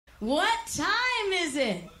What time is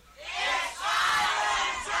it? It's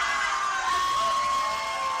Island time!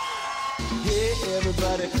 Hey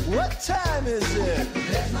everybody, what time is it?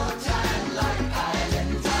 There's no time like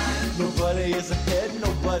Island time. Nobody is ahead,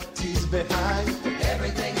 nobody's behind.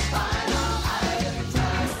 Everything's fine on Island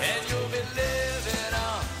time. And you'll be living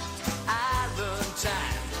on Island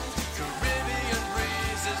time. Caribbean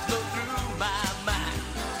breezes blow through my mind.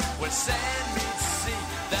 Where sand meets sea,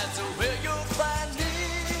 that's where you'll find me.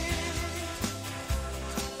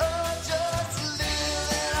 Oh, just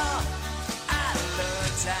living on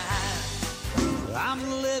Island time. I'm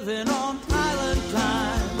living on Island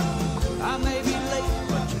time. I may be late,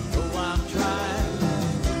 but you know I'm trying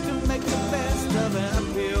to make the best of an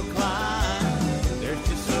uphill climb. There's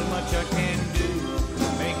just so much I can do to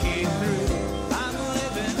make it through. I'm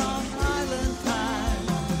living on Island time.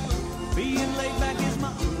 Being laid back is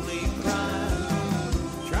my only crime.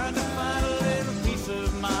 Trying to find a little peace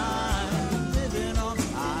of mind. Living on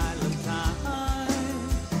Island time.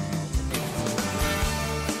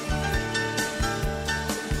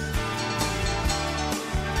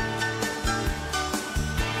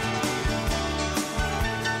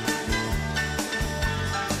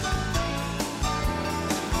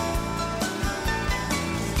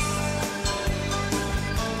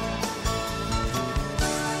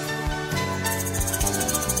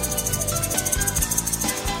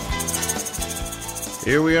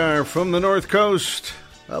 Here we are from the North Coast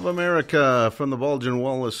of America, from the Baldwin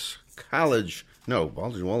Wallace College. No,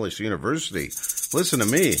 Baldwin Wallace University. Listen to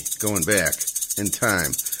me going back in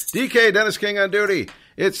time. DK, Dennis King on duty.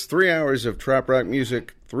 It's 3 hours of trop rock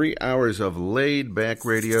music, 3 hours of laid-back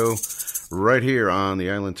radio right here on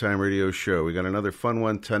the Island Time Radio Show. We got another fun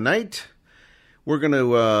one tonight. We're going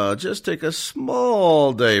to just take a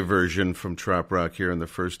small diversion from trop rock here in the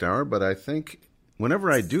first hour, but I think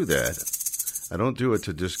whenever I do that, I don't do it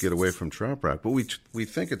to just get away from trop rock, but we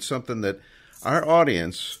think it's something that our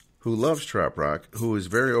audience who loves trop rock, who is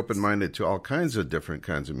very open-minded to all kinds of different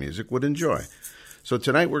kinds of music, would enjoy. So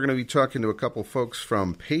tonight we're going to be talking to a couple folks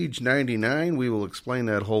from Page 99. We will explain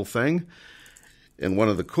that whole thing. And one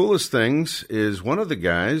of the coolest things is one of the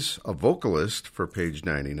guys, a vocalist for Page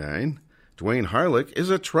 99, Dwayne Harlick, is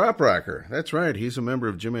a trop rocker. That's right, he's a member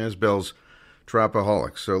of Jim Asbell's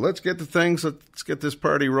Tropaholics. So let's get to things. Let's get this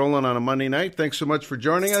party rolling on a Monday night. Thanks so much for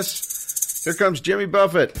joining us. Here comes Jimmy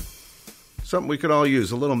Buffett. Something we could all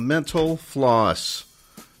use, a little mental floss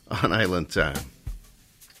on Island Time.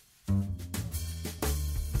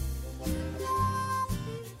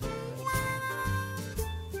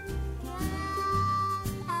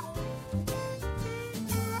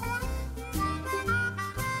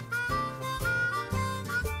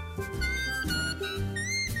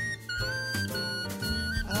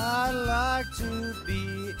 I like to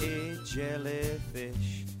be a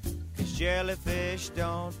jellyfish, 'cause jellyfish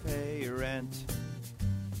don't pay rent.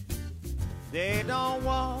 They don't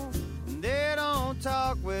walk, they don't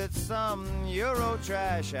talk with some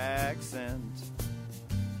Eurotrash accent.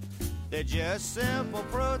 They're just simple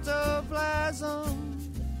protoplasm,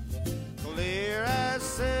 clear as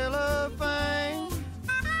cellophane.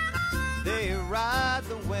 They ride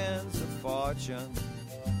the winds of fortune,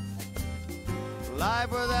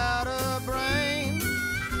 life without a brain.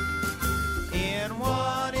 In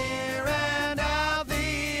one ear and out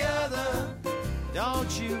the other,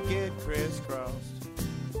 don't you get crisscrossed.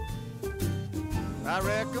 I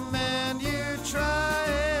recommend you try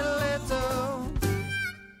a little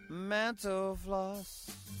mental floss.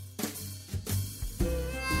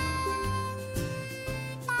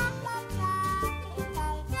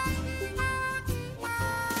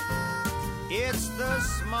 It's the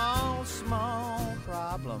small, small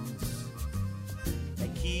problems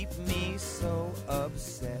that keep me so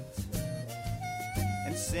upset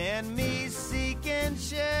and send me seeking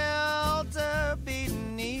shelter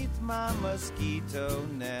beneath my mosquito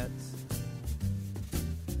net.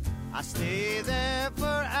 I stay there for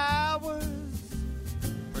hours,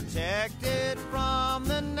 protected from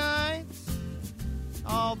the night,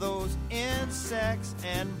 all those insects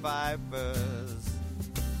and vipers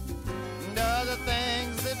and other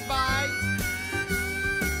things that bite.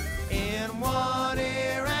 In one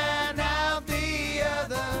ear and out the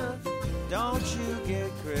other, don't you get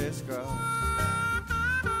crisscrossed.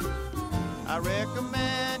 I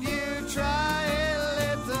recommend you try a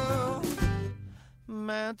little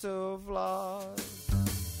mental floss.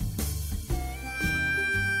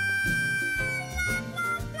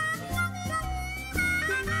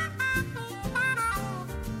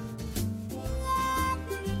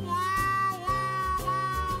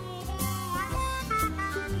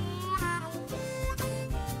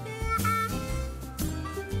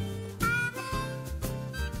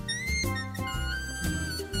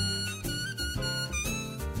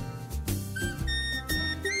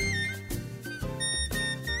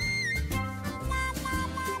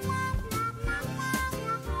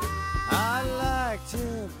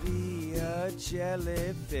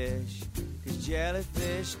 jellyfish, 'cause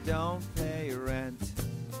jellyfish don't pay rent.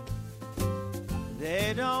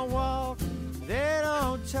 They don't walk, they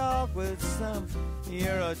don't talk with some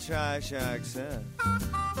Euro-trash accent.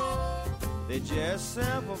 They just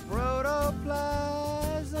simple protoplasm,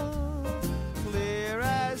 clear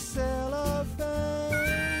as cellophane.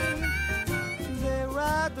 They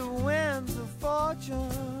ride the winds of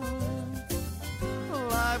fortune,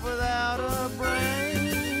 life without a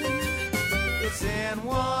brain. It's in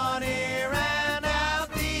one ear and out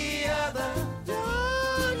the other.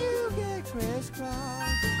 Don't you get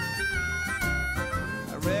crisscross?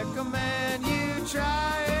 I recommend you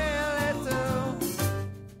try a little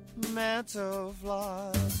mental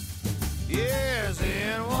floss. Yes,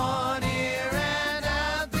 in one ear and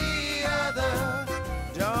out the other.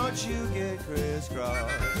 Don't you get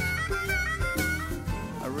crisscross?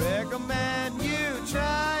 I recommend you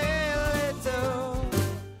try a little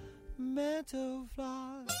mental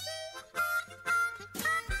floss.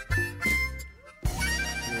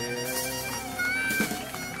 Yeah.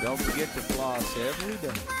 Don't forget to floss every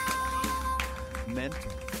day.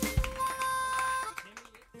 Mental.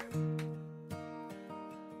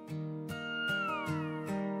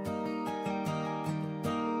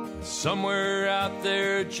 Somewhere out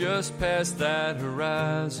there just past that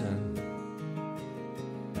horizon,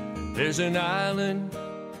 there's an island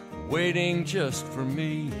waiting just for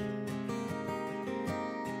me,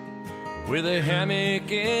 with a hammock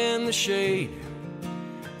in the shade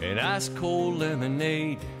and ice-cold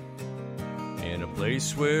lemonade, and a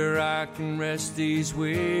place where I can rest these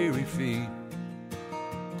weary feet.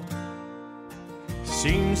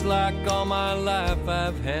 Seems like all my life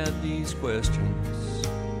I've had these questions,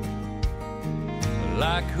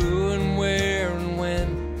 like who and where and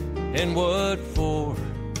when and what for.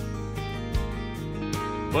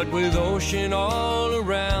 But with ocean all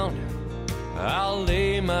around, I'll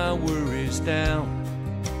lay my worries down,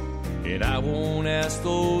 and I won't ask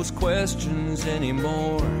those questions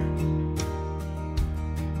anymore.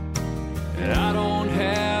 And I don't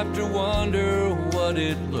have to wonder what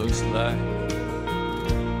it looks like,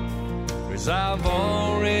 'cause I've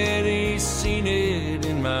already seen it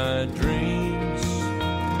in my dreams.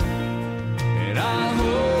 And I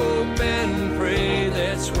hope and pray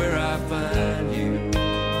that's where I find you,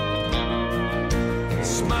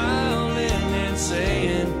 smiling and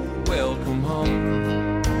saying, welcome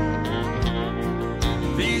home.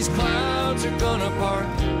 These clouds are gonna part,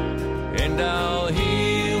 and I'll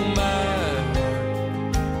heal my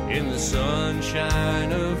heart in the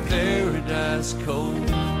sunshine of Paradise Cove.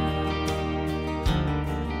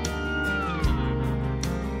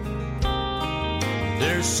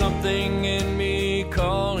 There's something in me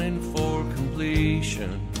calling for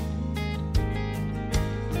completion,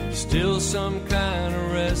 still some kind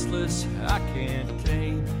of restless I can't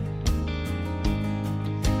tame.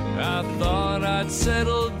 I thought I'd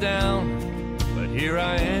settled down, but here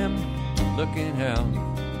I am looking out,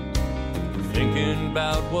 thinking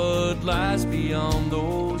about what lies beyond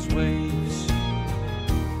those waves.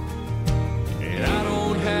 And I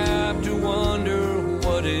don't have to wonder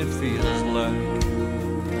what it feels like.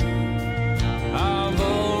 I've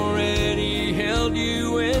already held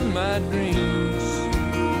you in my dreams,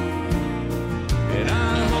 and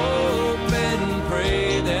I hope and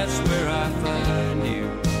pray that's where I find you,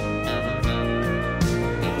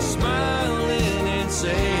 smiling and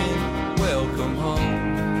saying, welcome home.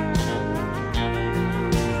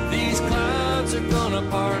 These clouds are gonna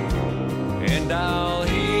part, and I'll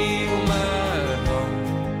heal my heart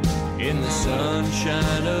in the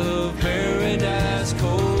sunshine of Paradise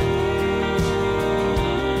Cove.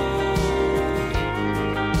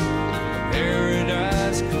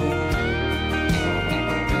 Paradise Cove.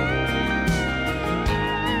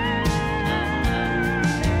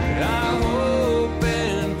 I hope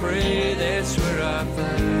and pray that's where I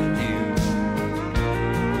find you,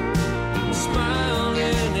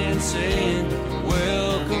 smiling and saying,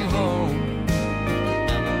 welcome home.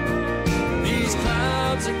 These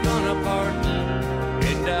clouds are gonna part,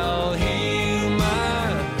 and I'll heal my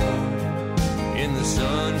heart in the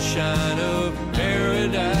sunshine of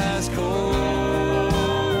Paradise Cove.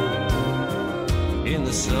 In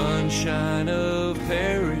the sunshine of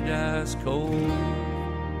Paradise Cove.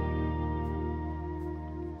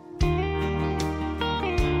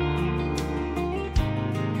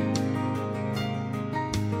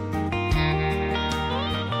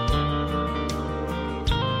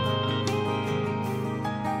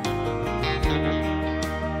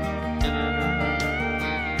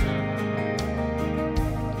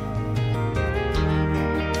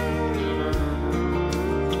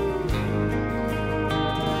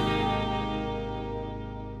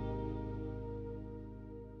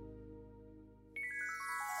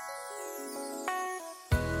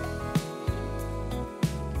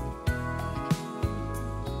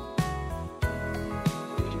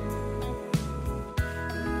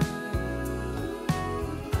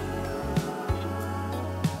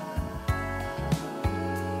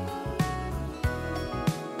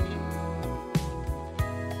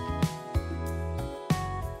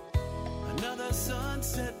 a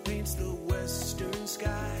sunset paints the western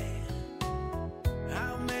sky.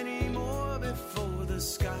 How many more before the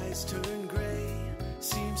skies turn gray?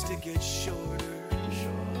 Seems to get shorter and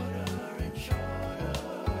shorter and shorter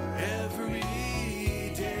every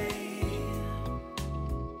day.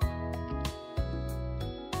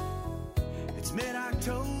 It's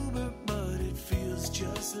mid-October, but it feels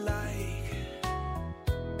just like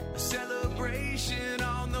a celebration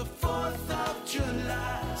on the 4th of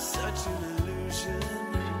July. Such an illusion,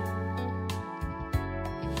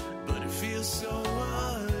 but it feels so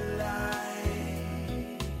alive.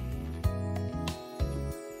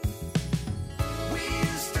 We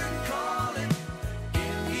used to call it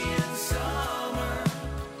Indian summer.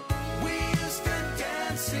 We used to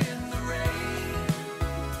dance in the rain.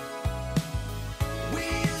 We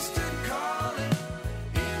used to call it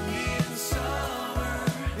Indian summer.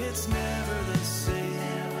 It's never the same.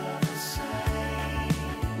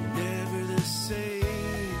 Never the same.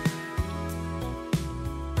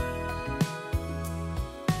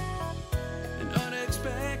 An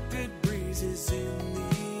unexpected breeze is in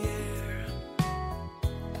the air.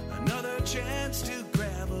 Another chance to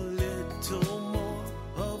grab a little more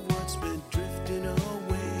of what's been drifting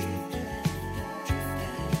away.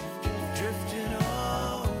 Drifting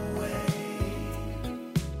away.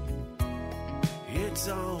 It's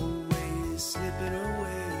always slipping away.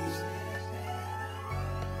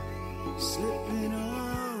 Slipping away.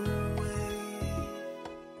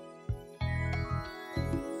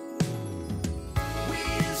 We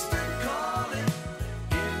used to call it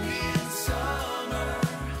Indian summer.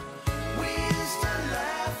 We used to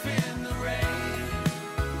laugh in the rain.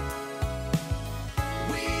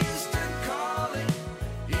 We used to call it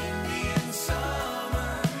Indian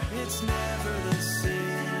summer. It's never the same.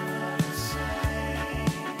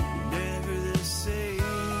 Never the same.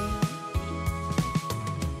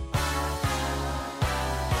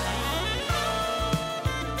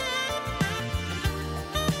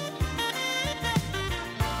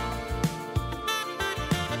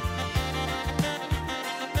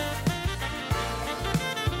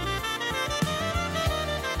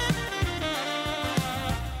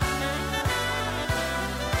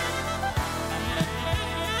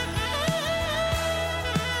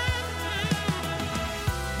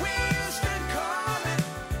 We used to call it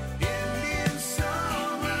Indian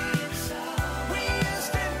summer. We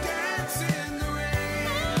used to dance in the rain.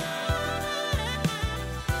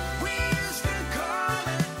 We used to call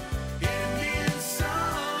it Indian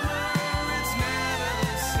summer. It's never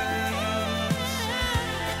the same.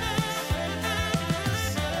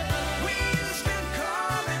 We used to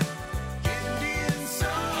call it Indian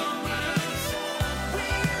summer. We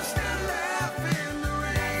used to laugh in the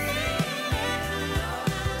rain.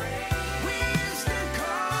 We used to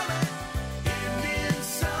call it Indian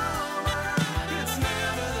summer. It's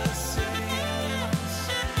never the same.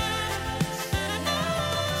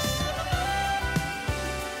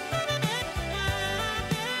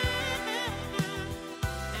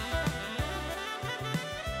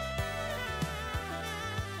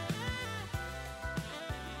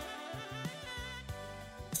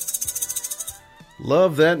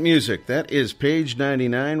 Love that music. That is Page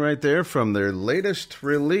 99 right there from their latest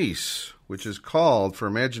release, which is called For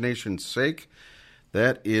Imagination's Sake.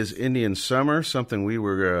 That is Indian Summer, something we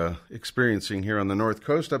were experiencing here on the North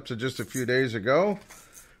Coast up to just a few days ago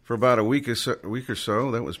for about a week or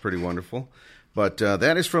so. That was pretty wonderful. But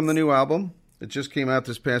that is from the new album. It just came out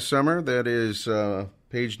this past summer. That is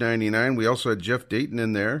Page 99. We also had Jeff Dayton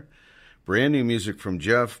in there. Brand new music from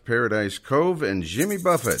Jeff, Paradise Cove, and Jimmy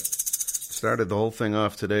Buffett. Started the whole thing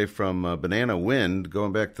off today from Banana Wind,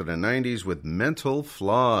 going back to the 90s with Mental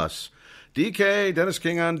Floss. DK, Dennis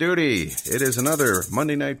King on duty. It is another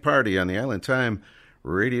Monday night party on the Island Time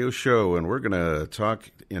radio show, and we're going to talk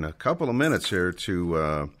in a couple of minutes here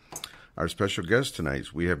to our special guest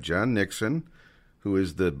tonight. We have John Nixon, who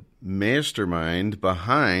is the mastermind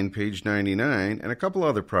behind Page 99 and a couple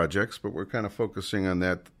other projects, but we're kind of focusing on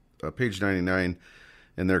that Page 99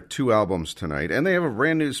 and their two albums tonight. And they have a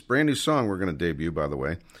brand new song we're going to debut, by the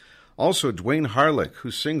way. Also, Dwayne Harlick,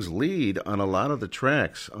 who sings lead on a lot of the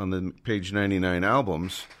tracks on the Page 99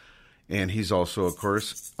 albums. And he's also, of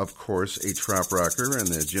course, a trop rocker in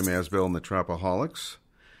the Jim Asbell and the Tropaholics.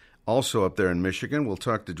 Also up there in Michigan, we'll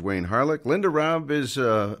talk to Dwayne Harlick. Linda Robb is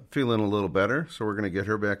feeling a little better, so we're going to get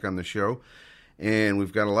her back on the show. And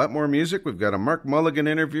we've got a lot more music. We've got a Mark Mulligan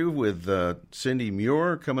interview with Cindy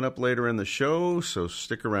Muir coming up later in the show, so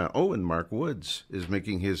stick around. Oh, and Mark Woods is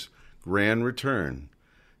making his grand return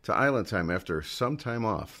to Island Time after some time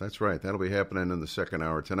off. That's right. That'll be happening in the second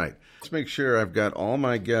hour tonight. Let's make sure I've got all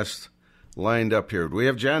my guests lined up here. Do we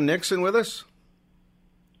have John Nixon with us?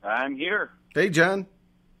 I'm here. Hey, John.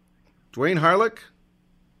 Dwayne Harlick.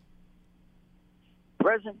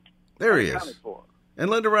 Present. There he Accounted is. for. And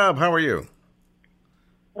Linda Robb, how are you?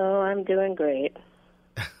 Oh, I'm doing great.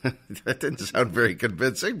 That didn't sound very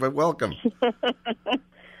convincing, but welcome.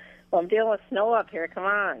 Well, I'm dealing with snow up here. Come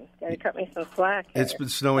on. Gotta cut me some slack here. It's been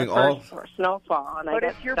snowing My all... first snowfall, and I But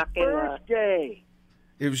got it's your stuck birthday.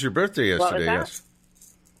 It was your birthday What yesterday, was that? yes.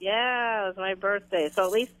 Yeah, it was my birthday. So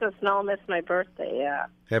at least the snow missed my birthday, yeah.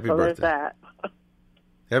 Happy so birthday. there's that.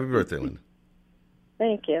 Happy birthday, Linda.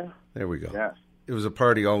 Thank you. There we go. Yes. It was a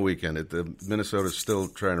party all weekend. Minnesota's still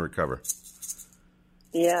trying to recover.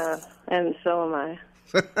 Yeah, and so am I.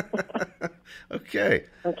 Okay.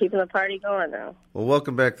 I'm keeping the party going now. Well,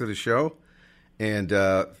 welcome back to the show. And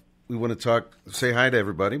we want to say hi to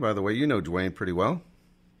everybody. By the way, you know Dwayne pretty well.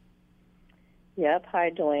 Yep. Hi,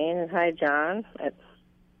 Dwayne, and hi, John.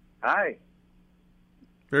 Hi.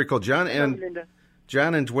 Very cool. John and Linda.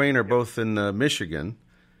 Dwayne are both in Michigan.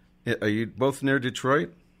 Are you both near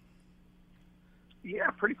Detroit?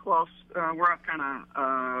 Yeah, pretty close. We're up kind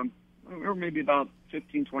of, we're maybe about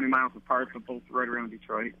 15, 20 miles apart, but both right around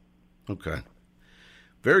Detroit. Okay.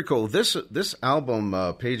 Very cool. This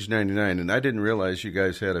album, Page 99, and I didn't realize you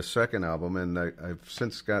guys had a second album, and I've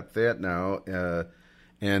since got that now.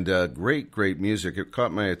 And great music. It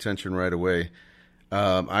caught my attention right away.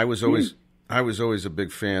 I was always a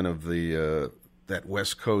big fan of the that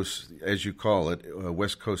West Coast, as you call it,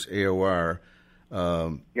 West Coast AOR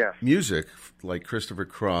Yes. music, like Christopher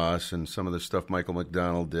Cross and some of the stuff Michael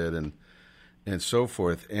McDonald did, and so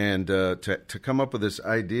forth. And to come up with this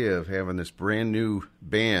idea of having this brand new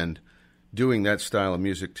band doing that style of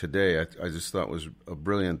music today, I just thought was a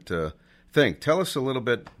brilliant thing. Tell us a little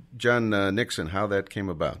bit, John Nixon, how that came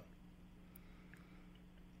about.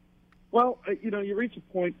 Well, you reach a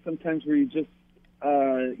point sometimes where you just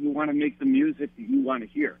you want to make the music that you want to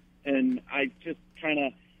hear. And I just kind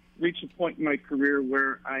of reached a point in my career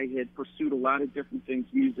where I had pursued a lot of different things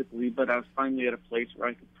musically, but I was finally at a place where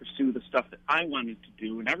I could pursue the stuff that I wanted to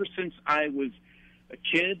do. And ever since I was a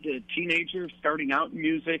kid, a teenager, starting out in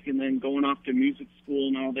music and then going off to music school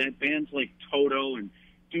and all that, bands like Toto and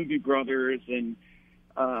Doobie Brothers and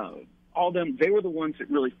all them, they were the ones that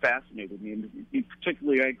really fascinated me. And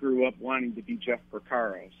particularly, I grew up wanting to be Jeff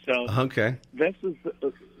Porcaro. So Okay. this was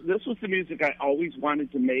the music I always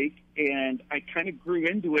wanted to make, and I kind of grew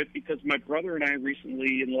into it because my brother and I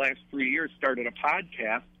recently, in the last 3 years, started a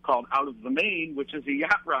podcast called Out of the Main, which is a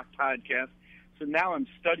yacht rock podcast. So now I'm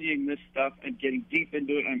studying this stuff and getting deep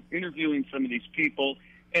into it. I'm interviewing some of these people,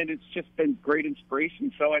 and it's just been great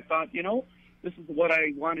inspiration. So I thought, this is what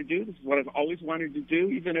I want to do. This is what I've always wanted to do.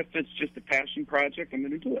 Even if it's just a passion project, I'm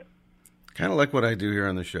going to do it. Kind of like what I do here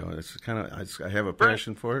on the show. It's kind of I have a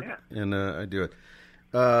passion for it, and I do it.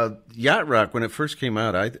 Yacht rock, when it first came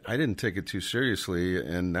out, I didn't take it too seriously,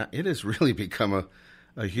 and it has really become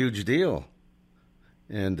a huge deal.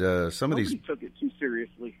 And some Nobody of these took it too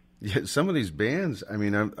seriously. Yeah, some of these bands. I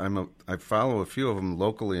mean, I follow a few of them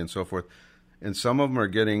locally and so forth, and some of them are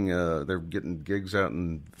getting they're getting gigs out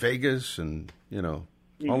in Vegas and all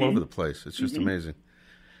over the place. It's just amazing.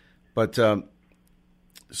 But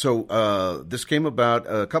so this came about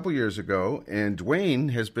a couple years ago, and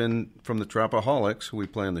Dwayne has been from the Tropaholics, who we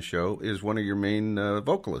play on the show, is one of your main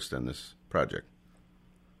vocalists in this project.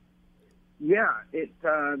 Yeah,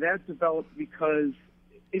 that developed because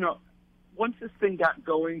once this thing got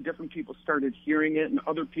going, different people started hearing it, and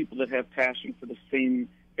other people that have passion for the same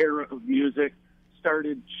era of music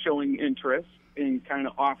started showing interest in kind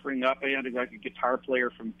of offering up. I had a guitar player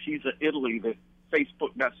from Pisa, Italy that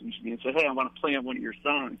Facebook messaged me and said, hey, I want to play on one of your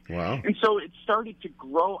songs. Wow. And so it started to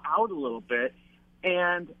grow out a little bit,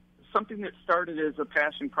 and something that started as a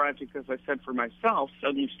passion project, as I said, for myself,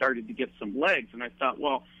 suddenly started to get some legs. And I thought,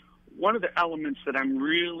 well, one of the elements that I'm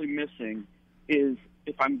really missing is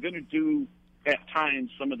if I'm going to do at times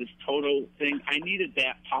some of this Toto thing, I needed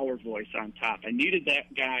that power voice on top. I needed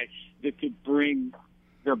that guy that could bring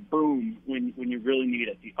the boom when you really need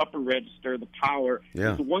it, the upper register, the power.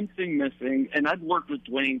 Yeah. The one thing missing, and I've worked with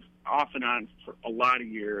Dwayne off and on for a lot of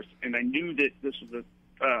years, and I knew that this was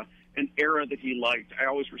an era that he liked. I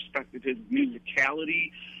always respected his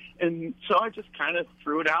musicality. And so I just kind of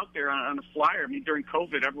threw it out there on a flyer. I mean, during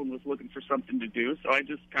COVID, everyone was looking for something to do, so I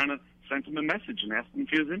just kind of sent him a message and asked him if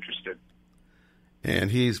he was interested.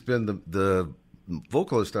 And he's been the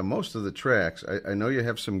vocalist on most of the tracks. I know you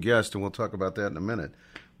have some guests, and we'll talk about that in a minute.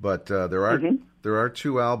 But there are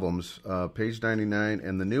two albums, Page 99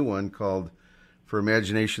 and the new one called For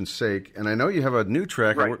Imagination's Sake. And I know you have a new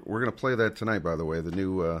track, right. and we're going to play that tonight, by the way, the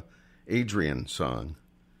new Adrian song.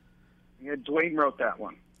 Yeah, Dwayne wrote that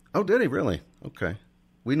one. Oh, did he really? Okay.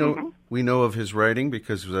 We know of his writing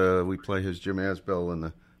because we play his Jim Asbell and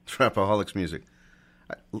the Trapaholics music.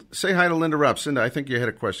 Say hi to Linda Robb. Cinda, I think you had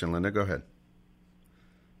a question. Linda, go ahead.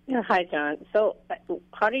 Yeah, hi, John. So,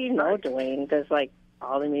 how do you know Dwayne? Does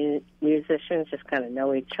all the musicians just kind of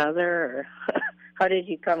know each other, or how did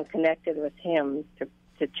you come connected with him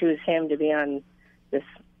to choose him to be on this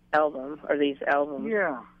album or these albums?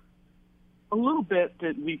 Yeah, a little bit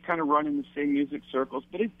that we kind of run in the same music circles,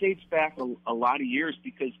 but it dates back a lot of years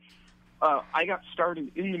because I got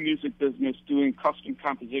started in the music business doing custom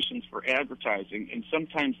compositions for advertising, and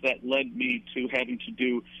sometimes that led me to having to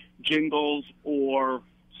do jingles or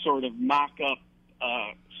sort of mock-up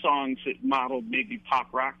songs that modeled maybe pop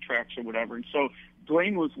rock tracks or whatever. And so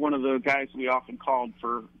Dwayne was one of the guys we often called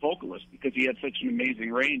for vocalists because he had such an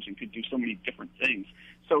amazing range and could do so many different things.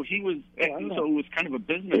 So he was, so it was kind of a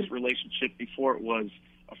business relationship before it was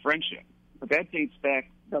a friendship. But that dates back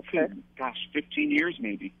to, 15 years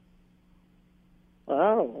maybe.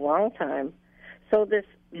 Oh, long time. So this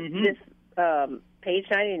Page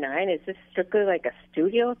 99, is this strictly like a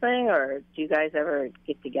studio thing, or do you guys ever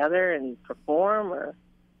get together and perform? Or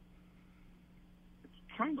it's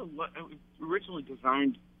kind of it was originally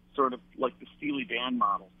designed sort of like the Steely Dan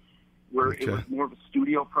model, where it was more of a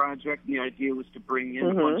studio project, and the idea was to bring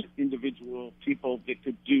in a bunch of individual people that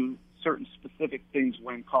could do certain specific things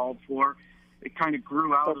when called for. It kind of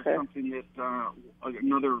grew out of something that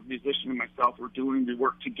another musician and myself were doing. We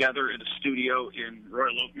worked together at a studio in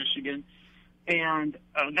Royal Oak, Michigan. And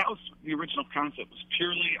that was the original concept, was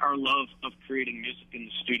purely our love of creating music in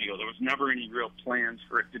the studio. There was never any real plans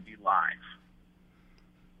for it to be live.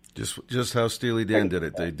 Just how Steely Dan did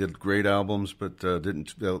it. They did great albums, but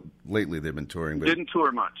didn't. Lately, they've been touring, but didn't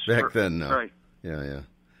tour much. Back then, no. Right. Yeah.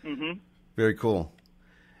 Mm-hmm. Very cool.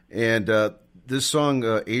 And this song,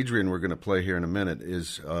 Adrian, we're going to play here in a minute,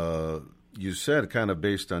 is, you said, kind of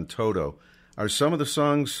based on Toto. Are some of the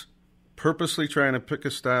songs purposely trying to pick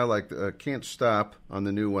a style? Like Can't Stop on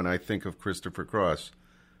the new one, I think of Christopher Cross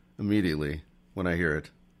immediately when I hear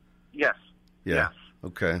it. Yes. Yeah. Yes.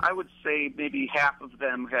 Okay. I would say maybe half of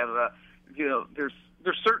them have there's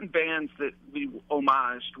certain bands that we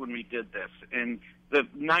homaged when we did this, and the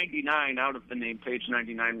 99 out of the name Page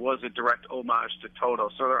 99 was a direct homage to Toto.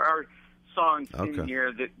 So there are songs in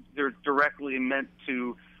here that they're directly meant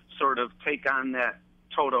to sort of take on that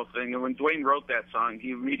Toto thing. And when Dwayne wrote that song,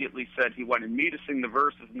 he immediately said he wanted me to sing the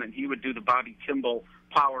verses, and then he would do the Bobby Kimball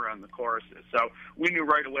power on the choruses. So we knew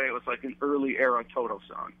right away it was like an early era Toto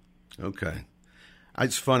song. Okay.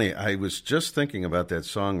 It's funny. I was just thinking about that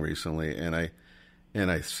song recently, and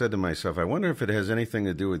I said to myself, I wonder if it has anything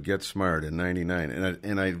to do with Get Smart in '99.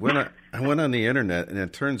 And I went on the internet, and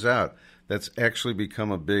it turns out that's actually become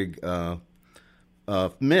a big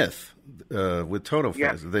myth with Toto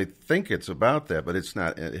fans. They think it's about that, but it's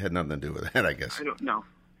not. It had nothing to do with that, I guess. I don't know.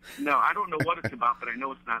 No, I don't know what it's about, but I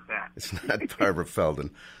know it's not that. It's not Barbara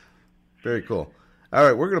Feldon. Very cool. All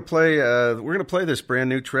right, we're gonna play this brand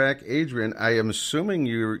new track, Adrian. I am assuming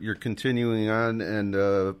you're continuing on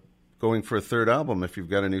and going for a third album if you've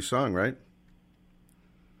got a new song, right?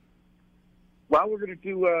 Well, we're going to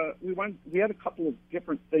do. We had a couple of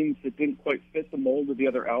different things that didn't quite fit the mold of the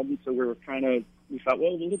other album, so we thought,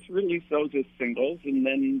 well, let's release those as singles, and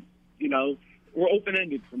then we're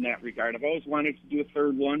open-ended from that regard. I've always wanted to do a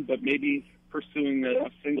third one, but maybe pursuing a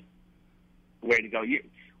single way to go.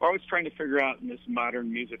 We're always trying to figure out in this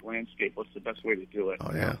modern music landscape what's the best way to do it.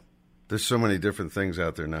 Oh yeah, there's so many different things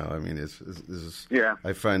out there now. I mean,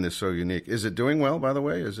 I find this so unique. Is it doing well, by the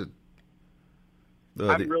way? Is it?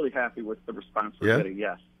 I'm really happy with the response we're getting.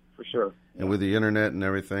 Yes, for sure. And with the internet and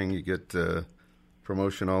everything, you get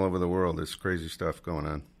promotion all over the world. There's crazy stuff going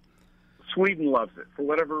on. Sweden loves it for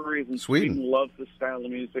whatever reason. Sweden loves this style of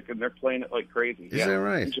music, and they're playing it like crazy. Is that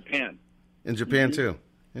right? In Japan. In Japan too.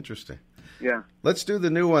 Interesting. Yeah. Let's do the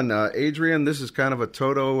new one, Adrian. This is kind of a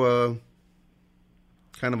Toto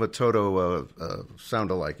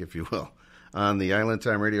sound-alike, if you will, on the Island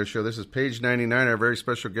Time Radio Show. This is Page 99. Our very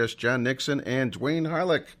special guest, John Nixon, and Dwayne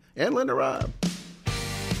Harlick, and Linda Robb.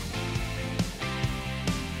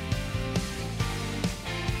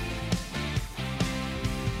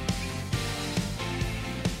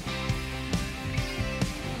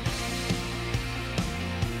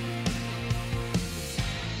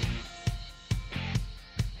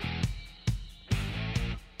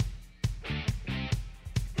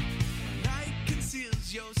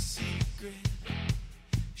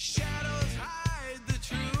 Shadows hide the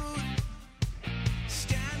truth.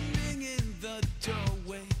 Standing in the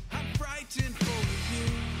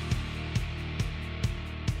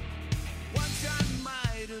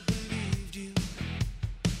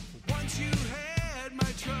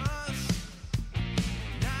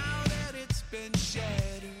been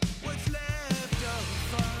shattered. What's left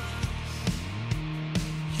of us?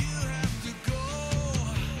 You have to go.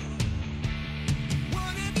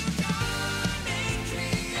 What have you done,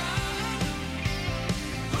 Adrian?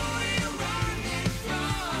 Who are you running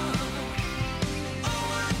from? Oh,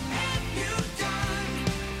 what have you done,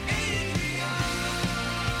 Adrian?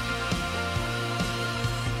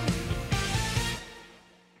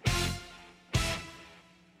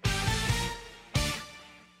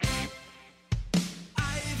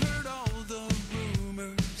 I've heard all the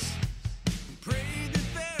rumors, prayed that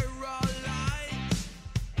they're all lies,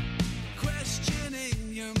 questioning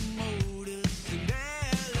your motives and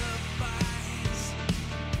alibis.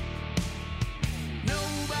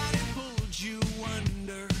 Nobody pulled you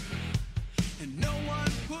under, and no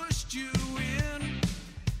one pushed you in.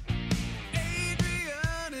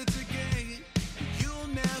 Adrian, it's a game you'll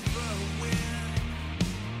never win.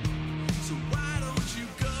 So why don't you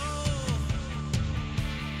go?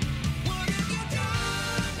 What have you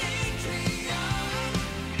done, Adrian?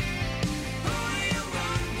 Who are you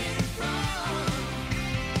running from?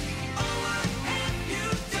 Oh, what have you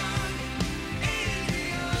done,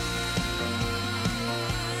 Adrian?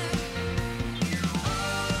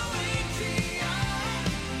 Oh, Adrian,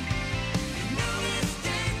 you knew this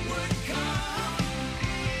day would come.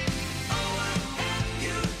 Oh, what have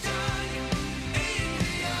you done,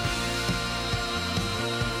 Adrian?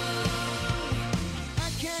 I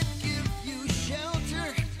can't give you shelter.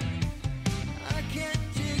 I can't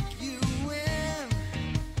take you in.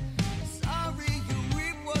 Sorry, you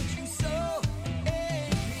reap what you sow,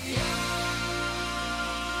 Adrian.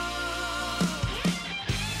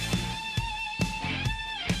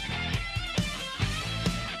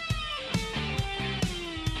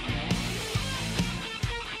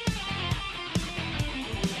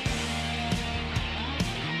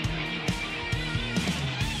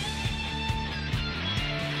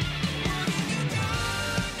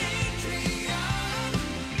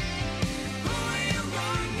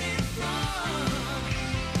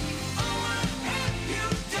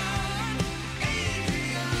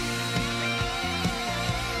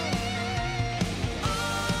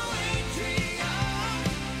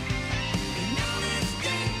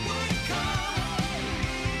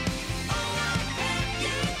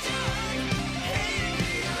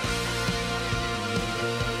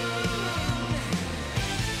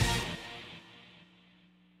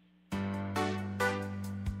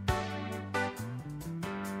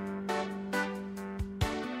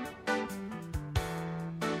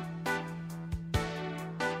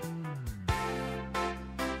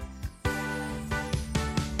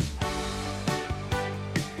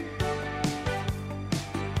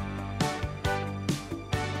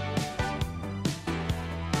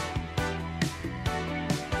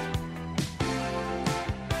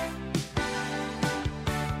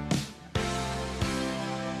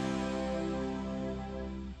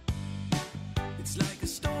 It's like a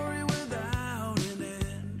story without an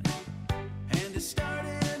end, and it's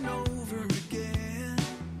starting over again.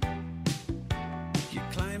 You're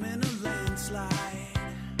climbing a landslide,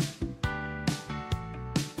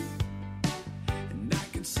 and I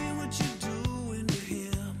can see what you're doing to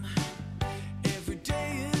him. Every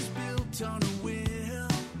day is built on a whim,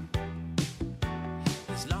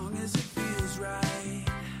 as long as it feels right.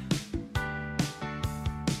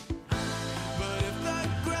 But if the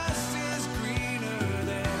grass is greener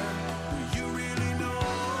there, you really know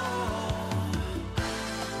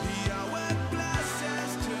the hourglass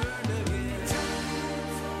has turned again.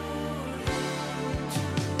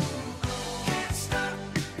 Can't stop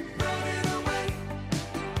running away.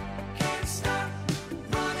 Can't stop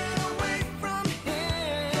running away from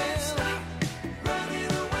him. Can't stop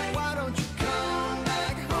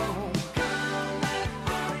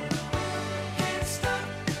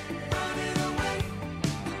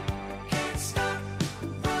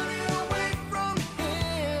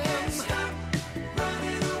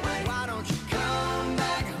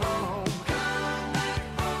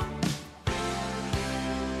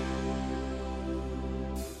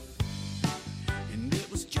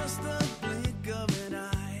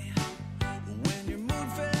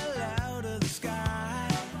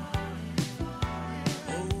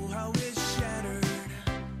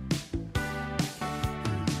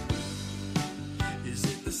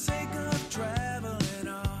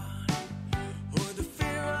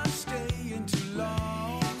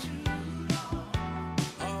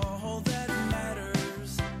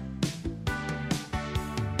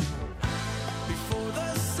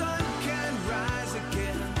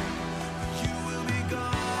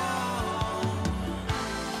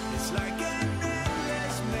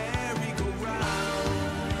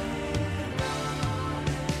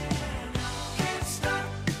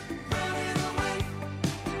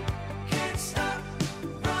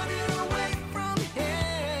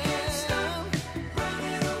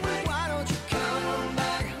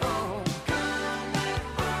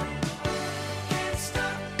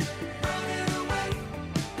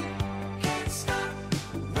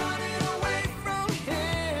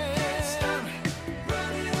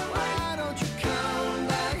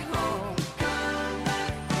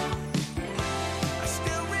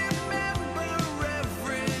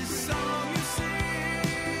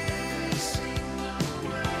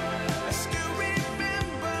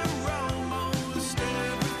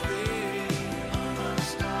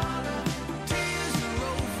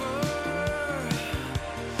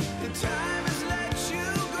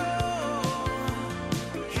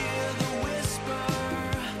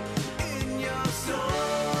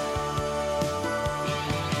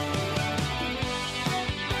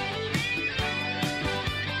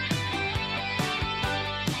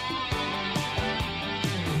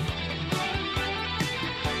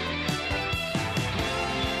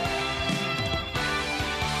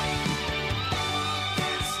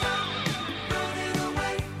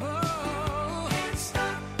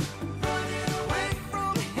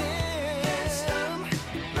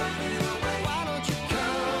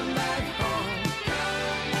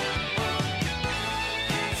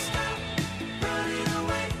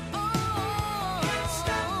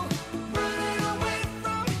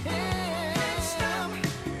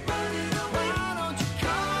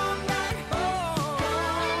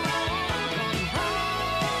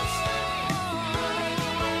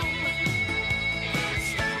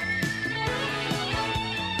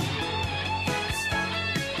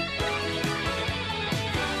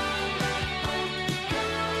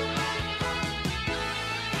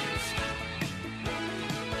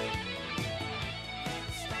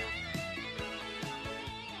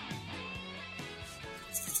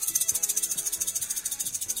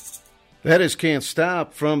That is Can't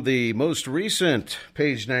Stop from the most recent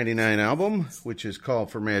Page 99 album, which is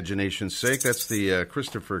called For Imagination's Sake. That's the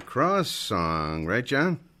Christopher Cross song, right,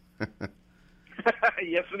 John?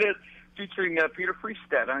 Yes, it is. Featuring Peter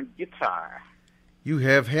Friestedt on guitar. You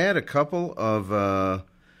have had a couple of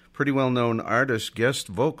pretty well-known artists guest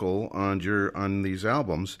vocal on these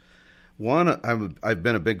albums. One I've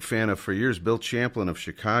been a big fan of for years, Bill Champlin of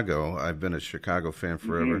Chicago. I've been a Chicago fan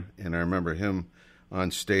forever, and I remember him on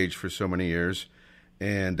stage for so many years.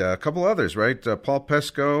 And a couple others, right? Paul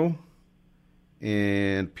Pesco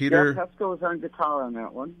and Peter... Yeah, Pesco was on guitar on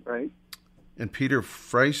that one, right? And Peter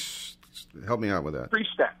Friestedt. Help me out with that.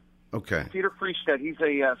 Friestedt. Okay. Peter Friestedt. He's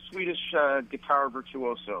a Swedish guitar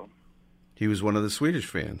virtuoso. He was one of the Swedish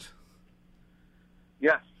fans.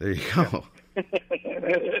 Yes. There you go.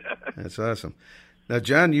 That's awesome. Now,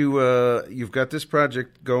 John, you've got this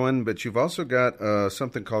project going, but you've also got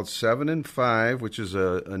something called 7 and 5, which is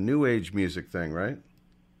a new age music thing, right?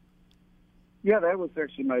 Yeah, that was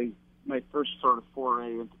actually my first sort of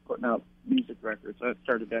foray into putting out music records. I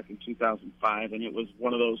started back in 2005, and it was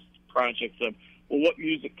one of those projects of, well, what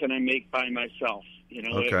music can I make by myself? You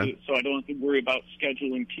know, okay. So I don't have to worry about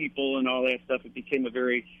scheduling people and all that stuff. It became a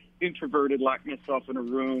very introverted, lock myself in a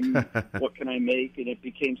room. What can I make? And it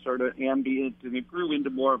became sort of ambient, and it grew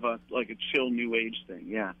into more of a chill new age thing.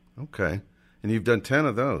 Yeah. Okay. And you've done 10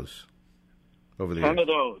 of those over the years. 10 of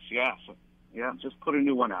those, yeah. So, yeah, just put a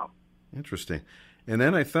new one out. Interesting. And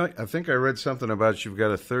then I think I read something about you've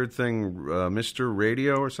got a third thing, Mr.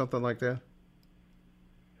 Radio or something like that.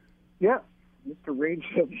 Yeah, Mr.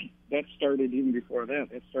 Radio. That started even before that.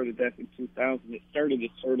 That started back in 2000. It started as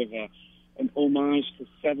sort of an homage to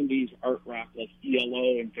 70s art rock, like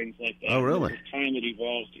ELO and things like that. Oh, really? And over time, it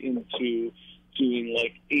evolved into doing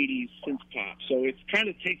like 80s synth pop. So it kind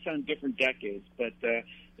of takes on different decades, but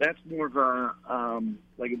that's more of a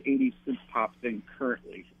like an 80s synth pop thing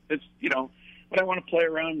currently. It's when I want to play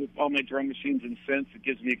around with all my drum machines and synths, it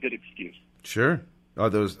gives me a good excuse. Sure. Are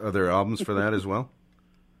there albums for that as well?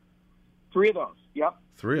 3 of those. Yep.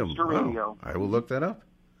 3 of them. Mr. Radio. I will look that up.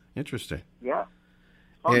 Interesting. Yeah.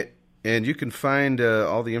 And you can find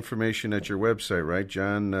all the information at your website, right,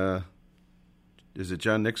 John? Is it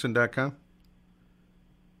johnnixon.com?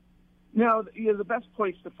 No, the best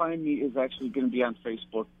place to find me is actually going to be on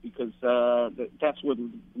Facebook, because that's where the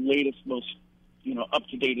latest, most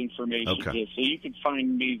up-to-date information is. So you can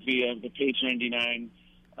find me via the Page 99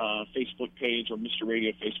 Facebook page or Mr.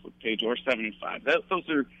 Radio Facebook page or 7 and 5. Those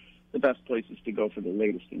are the best places to go for the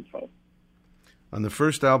latest info. On the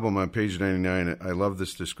first album on Page 99, I love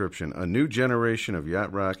this description: a new generation of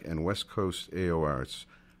yacht rock and West Coast AOR. It's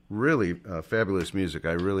really fabulous music.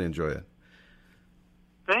 I really enjoy it.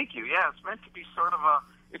 Thank you. Yeah, it's meant to be sort of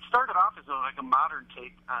it started off as a modern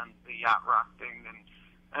take on the yacht rock thing, and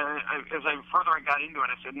as I got into it,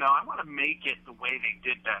 I said, no, I want to make it the way they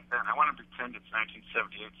did back then. I want to pretend it's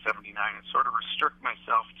 1978, 79, and sort of restrict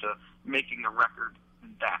myself to making the record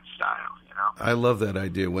that style, I love that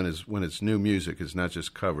idea when it's new music. It's not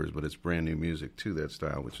just covers, but it's brand new music to that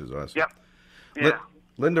style, which is awesome. Yep. Yeah.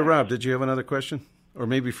 Linda Robb, did you have another question? Or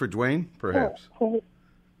maybe for Dwayne, perhaps? Who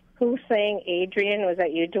sang Adrian? Was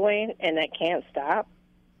that you, Dwayne? And that Can't Stop?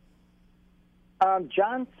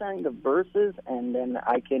 John sang the verses, and then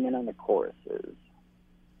I came in on the choruses.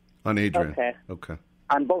 On Adrian? Okay.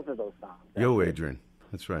 On both of those songs. Yo, Adrian.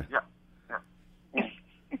 That's right. Yeah.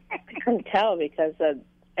 I couldn't tell because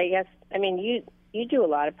I guess, you do a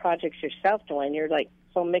lot of projects yourself, Dwayne. You're like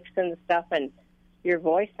so mixed in the stuff, and your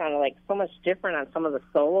voice sounded like so much different on some of the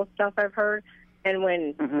solo stuff I've heard. And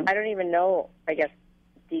when I don't even know, I guess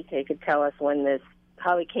DK could tell us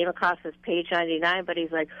how he came across this Page 99, but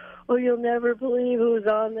he's like, oh, you'll never believe who's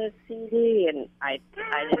on this CD. And I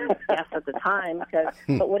didn't guess at the time,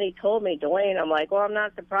 but when he told me, Dwayne, I'm like, well, I'm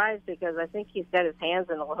not surprised, because I think he's got his hands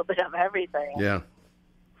in a little bit of everything. Yeah.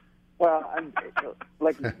 Well,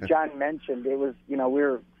 like John mentioned, it was, we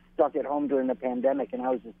were stuck at home during the pandemic, and I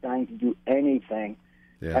was just dying to do anything.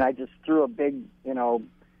 Yeah. And I just threw a big,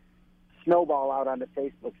 snowball out onto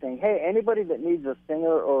Facebook saying, hey, anybody that needs a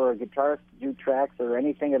singer or a guitarist to do tracks or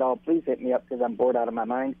anything at all, please hit me up, because I'm bored out of my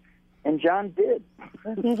mind. And John did.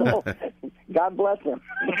 So, God bless him.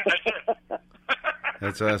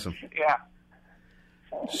 That's awesome. Yeah.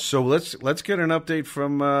 So let's get an update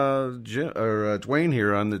from Dwayne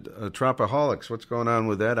here on the Tropaholics. What's going on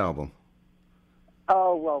with that album?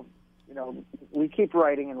 Oh, well, we keep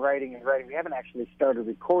writing and writing and writing. We haven't actually started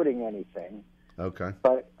recording anything. Okay.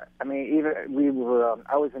 But I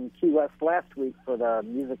was in Key West last week for the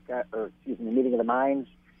Meeting of the Minds,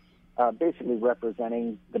 basically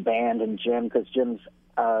representing the band and Jim, because Jim's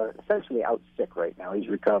essentially out sick right now. He's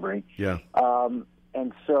recovering. Yeah.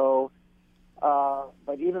 And so,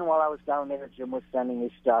 but even while I was down there, Jim was sending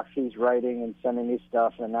me stuff. He's writing and sending me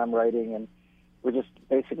stuff, and I'm writing, and we're just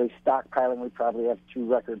basically stockpiling. We probably have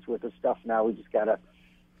 2 records worth of stuff now. We just got to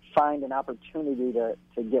find an opportunity to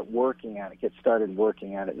get working on it, get started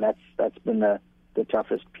working on it, and that's been the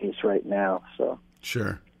toughest piece right now. So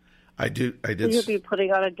Sure. I did. Will you be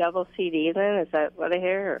putting on a double CD then? Is that what I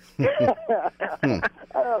hear? That'd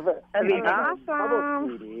be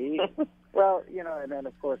awesome. CD. Well, and then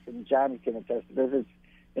of course, and John can attest to this. It's,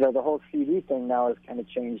 the whole CD thing now has kind of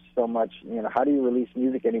changed so much. How do you release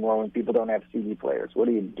music anymore when people don't have CD players? What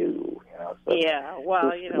do you do? So yeah.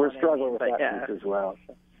 Well, we're struggling with that piece as well.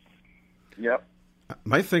 So. Yep.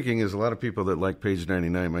 My thinking is a lot of people that like Page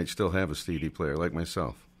 99 might still have a CD player, like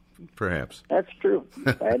myself, perhaps. That's true.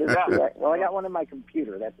 That is true. Well, I got one in my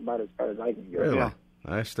computer. That's about as far as I can go. Really? Yeah.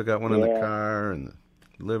 I still got one in the car and the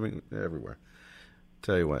living, everywhere.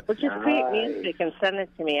 Tell you what. Well, just create music and send it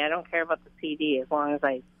to me. I don't care about the CD as long as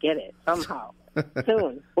I get it somehow.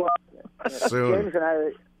 Soon. Well, soon.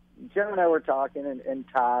 Jim and I were talking, and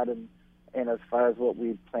Todd, and as far as what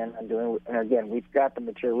we plan on doing, and again, we've got the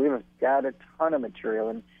material. We've got a ton of material,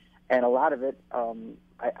 and a lot of it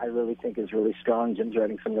I really think is really strong. Jim's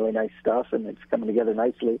writing some really nice stuff, and it's coming together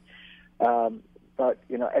nicely. But,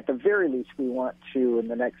 at the very least, we want to, in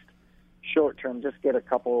the next short term, just get a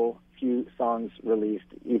few songs released,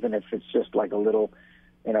 even if it's just like a little,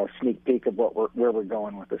 sneak peek of where we're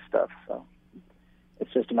going with this stuff. So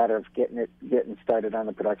it's just a matter of getting started on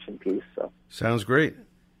the production piece. So sounds great.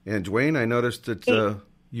 And Dwayne, I noticed that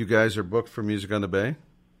you guys are booked for Music on the Bay.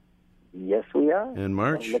 Yes, we are. In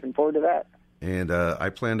March. I'm looking forward to that. And I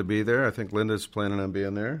plan to be there. I think Linda's planning on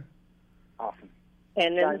being there. Awesome.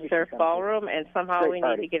 And in the Surf Ballroom, and somehow we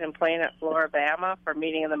need to get him playing at Floribama for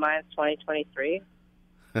Meeting of the Minds 2023.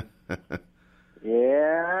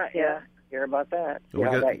 Yeah. Hear about that.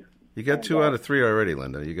 You got 2 out of 3 already,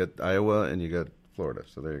 Linda. You got Iowa and you got Florida.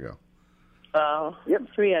 So there you go. Oh, yep.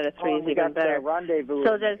 3 out of 3 is even better. Rendezvous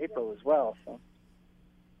in April as well. So.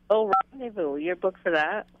 Oh, Rendezvous. You're booked for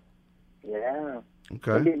that? Yeah.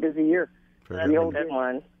 Okay. It'll be a busy year. That's a good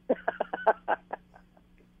one.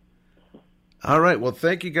 All right. Well,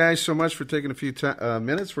 thank you guys so much for taking a few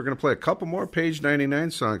minutes. We're going to play a couple more Page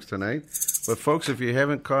 99 songs tonight. But, folks, if you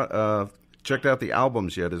haven't checked out the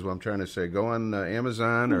albums yet, is what I'm trying to say, go on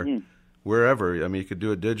Amazon or wherever. I mean, you could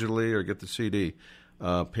do it digitally or get the CD.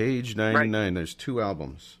 Page 99. Right. There's 2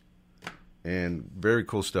 albums. And very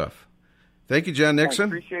cool stuff. Thank you, John Nixon. I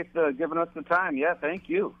appreciate giving us the time. Yeah, thank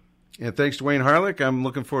you. And thanks to Wayne Harlick. I'm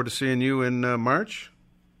looking forward to seeing you in March.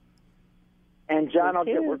 And, John, I'll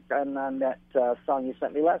get working on that song you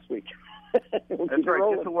sent me last week. That's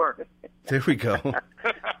right. Get to work. There we go.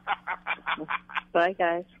 Bye,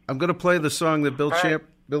 guys. I'm going to play the song that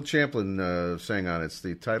Bill Champlin sang on. It's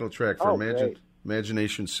the title track for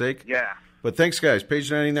Imagination's Sake. Yeah. But thanks, guys. Page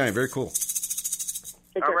 99. Very cool.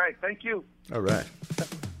 All right. Thank you. All right.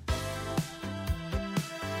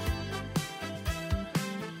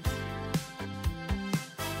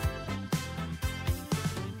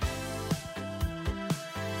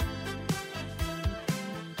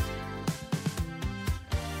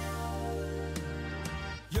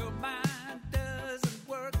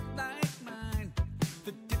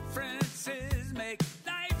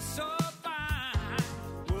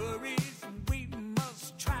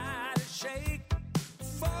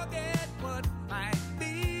 Forget what might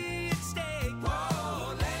be.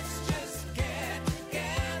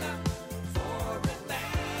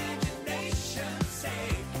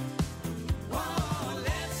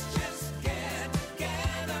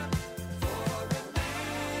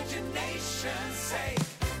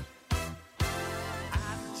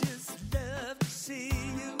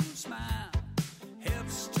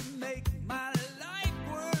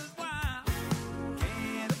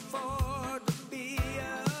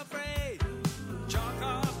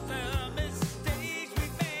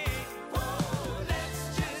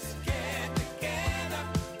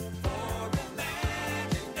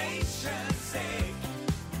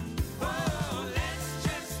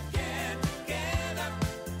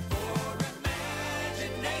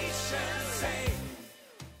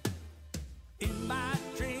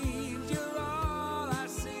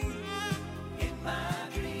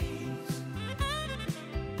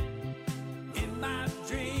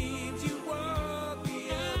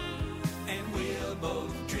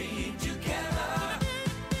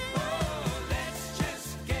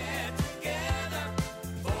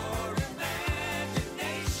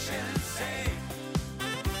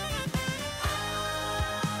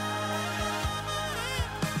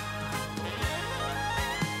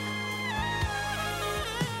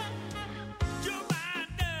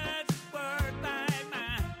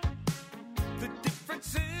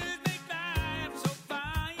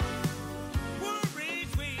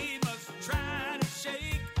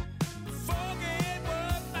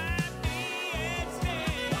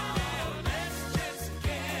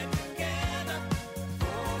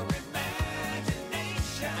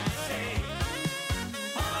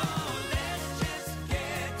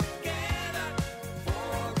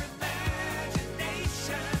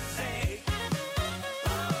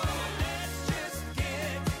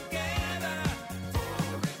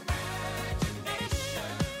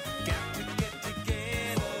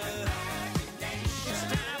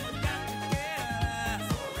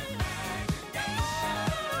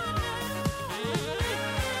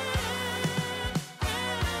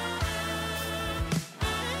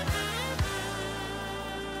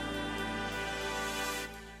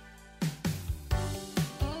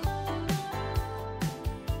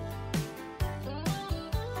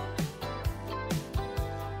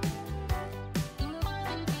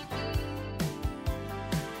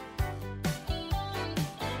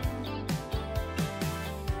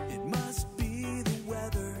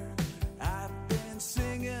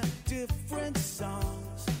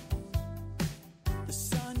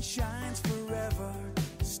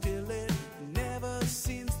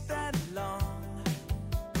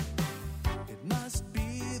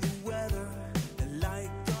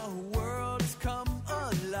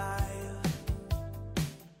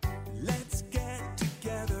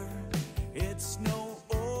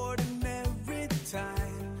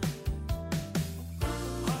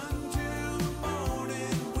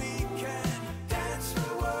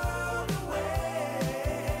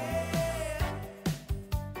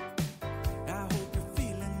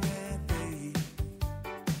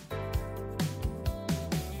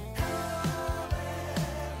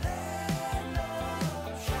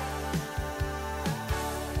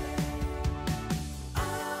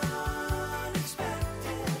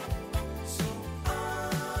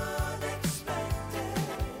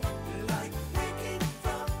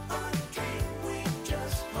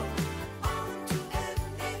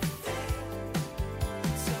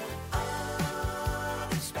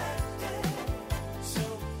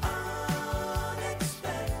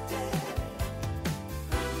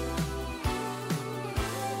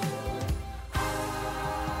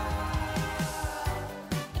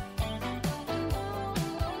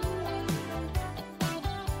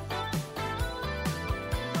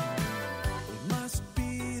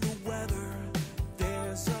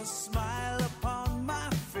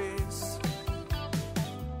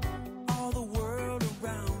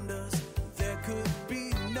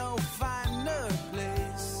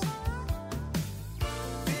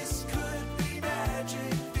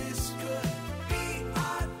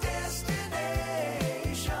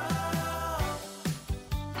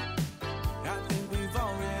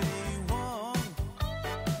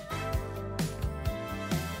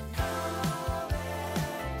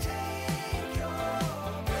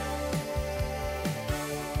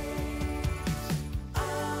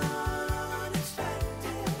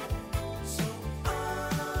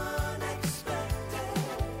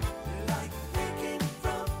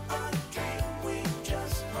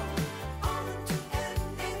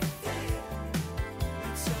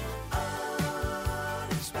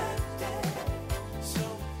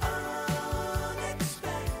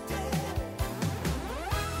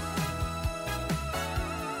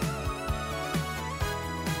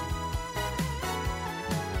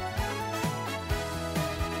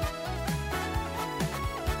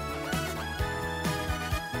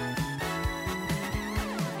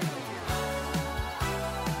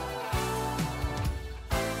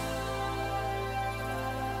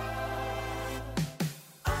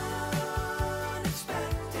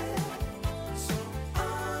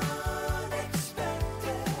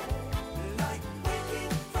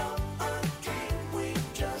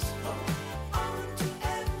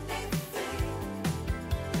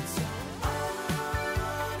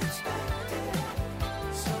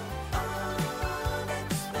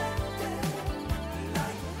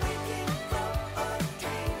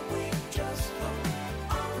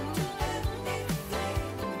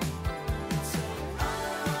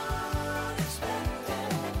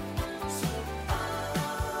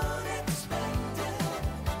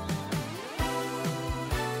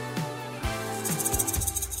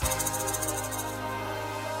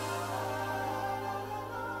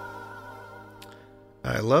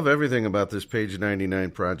 I love everything about this Page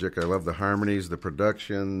 99 project. I love the harmonies, the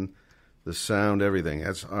production, the sound, everything.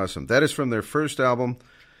 That's awesome. That is from their first album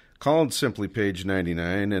called simply Page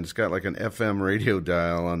 99, and it's got like an FM radio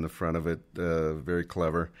dial on the front of it. Very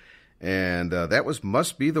clever. And that was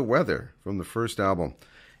Must Be the Weather from the first album.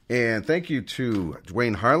 And thank you to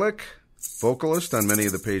Dwayne Harlick, vocalist on many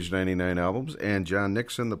of the Page 99 albums, and John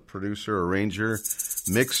Nixon, the producer, arranger,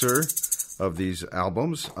 mixer of these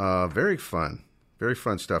albums. Very fun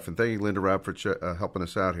stuff. And thank you, Linda Robb, for helping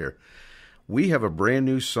us out here. We have a brand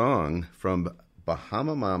new song from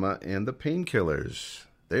Bahama Mama and the Painkillers.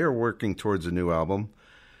 They are working towards a new album,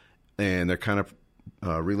 and they're kind of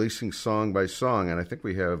releasing song by song. And I think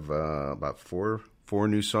we have about four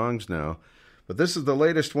new songs now. But this is the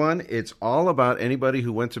latest one. It's all about anybody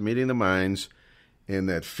who went to Meeting the Minds and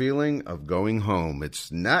that feeling of going home. It's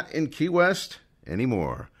not in Key West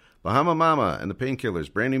anymore. Bahama Mama and the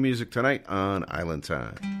Painkillers. Brand new music tonight on Island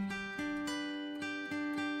Time.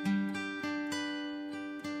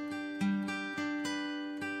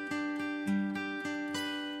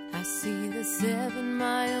 I see the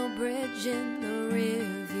 7-mile bridge in the rear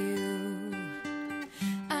view.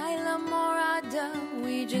 Isla Morada,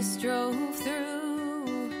 we just drove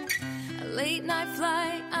through. A late night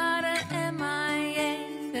flight out of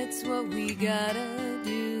MIA, that's what we gotta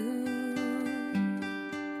do.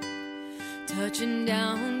 Touching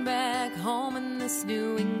down back home in this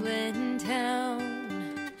New England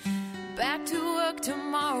town. Back to work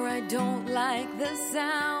tomorrow, I don't like the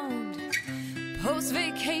sound.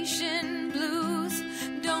 Post-vacation blues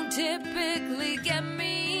don't typically get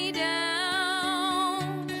me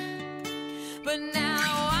down. But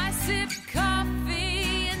now I sip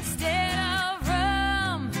coffee instead of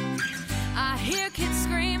rum. I hear kids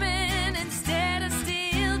screaming instead of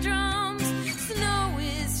steel drums. Snow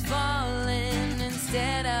is falling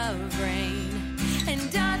instead of rain.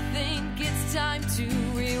 And I think it's time to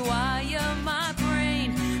rewire my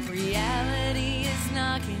brain. Reality is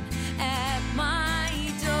knocking at my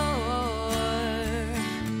door.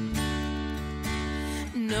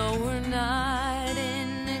 No, we're not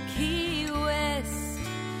in the Key West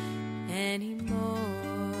anymore.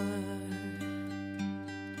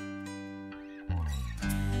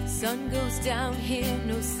 Sun goes down here,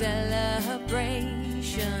 no celebration.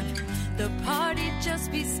 The party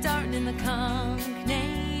just be starting in the Conch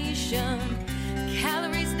Nation.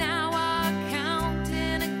 Calories now are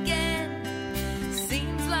counting again.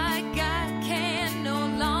 Seems like I can no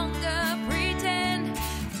longer pretend.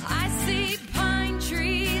 I see pine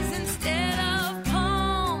trees instead of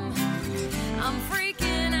palm. I'm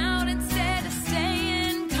freaking out instead of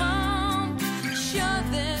staying calm. Sure,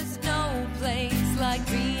 there's no place like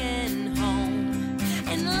being home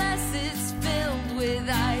unless it's filled with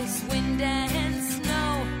ice, wind, and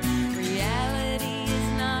snow. Reality is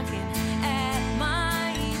knocking at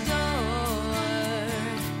my door.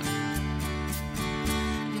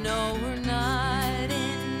 No, we're not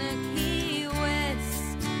in the Key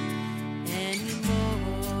West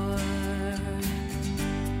anymore.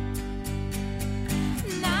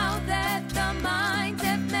 Now that the minds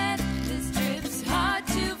have met, this trip's hard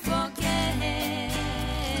to forget.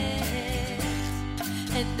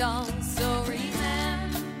 And also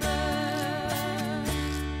remember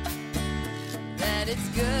that it's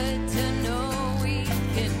good to know we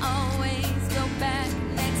can always go back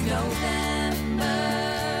next November.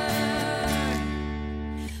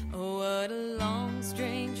 Oh, what a long,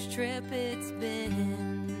 strange trip it's been.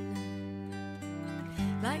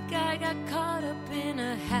 Like I got caught up in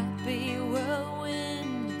a happy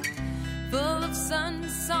whirlwind, full of sun,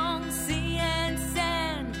 song, sea, and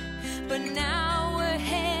sand. But now we're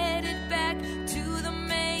headed back to the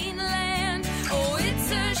mainland. Oh,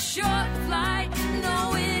 it's a short flight,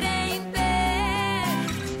 no, it ain't bad.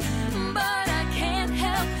 But I can't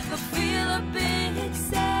help but feel a bit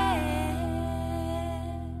sad.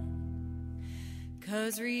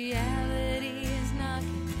 'Cause reality is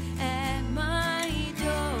knocking at my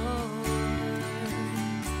door.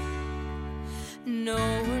 No,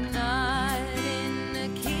 we're not in the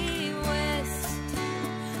Key West.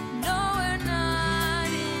 No, we're not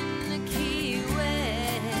in the Key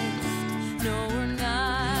West. No, we're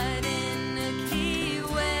not in the Key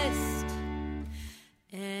West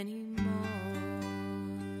anymore.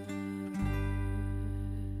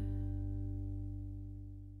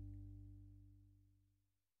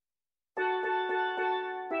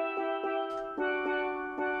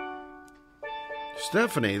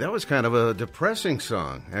 Stephanie, that was kind of a depressing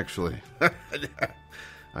song, actually.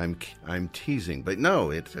 I'm teasing, but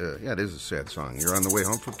no, it is a sad song. You're on the way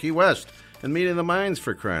home from Key West and Meeting the Minds,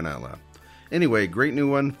 for crying out loud. Anyway, great new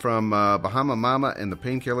one from Bahama Mama and the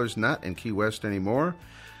Painkillers, not in Key West anymore.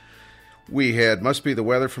 We had Must Be the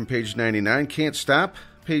Weather from Page 99, Can't Stop,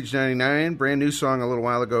 Page 99, brand new song a little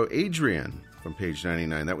while ago, Adrian from Page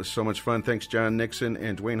 99. That was so much fun. Thanks, John Nixon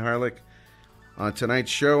and Dwayne Harlick On tonight's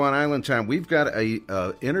show on Island Time, we've got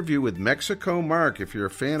a interview with Mexico Mark. If you're a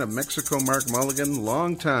fan of Mexico Mark Mulligan,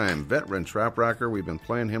 long-time veteran trop rocker. We've been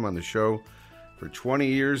playing him on the show for 20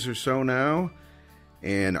 years or so now.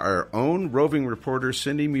 And our own roving reporter,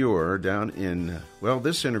 Cindy Muir, down in, well,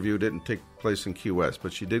 this interview didn't take place in Key West,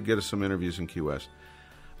 but she did get us some interviews in Key West.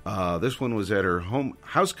 This one was at her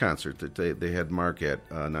house concert that they had Mark at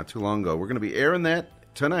not too long ago. We're going to be airing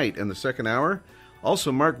that tonight in the second hour.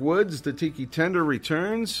 Also, Mark Woods, the Tiki Tender,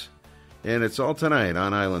 returns, and it's all tonight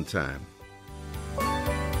on Island Time.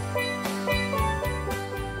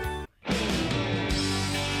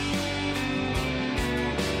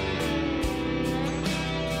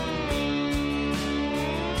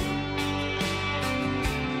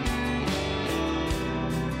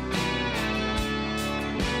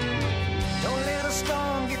 Don't let a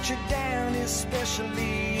storm get you down,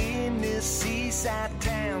 especially in this seaside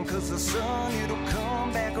town, 'cause the sun, it'll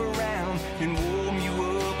come back around and warm you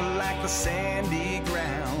up like the sandy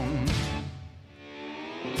ground.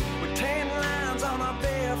 With tan lines on our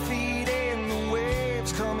bare feet and the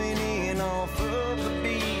waves coming in off of the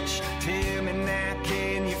beach. Tell me now,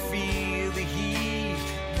 can you feel the heat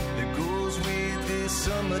that goes with this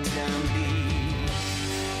summertime beat?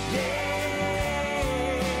 Yeah,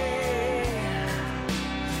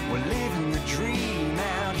 we're living the dream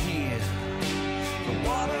out here. The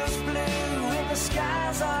water's blue and the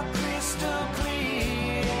skies are crystal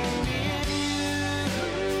clear. And if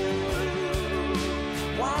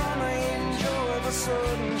you wanna enjoy the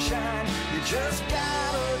sunshine, you just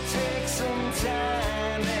gotta take some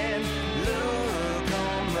time and look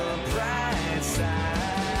on the bright side.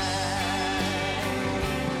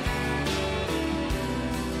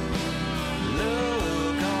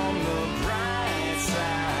 Look on the bright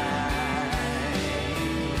side.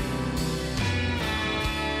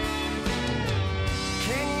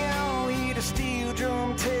 Can y'all eat a steel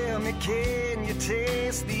drum? Tell me, can you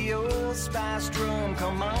taste the old spice drum?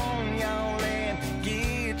 Come on, y'all, and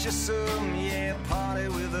get you some. Yeah, party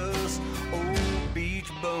with us, old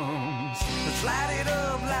beach bums. Let's light it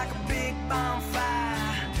up like a big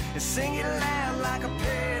bonfire and sing it loud like a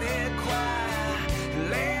pet choir.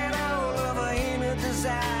 Let all of our inner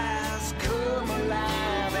desires come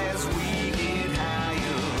alive as we get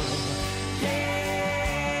higher. Yeah,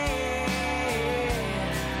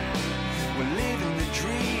 we're living the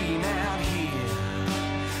dream out here.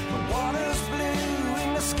 The water's blue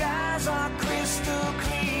and the skies are crystal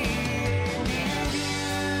clear. And if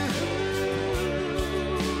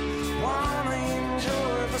you wanna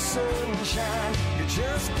enjoy the sunshine, you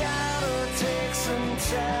just gotta take some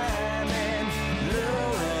time and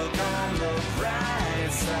look on the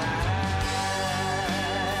bright side.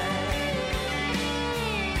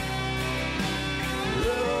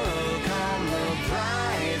 Look on the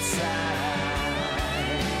bright side.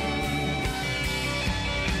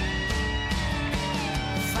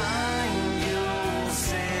 Find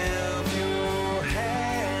yourself your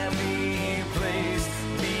happy place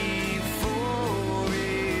before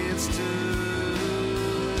it's too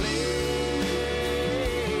late.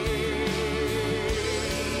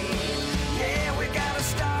 Yeah, we gotta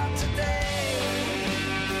start today.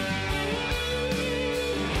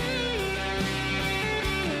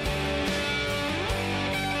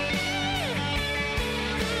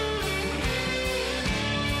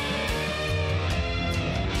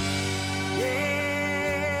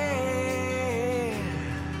 Yeah,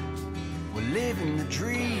 we're living the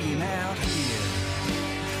dream out here.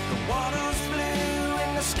 The water's blue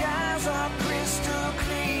and the skies are crystal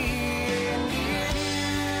clear. And if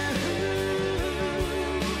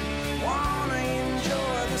you wanna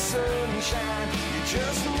enjoy the sunshine, you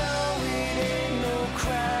just know it ain't no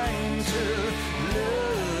crime to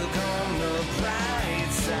look on the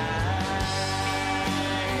bright side.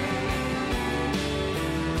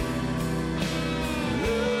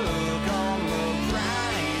 Look on the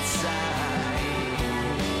bright side.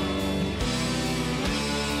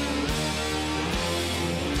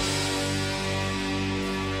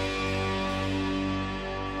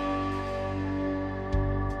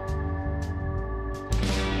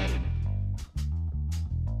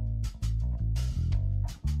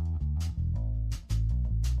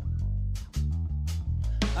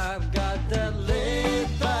 I've got that laid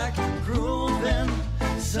back, grooving,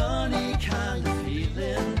 sunny kind of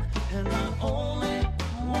feeling, and I only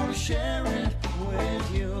want to share it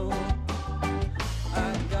with you.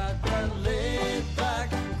 I've got that laid back,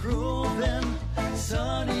 grooving,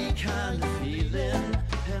 sunny kind of feeling,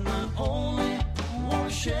 and I only want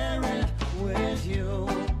to share it with you.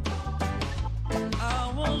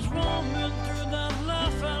 I was roaming through that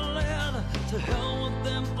life I led, to hell with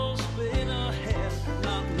them full speed ahead.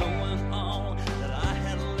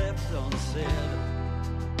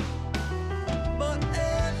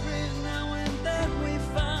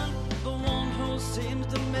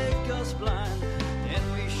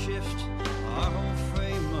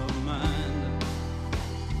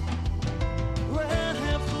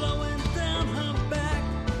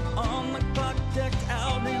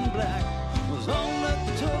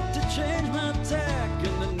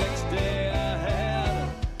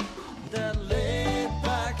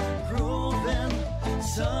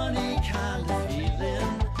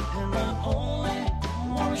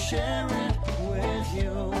 share it with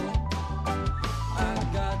you. I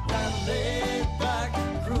got that laid back,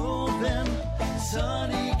 grooving,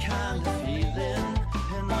 sunny kind of feeling,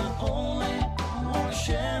 and I only want to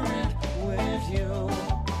share it with you.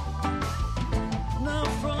 Now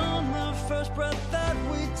from the first breath that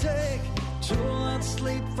we take till that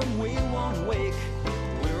sleep from we won't wake,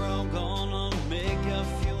 we're all gonna make a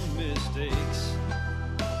few mistakes.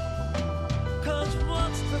 'Cause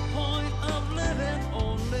what's the point of living?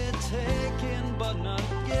 Only taking but not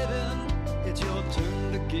giving. It's your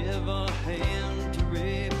turn to give a hand to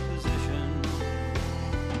reposition.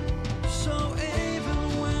 So even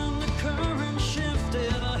when the current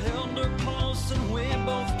shifted, I held her pulse and we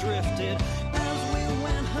both drifted. As we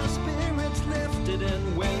went, her spirits lifted, and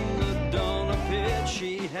when the dawn appeared,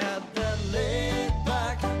 she had that laid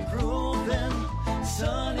back, grooving,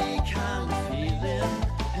 sunny kind of feeling,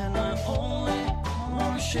 and I only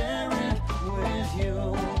want to share it with you.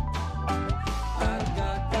 I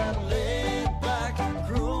got that laid back,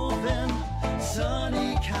 grooving,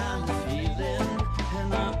 sunny kind of feeling, and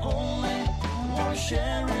I only want to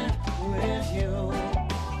share it with you.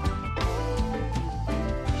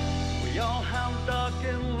 We all have dark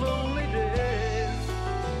and lonely days.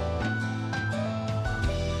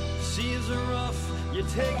 Seas are rough,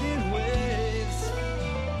 you're taking waves.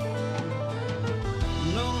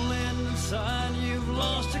 No land inside, you've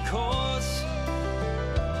lost your course.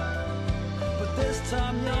 But this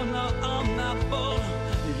time you're not on that boat.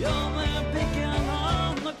 You're there picking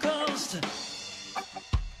on the coast.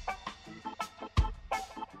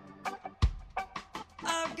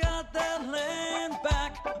 I've got that land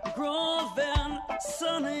back, grooving,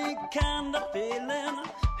 sunny kind of feeling,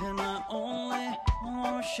 and I only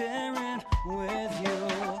want to share it with you.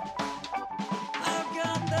 I've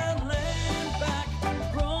got that land back,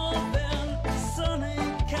 grooving, sunny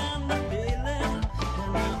kind of feeling,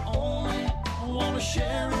 and I only want to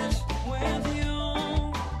share it with you.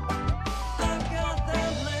 I've got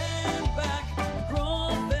that land back,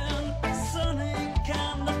 grooving, sunny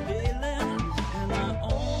kind of feeling, and I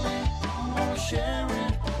only want to share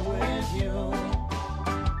it with you.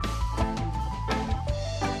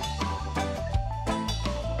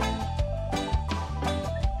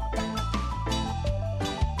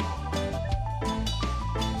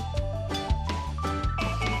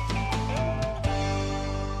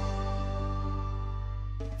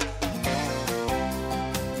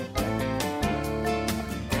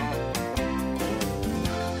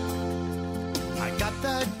 I got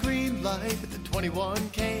that green light with the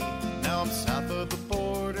 21K. Now I'm south of the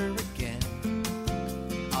border again.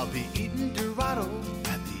 I'll be eating Dorado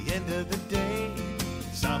at the end of the day.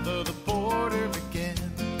 South of the border again.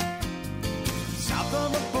 South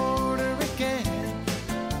of the border again.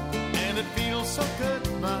 And it feels so good,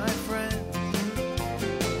 my friend.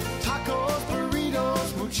 Tacos, burritos,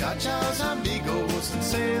 muchachas, amigos, and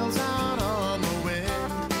sails out on the wind.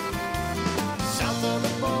 South of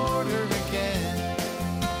the border again.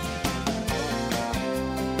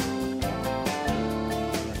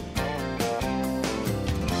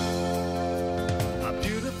 A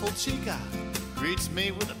beautiful chica greets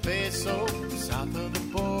me with a peso. South of the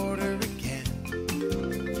border again.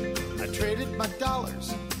 I traded my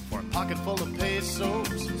dollars for a pocket full of pesos.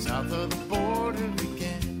 South of the border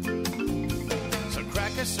again. So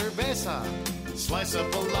crack a cerveza, slice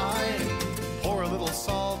up a lime, pour a little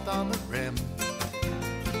salt on the rim.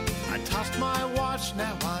 I tossed my watch,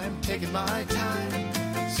 now I'm taking my time.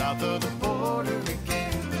 South of the border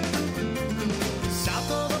again. South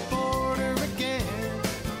of the border again.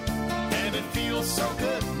 And it feels so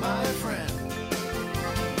good, my friend.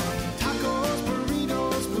 Tacos,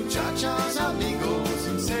 burritos, muchachas, amigos,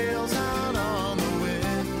 and sails out on the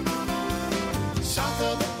wind. South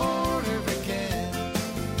of the border again.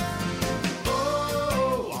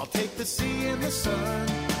 Oh, I'll take the sea and the sun.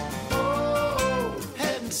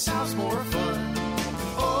 South's more fun.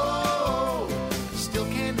 Oh, still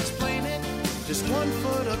can't explain it. Just 1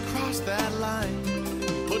 foot across that line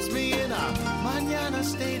puts me in a mañana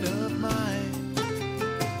state of mind.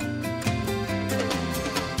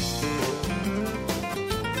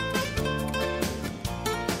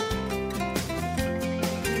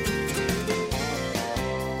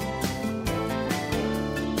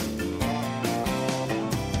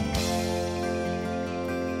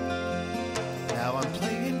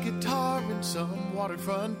 Some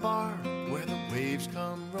waterfront bar where the waves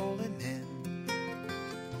come rolling in.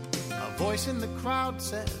 A voice in the crowd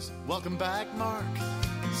says, welcome back, Mark.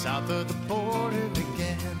 South of the border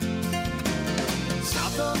again.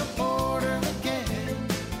 South of the border again.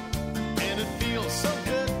 And it feels so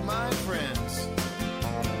good, my friends.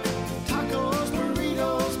 Tacos,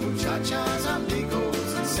 burritos,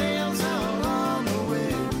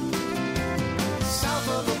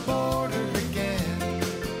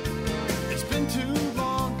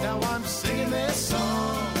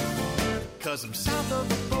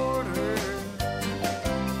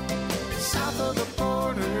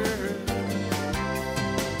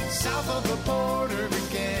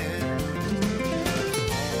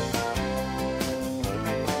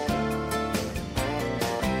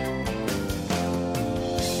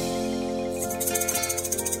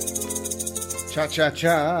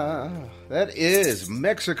 Cha-cha-cha. That is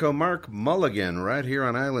Mexico Mark Mulligan right here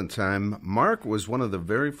on Island Time. Mark was one of the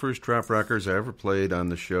very first trop rockers I ever played on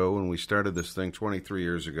the show when we started this thing 23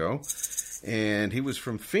 years ago. And he was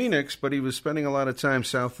from Phoenix, but he was spending a lot of time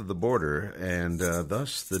south of the border, and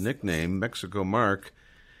thus the nickname Mexico Mark.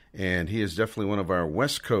 And he is definitely one of our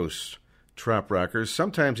West Coast trop rockers.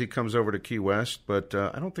 Sometimes he comes over to Key West, but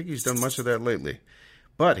I don't think he's done much of that lately.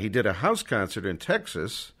 But he did a house concert in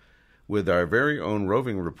Texas with our very own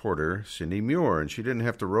roving reporter, Cindy Muir. And she didn't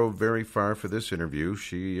have to rove very far for this interview.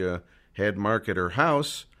 She had Mark at her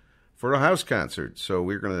house for a house concert. So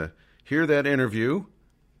we're going to hear that interview,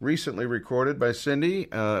 recently recorded by Cindy,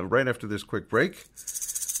 right after this quick break.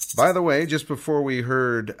 By the way, just before we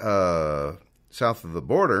heard South of the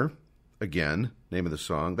Border, again, name of the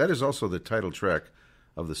song, that is also the title track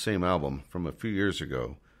of the same album from a few years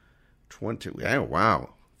ago. A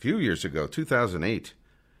few years ago, 2008.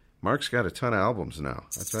 Mark's got a ton of albums now.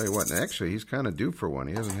 I tell you what, and actually, he's kind of due for one.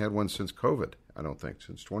 He hasn't had one since COVID, I don't think.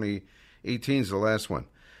 Since 2018 is the last one.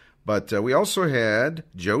 But we also had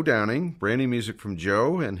Joe Downing, brand new music from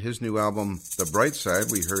Joe, and his new album, The Bright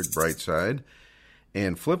Side. We heard Bright Side.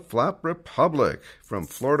 And Flip Flop Republic from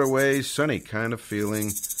Florida Way, Sunny Kind of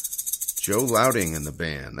Feeling. Joe Louding in the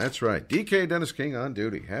band. That's right. DK Dennis King on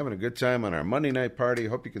duty. Having a good time on our Monday night party.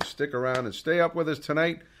 Hope you can stick around and stay up with us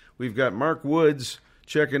tonight. We've got Mark Woods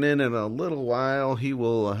checking in a little while. He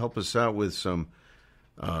will help us out with some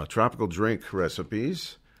tropical drink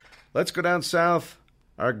recipes. Let's go down south.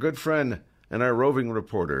 Our good friend and our roving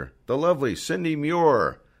reporter, the lovely Cindy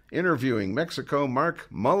Muir, interviewing Mexico Mark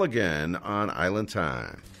Mulligan on Island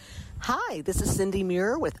Time. Hi, this is Cindy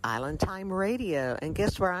Muir with Island Time Radio. And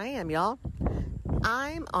guess where I am, y'all?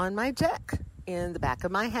 I'm on my deck in the back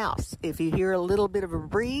of my house. If you hear a little bit of a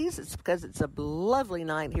breeze, it's because it's a lovely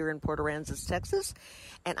night here in Port Aransas, Texas.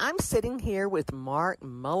 And I'm sitting here with Mark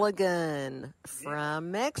Mulligan from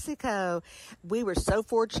Mexico. We were so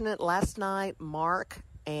fortunate last night. Mark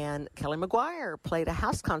and Kelly McGuire played a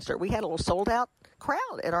house concert. We had a little sold-out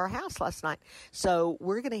crowd at our house last night. So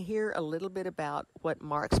we're going to hear a little bit about what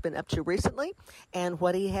Mark's been up to recently and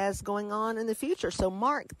what he has going on in the future. So,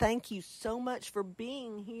 Mark, thank you so much for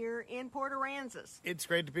being here in Port Aransas. It's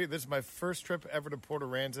great to be here. This is my first trip ever to Port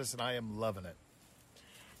Aransas, and I am loving it.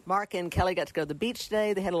 Mark and Kelly got to go to the beach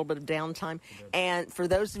today. They had a little bit of downtime. And for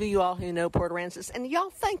those of you all who know Port Aransas, and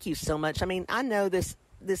y'all, thank you so much. I mean, I know this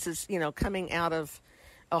is, coming out of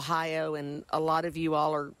Ohio, and a lot of you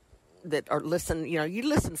all that are listen, you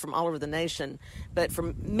listen from all over the nation. But for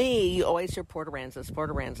me, you always hear Port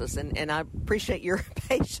Aransas, and I appreciate your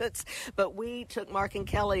patience. But we took Mark and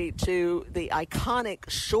Kelly to the iconic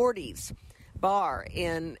Shorty's bar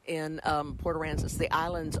in Port Aransas, the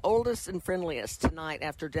island's oldest and friendliest, tonight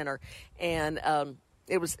after dinner, and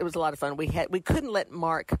it was a lot of fun. We couldn't let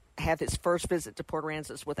Mark have his first visit to Port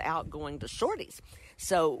Aransas without going to Shorty's,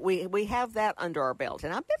 so we have that under our belt,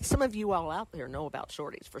 and I bet some of you all out there know about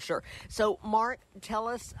Shorty's for sure. So, Mark, tell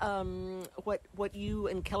us what you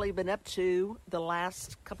and Kelly have been up to the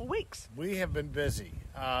last couple weeks. We have been busy.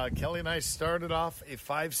 Kelly and I started off a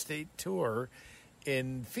 5-state tour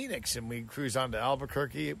in Phoenix, and we cruised on to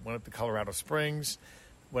Albuquerque, went up to Colorado Springs,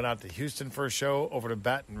 went out to Houston for a show, over to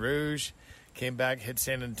Baton Rouge, came back, hit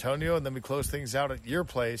San Antonio, and then we closed things out at your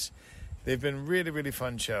place. They've been really, really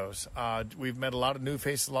fun shows. We've met a lot of new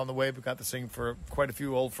faces along the way. We got to sing for quite a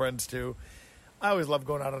few old friends, too. I always love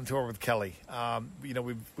going out on tour with Kelly.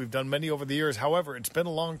 We've done many over the years. However, it's been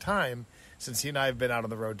a long time since he and I have been out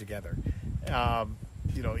on the road together.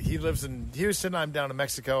 He lives in Houston. I'm down in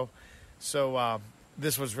Mexico. So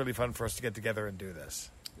this was really fun for us to get together and do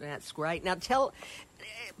this. That's great. Now,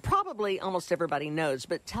 probably almost everybody knows,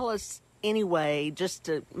 but tell us anyway, just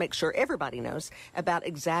to make sure everybody knows, about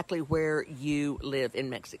exactly where you live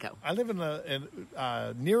in Mexico. I live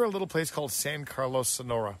near a little place called San Carlos,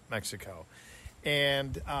 Sonora, Mexico.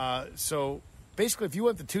 And so basically, if you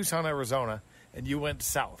went to Tucson, Arizona, and you went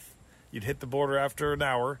south, you'd hit the border after an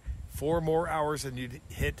hour, 4 more hours, and you'd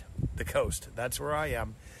hit the coast. That's where I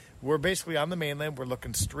am. We're basically on the mainland. We're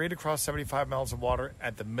looking straight across 75 miles of water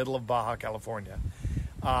at the middle of Baja California.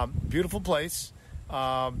 Beautiful place.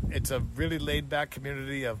 It's a really laid-back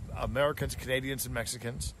community of Americans, Canadians, and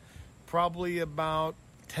Mexicans. Probably about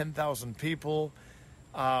 10,000 people.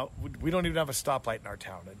 We don't even have a stoplight in our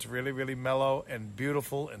town. It's really, really mellow and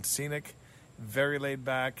beautiful and scenic. Very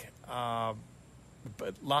laid-back.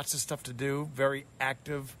 But lots of stuff to do. Very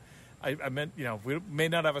active. I meant, we may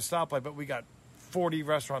not have a stoplight, but we got 40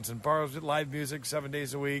 restaurants and bars with live music 7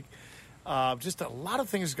 days a week. Just a lot of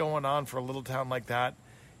things going on for a little town like that.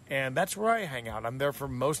 And that's where I hang out. I'm there for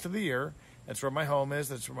most of the year. That's where my home is.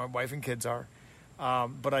 That's where my wife and kids are.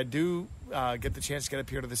 But I do get the chance to get up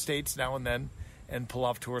here to the States now and then and pull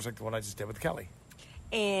off tours like the one I just did with Kelly.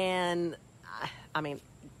 And, I mean,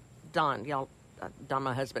 Don,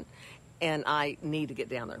 my husband, and I need to get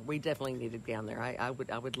down there. We definitely need to get down there. I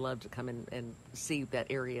would love to come in and see that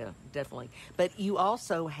area, definitely. But you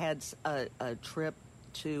also had a trip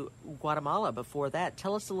to Guatemala before that.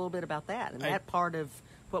 Tell us a little bit about that and that part of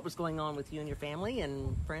what was going on with you and your family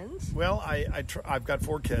and friends. Well, I've got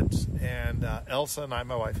 4 kids, and Elsa and I,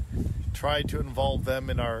 my wife, tried to involve them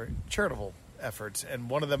in our charitable efforts, and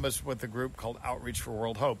one of them is with a group called Outreach for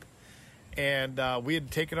World Hope. And we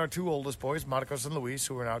had taken our 2 oldest boys, Marcos and Luis,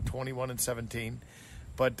 who are now 21 and 17,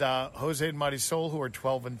 but Jose and Marisol, who are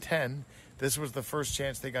 12 and 10, this was the first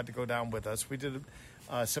chance they got to go down with us. We did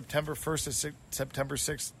September 1st to September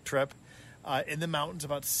 6th trip in the mountains,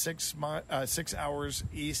 about 6 hours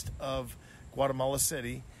east of Guatemala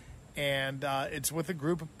City. And it's with a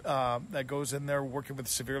group that goes in there working with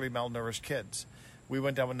severely malnourished kids. We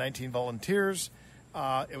went down with 19 volunteers.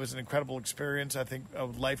 It was an incredible experience. I think a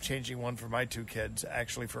life-changing one for my 2 kids,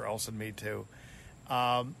 actually for Elsa and me too.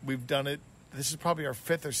 We've done it. This is probably our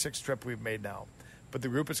 5th or 6th trip we've made now. But the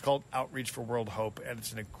group is called Outreach for World Hope, and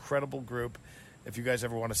it's an incredible group. If you guys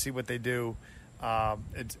ever want to see what they do,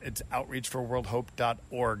 it's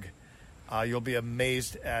outreachforworldhope.org. You'll be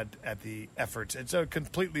amazed at the efforts. It's a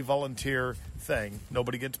completely volunteer thing.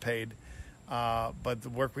 Nobody gets paid. But the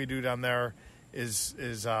work we do down there is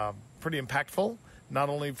pretty impactful, not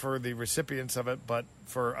only for the recipients of it, but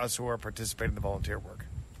for us who are participating in the volunteer work.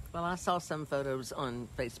 Well, I saw some photos on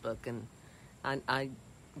Facebook, and I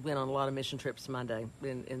went on a lot of mission trips in my day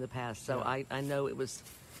in the past, so yeah. I know it was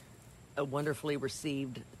a wonderfully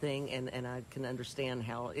received thing, and I can understand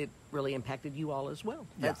how it really impacted you all as well.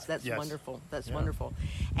 That's yes. Wonderful. That's wonderful.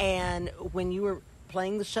 And when you were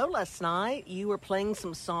playing the show last night, you were playing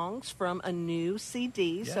some songs from a new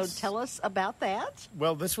CD. Yes. So tell us about that.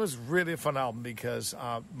 Well, this was really a fun album because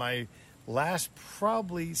my last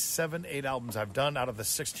probably 7-8 albums I've done out of the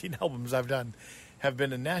 16 albums I've done have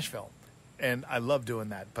been in Nashville. And I love doing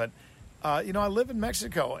that. But I live in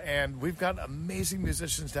Mexico, and we've got amazing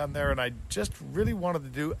musicians down there, and I just really wanted to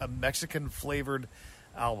do a Mexican-flavored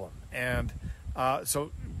album. And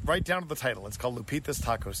so right down to the title, it's called Lupita's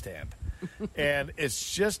Taco Stand. And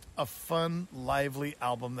it's just a fun, lively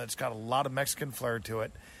album that's got a lot of Mexican flair to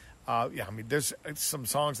it. There's some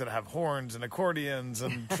songs that have horns and accordions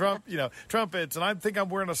and trumpets, and I think I'm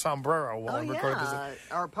wearing a sombrero while I'm recording this.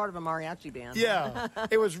 Or part of a mariachi band. Yeah,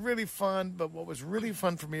 it was really fun, but what was really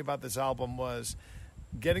fun for me about this album was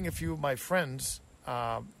getting a few of my friends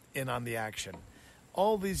in on the action.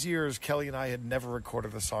 All these years, Kelly and I had never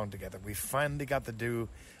recorded a song together. We finally got to do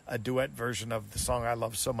a duet version of the song I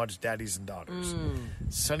love so much, Daddies and Daughters.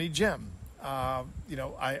 Sonny Jim.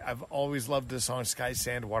 I've always loved the song Sky,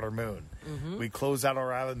 Sand, Water, Moon. Mm-hmm. We close out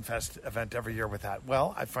our Island Fest event every year with that.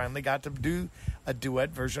 Well, I finally got to do a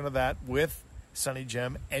duet version of that with Sonny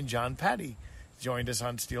Jim, and John Patty joined us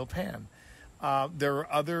on Steel Pan. There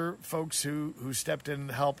are other folks who stepped in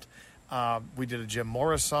and helped. We did a Jim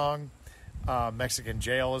Morris song. Mexican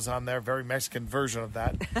Jail is on there, very Mexican version of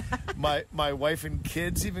that. My wife and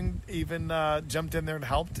kids even jumped in there and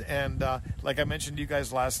helped. And like I mentioned to you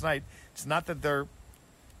guys last night, it's not that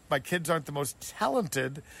my kids aren't the most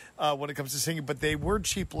talented when it comes to singing, but they were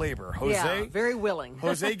cheap labor. Jose, very willing.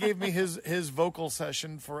 Jose gave me his vocal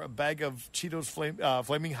session for a bag of Cheetos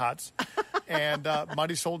Flaming Hots, and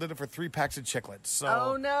Marisol did it for 3 packs of chiclets.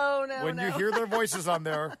 So when you hear their voices on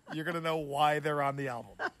there, you're going to know why they're on the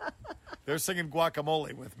album. They're singing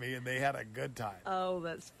Guacamole with me, and they had a good time. Oh,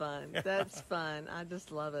 that's fun. That's fun. I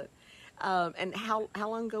just love it. And how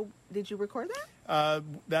long ago did you record that?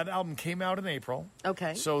 That album came out in April.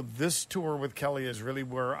 Okay. So this tour with Kelly is really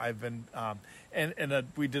where I've been. And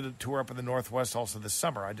we did a tour up in the Northwest also this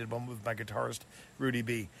summer. I did one with my guitarist, Rudy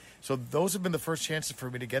B. So those have been the first chances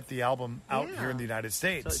for me to get the album out here in the United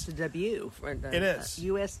States. So it's a debut. It is.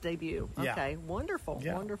 U.S. debut. Okay. Wonderful.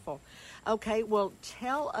 Yeah. Wonderful. Okay. Well,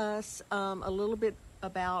 tell us a little bit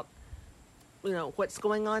about what's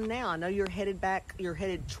going on now. I know you're headed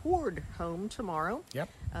toward home tomorrow. Yep.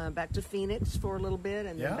 Back to Phoenix for a little bit,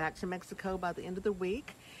 and then back to Mexico by the end of the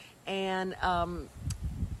week. And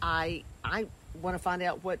I want to find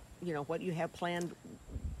out what you have planned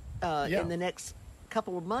in the next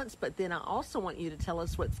couple of months, but then I also want you to tell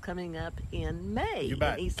us what's coming up in May in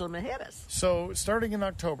Isla Mujeres. So starting in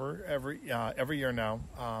October every year now,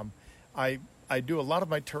 I do a lot of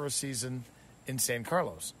my tourist season in San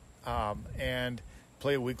Carlos. And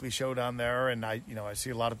play a weekly show down there, and I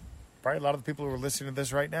see probably a lot of the people who are listening to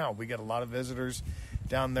this right now. We get a lot of visitors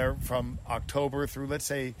down there from October through, let's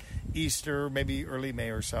say, Easter, maybe early May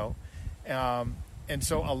or so. And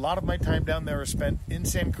so a lot of my time down there is spent in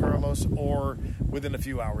San Carlos or within a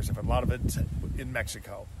few hours of it. A lot of it's in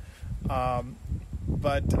Mexico.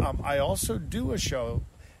 But I also do a show.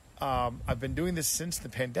 I've been doing this since the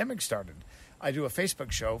pandemic started. I do a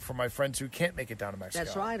Facebook show for my friends who can't make it down to Mexico.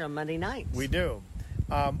 That's right, on Monday nights. We do.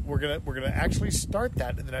 We're gonna actually start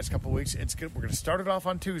that in the next couple of weeks. It's good. We're gonna start it off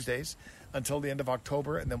on Tuesdays until the end of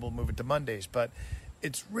October, and then we'll move it to Mondays. But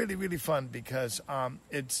it's really, really fun because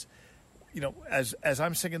it's, as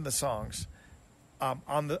I'm singing the songs,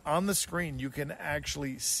 on the screen you can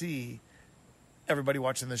actually see everybody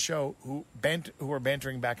watching the show who are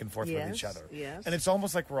bantering back and forth with each other. Yes. And it's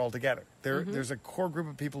almost like we're all together. There's a core group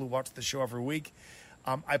of people who watch the show every week.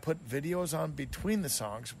 I put videos on between the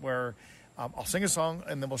songs where I'll sing a song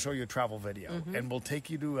and then we'll show you a travel video. And we'll take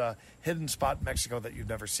you to a hidden spot in Mexico that you've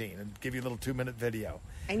never seen and give you a little 2-minute video.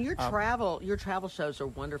 And your travel shows are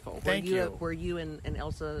wonderful. Thank you. Where you and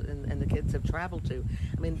Elsa and the kids have traveled to.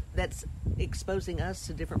 I mean, that's exposing us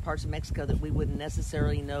to different parts of Mexico that we wouldn't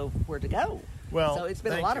necessarily know where to go. Well, so it's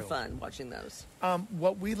been a thank lot you. of fun watching those.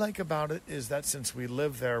 What we like about it is that since we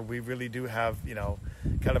live there, we really do have,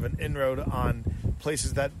 kind of an inroad on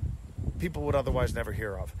places that people would otherwise never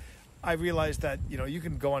hear of. I realized that, you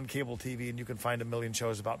can go on cable TV and you can find a million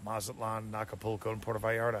shows about Mazatlan, and Acapulco, and Puerto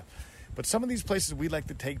Vallarta. But some of these places we like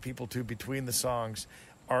to take people to between the songs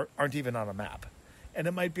aren't even on a map. And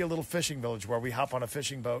it might be a little fishing village where we hop on a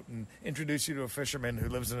fishing boat and introduce you to a fisherman who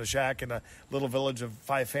lives in a shack in a little village of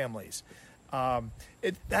 5 families.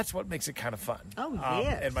 That's what makes it kind of fun. Oh,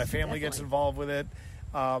 yes. And my family gets definitely. involved with it.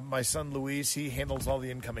 My son Luis, he handles all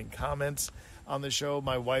the incoming comments on the show.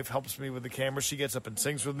 My wife helps me with the camera. She gets up and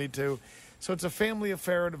sings with me too. So it's a family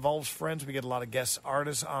affair. It involves friends. We get a lot of guest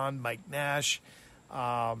artists on. Mike Nash.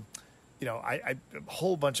 A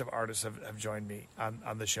whole bunch of artists have joined me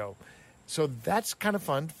on the show. So that's kind of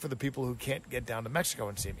fun for the people who can't get down to Mexico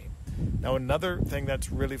and see me. Now, another thing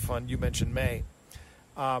that's really fun, you mentioned May.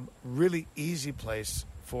 Really easy place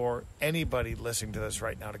for anybody listening to this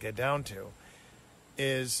right now to get down to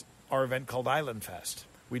is our event called Island Fest.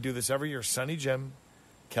 We do this every year. Sonny Jim,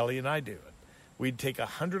 Kelly, and I do it. We take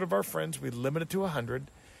 100 of our friends, we limit it to 100,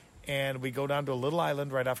 and we go down to a little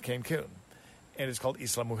island right off Cancun, and it's called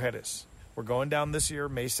Isla Mujeres. We're going down this year,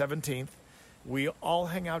 May 17th. We all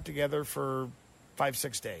hang out together for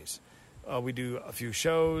 5-6 days. We do a few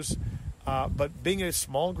shows, but being a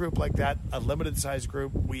small group like that, a limited-sized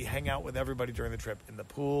group, we hang out with everybody during the trip in the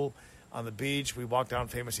pool, on the beach. We walk down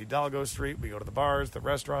famous Hidalgo Street. We go to the bars, the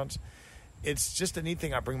restaurants. It's just a neat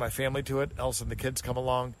thing. I bring my family to it. Elsa and the kids come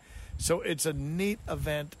along. So it's a neat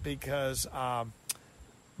event because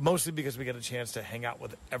mostly because we get a chance to hang out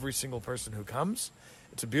with every single person who comes.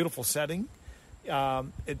 It's a beautiful setting.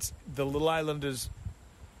 The little island is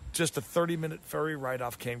just a 30-minute ferry ride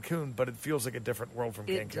off Cancun, but it feels like a different world from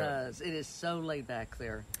Cancun. It does. It is so laid back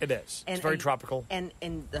there. It is. It's very tropical. And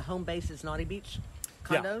the home base is Naughty Beach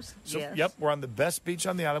condos? Yeah. So, yes. Yep, we're on the best beach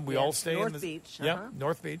on the island. We all stay North in Beach. Yep,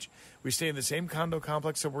 North Beach. We stay in the same condo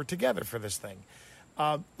complex, so we're together for this thing.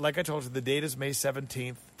 Like I told you, the date is May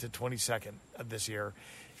 17th to 22nd of this year.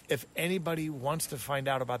 If anybody wants to find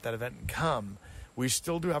out about that event and come, we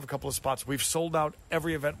still do have a couple of spots. We've sold out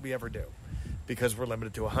every event we ever do because we're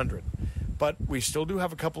limited to 100. But we still do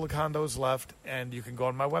have a couple of condos left, and you can go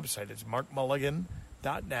on my website. It's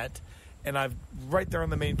markmulligan.net. And right there on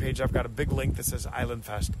the main page, I've got a big link that says Island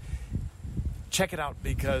Fest. Check it out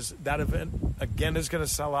because that event, again, is going to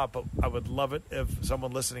sell out. But I would love it if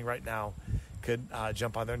someone listening right now could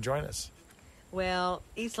jump on there and join us. Well,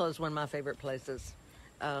 Isla is one of my favorite places.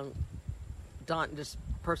 Don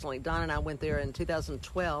and I went there in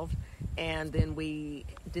 2012, and then we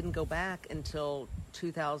didn't go back until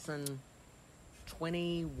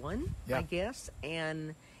 2021, I guess.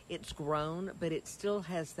 And it's grown, but it still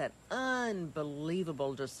has that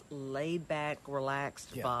unbelievable, just laid-back,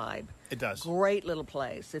 relaxed vibe. It does. Great little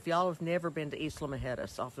place. If y'all have never been to Isla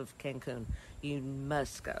Mujeres off of Cancun, you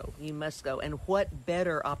must go. You must go. And what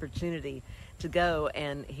better opportunity to go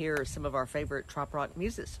and hear some of our favorite trop rock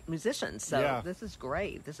musicians. So this is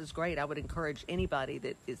great. This is great. I would encourage anybody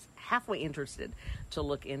that is halfway interested to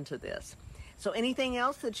look into this. So anything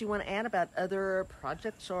else that you want to add about other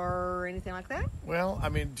projects or anything like that? Well, I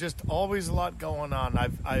mean, just always a lot going on.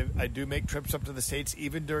 I do make trips up to the States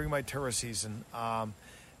even during my tourist season.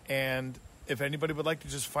 And if anybody would like to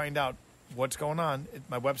just find out what's going on,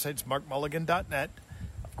 my website's markmulligan.net.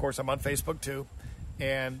 Of course, I'm on Facebook too.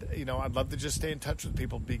 And, I'd love to just stay in touch with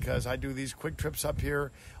people because I do these quick trips up here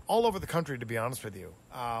all over the country, to be honest with you,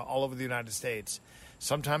 all over the United States.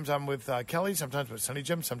 Sometimes I'm with Kelly, sometimes with Sonny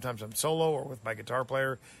Jim, sometimes I'm solo or with my guitar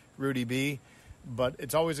player, Rudy B. But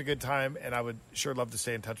it's always a good time, and I would sure love to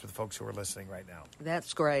stay in touch with the folks who are listening right now.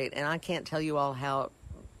 That's great, and I can't tell you all how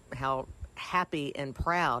happy and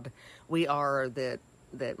proud we are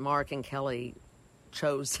that Mark and Kelly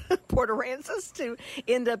chose Port Aransas to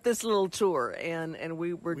end up this little tour, and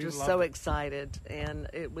we were just so excited, and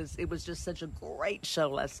it was just such a great show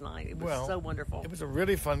last night. It was so wonderful. It was a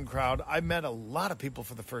really fun crowd. I met a lot of people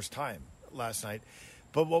for the first time last night.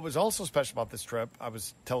 But what was also special about this trip, I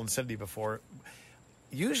was telling Cindy before,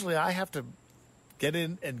 usually I have to get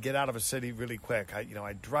in and get out of a city really quick.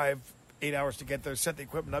 I drive 8 hours to get there, set the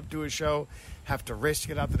equipment up, do a show, have to race to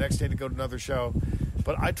get out the next day to go to another show.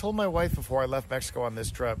 But I told my wife before I left Mexico on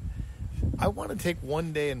this trip, I want to take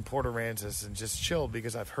one day in Port Aransas and just chill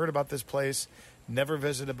because I've heard about this place, never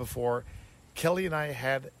visited before. Kelly and I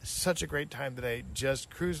had such a great time today, just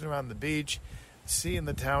cruising around the beach, seeing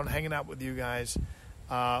the town, hanging out with you guys.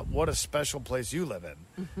 What a special place you live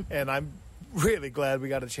in. And I'm really glad we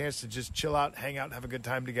got a chance to just chill out, hang out, and have a good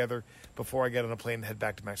time together before I get on a plane and head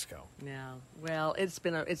back to Mexico. Yeah. Well, it's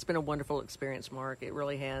been a wonderful experience, Mark. It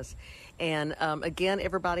really has. And again,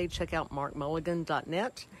 everybody check out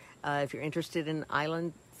markmulligan.net. If you're interested in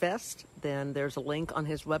Island Fest, then there's a link on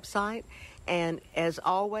his website. And as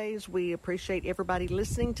always, we appreciate everybody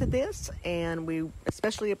listening to this, and we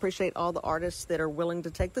especially appreciate all the artists that are willing to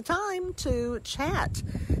take the time to chat.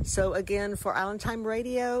 So again, for Island Time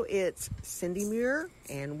Radio, it's Cindy Muir,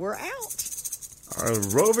 and we're out. Our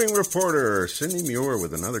roving reporter, Cindy Muir,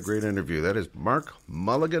 with another great interview. That is Mark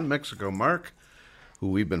Mulligan, Mexico Mark, who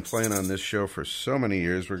we've been playing on this show for so many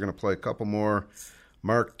years. We're going to play a couple more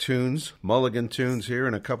Mark tunes, Mulligan tunes here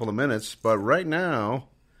in a couple of minutes. But right now,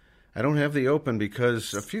 I don't have the open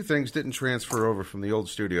because a few things didn't transfer over from the old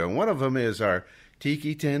studio. And one of them is our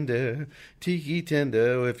Tiki Tenda,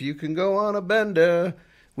 if you can go on a bender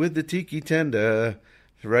with the Tiki Tenda,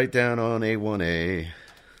 right down on A1A.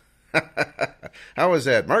 How was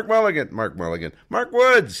that? Mark Mulligan. Mark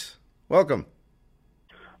Woods, welcome.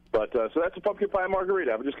 But so that's a pumpkin pie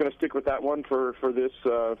margarita. I'm just going to stick with that one for this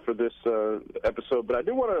episode. But I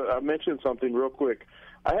do want to mention something real quick.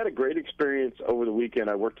 I had a great experience over the weekend.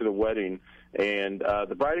 I worked at a wedding, and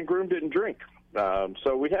the bride and groom didn't drink.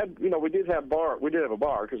 So we did have a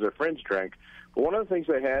bar because their friends drank. But one of the things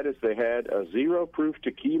they had is they had a 0 proof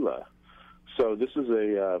tequila. So this is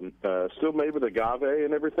a still made with agave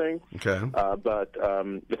and everything. Okay. But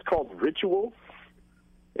it's called Ritual.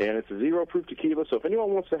 And it's a 0 proof tequila. So if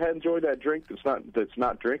anyone wants to enjoy that drink that's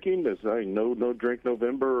not drinking, there's no drink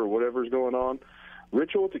November or whatever's going on.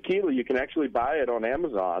 Ritual tequila, you can actually buy it on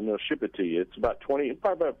Amazon. They'll ship it to you. It's about $26,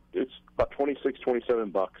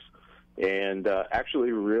 $27, and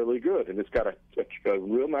actually really good. And it's got a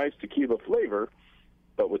real nice tequila flavor,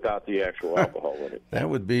 but without the actual alcohol in it. That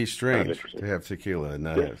would be strange to have tequila and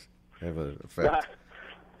not have an effect.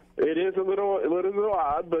 It is a little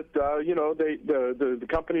odd, but the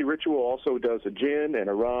company Ritual also does a gin and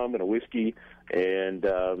a rum and a whiskey, and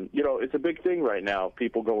it's a big thing right now.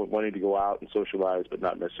 People wanting to go out and socialize, but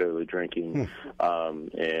not necessarily drinking,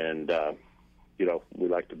 we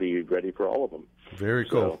like to be ready for all of them. Very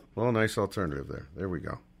cool. Well, nice alternative there. There we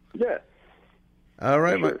go. Yeah. All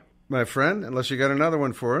right, my friend. Unless you got another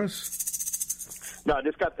one for us. No, I'm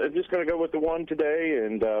just going to go with the one today,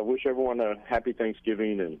 and wish everyone a happy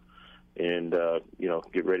Thanksgiving, and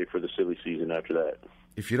get ready for the silly season after that.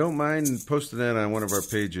 If you don't mind posting that on one of our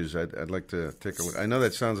pages, I'd like to take a look. I know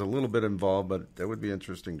that sounds a little bit involved, but that would be an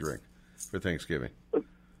interesting drink for Thanksgiving.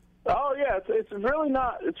 Oh yeah, it's really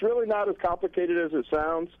not as complicated as it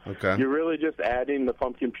sounds. Okay, you're really just adding the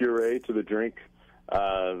pumpkin puree to the drink,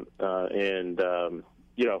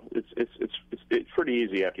 it's pretty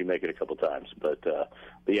easy after you make it a couple times. But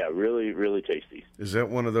yeah, really, really tasty. Is that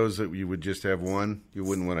one of those that you would just have one? You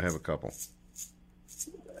wouldn't want to have a couple?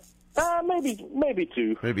 Maybe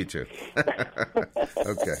two. Maybe two.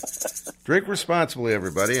 Okay. Drink responsibly,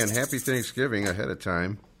 everybody, and happy Thanksgiving ahead of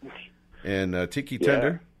time. And Tiki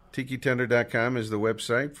Tender, tikitender.com is the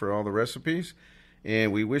website for all the recipes.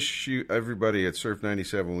 And we wish you, everybody at Surf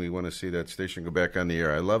 97, we want to see that station go back on the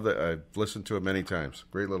air. I love that. I've listened to it many times.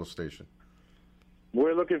 Great little station.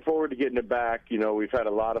 We're looking forward to getting it back. We've had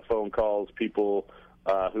a lot of phone calls, people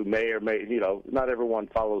who may or may, not everyone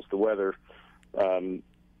follows the weather, and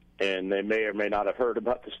they may or may not have heard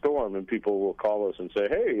about the storm, and people will call us and say,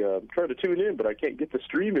 hey, I'm trying to tune in, but I can't get the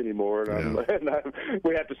stream anymore. And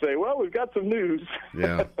we have to say, well, we've got some news.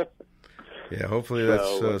 Yeah, hopefully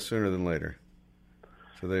that's sooner than later.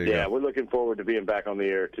 So there you go. Yeah, we're looking forward to being back on the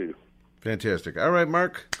air, too. Fantastic. All right,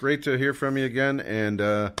 Mark, great to hear from you again, and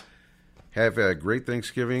Have a great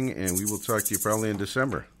Thanksgiving, and we will talk to you probably in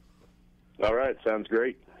December. All right, sounds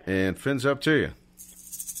great. And fins up to you.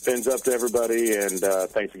 Fins up to everybody, and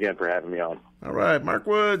thanks again for having me on. All right, Mark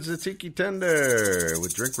Woods, the Tiki Tender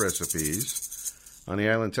with drink recipes on the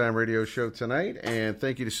Island Time Radio Show tonight. And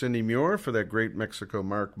thank you to Cindy Muir for that great Mexico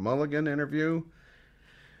Mark Mulligan interview.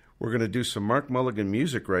 We're going to do some Mark Mulligan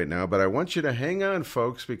music right now, but I want you to hang on,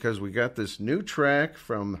 folks, because we got this new track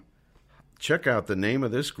from, check out the name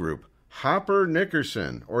of this group, Hopper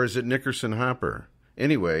Nickerson, or is it Nickerson Hopper?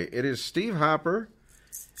 Anyway, it is Steve Hopper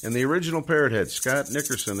and the original Parrot Head, Scott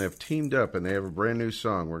Nickerson. They've teamed up, and they have a brand new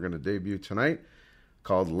song we're going to debut tonight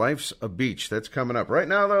called Life's a Beach. That's coming up. Right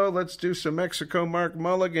now, though, let's do some Mexico Mark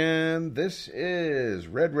Mulligan. This is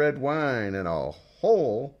Red, Red Wine and a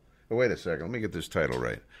Whole... Oh, wait a second. Let me get this title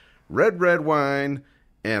right. Red, Red Wine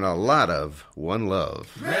and a Lot of One Love.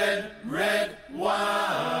 Red, red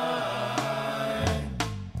wine.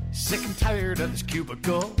 Sick and tired of this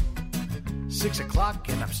cubicle. 6 o'clock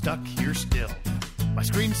and I'm stuck here still. My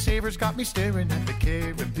screensaver's got me staring at the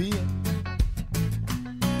Caribbean.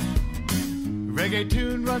 Reggae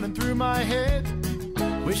tune running through my head.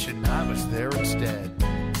 Wishing I was there instead.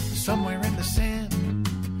 Somewhere in the sand,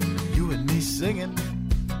 you and me singing.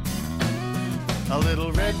 A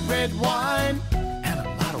little red, red wine and a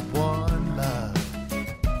lot of one love.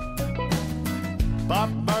 Bob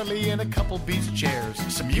Marley and a couple beach chairs.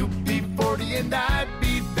 Some UB40 and I'd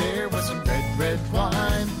be there with some red, red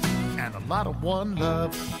wine and a lot of one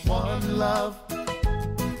love. One love.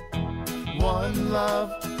 One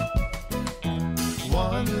love.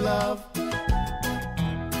 One love.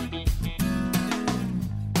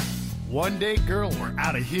 One day, girl, we're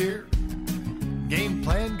out of here. Game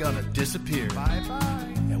plan gonna disappear.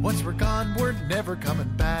 Bye-bye. And once we're gone, we're never coming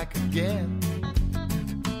back again.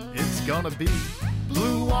 It's gonna be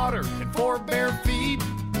blue water and 4 bare feet,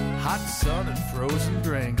 hot sun and frozen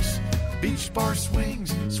drinks, beach bar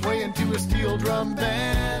swings, swaying to a steel drum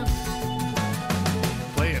band,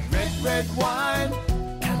 playing red, red wine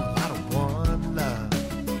and a lot of one love.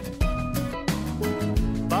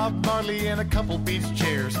 Bob Marley and a couple beach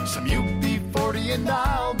chairs, some UB40 and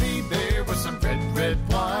I'll be there with some red, red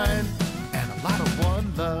wine and a lot of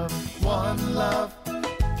one love. One love.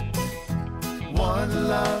 One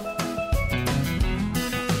love.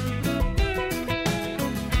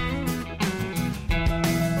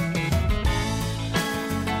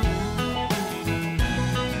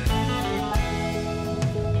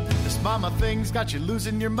 This mama thing's got you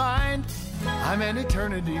losing your mind. I'm an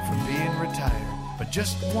eternity from being retired, but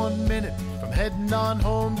just 1 minute from heading on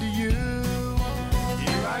home to you.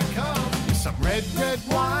 Here I come. Some red, red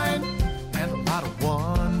wine and a lot of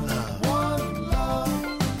one love. One love.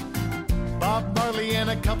 Bob Marley and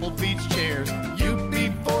a couple beach chairs.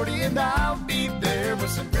 UB40 and I'll be there with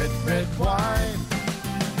some red, red wine.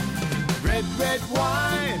 Red, red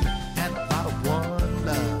wine and a lot of one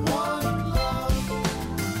love. One love.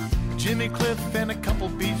 Jimmy Cliff and a couple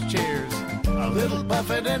beach chairs. A little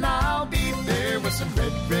Buffett and I'll be there with some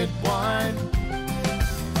red, red wine.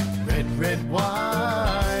 Red, red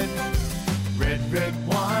wine. Red, red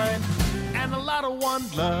wine. And a lot of one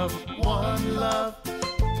love. One love.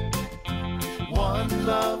 One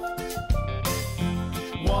love.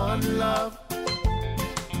 One love.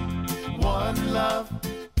 One love.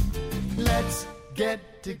 Let's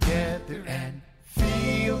get together and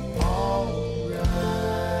feel alright.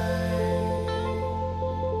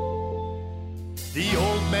 The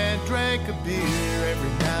old man drank a beer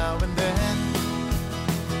every now and then.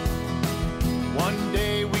 One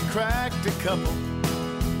day we cracked a couple,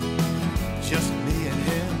 just me and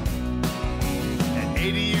him. At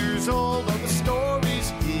 80 years old, all the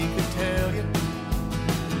stories he could tell you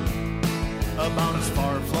about his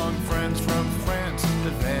far-flung friends from France to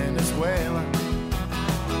Venezuela.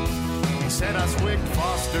 He said I swigged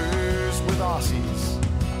Fosters with Aussies,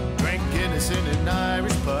 drank Guinness in an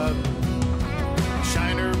Irish pub,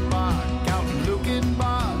 Shiner Bock out in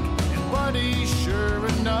Lukenbach, and Buddy, sure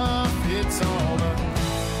enough, it's all the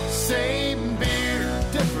same beer,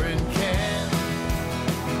 different can,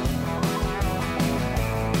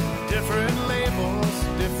 different labels,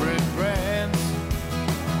 different brands.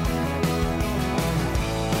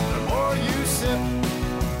 The more you sip,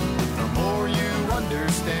 the more you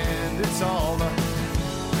understand. It's all the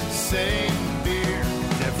same beer,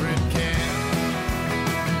 different can.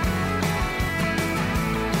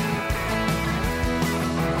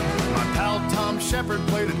 My pal Tom Shepard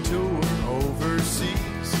played a tour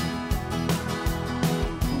overseas,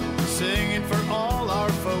 singing for all our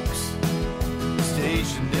folks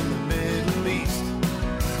stationed in the Middle East.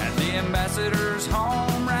 At the ambassador's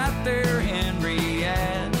home right there in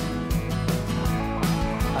Riyadh,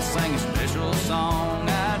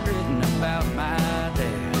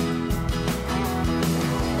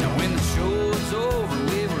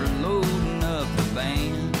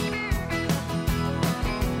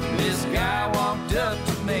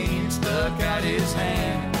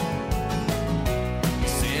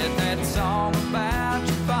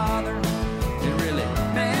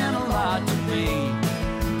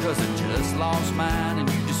 was mine, and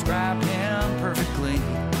you described him perfectly.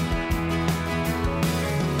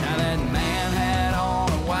 Now that man had on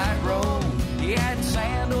a white robe, he had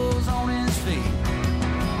sandals on his feet,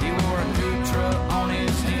 he wore a gutra on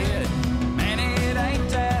his head. Man, it ain't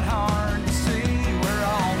that hard to see. We're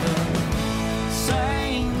all the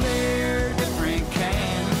same beer, different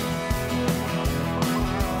can,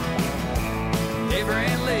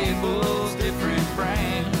 different labels, different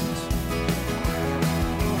brands.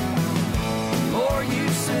 The more you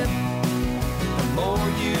sip, the more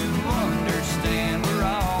you understand. We're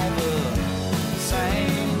all the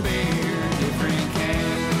same beer, different can.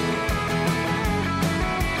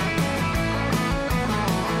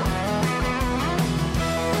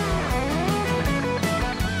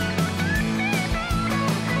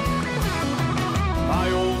 My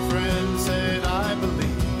old friend said, I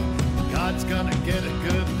believe God's gonna get a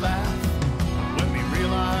good laugh when we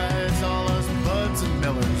realize all us Buds and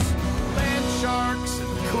Millers, Land Sharks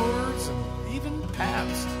and Coors and even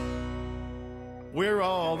Pabst, we're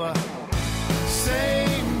all the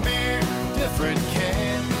same beer, different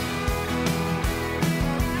can.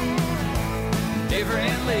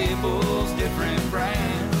 Different labels, different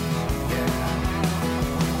brands.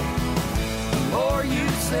 The more you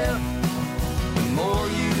sip, the more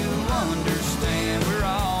you understand. We're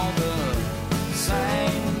all the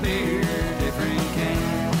same beer, different can.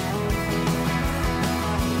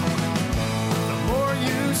 The more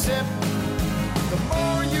you sip, the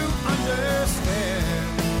more you understand.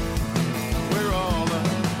 We're all the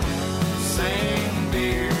Same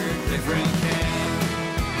beer, different can.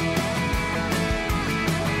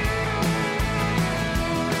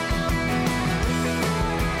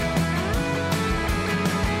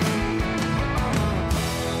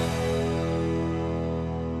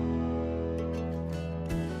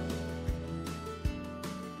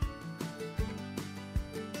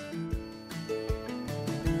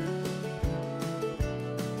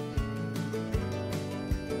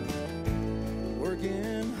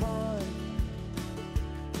 Working hard,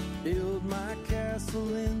 build my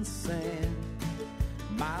castle in sand.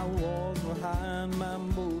 My walls were high and my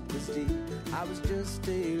moat was deep. I was just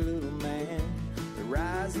a little man. The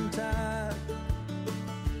rising tide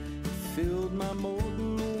filled my moat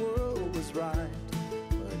and the world was right.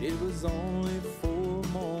 But it was only for a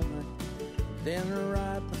moment, then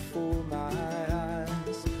right before my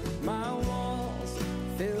eyes, my walls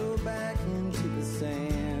fell back into the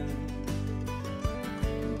sand.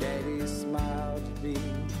 Daddy smiled at me,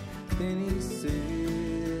 then he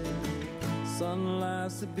said, son,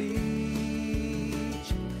 life's a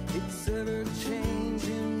beach, it's ever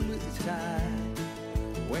changing with the tide.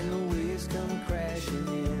 When the waves come crashing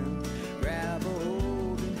in, grab a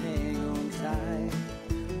hold and hang on tight.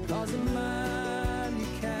 'Cause a mighty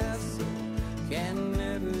castle can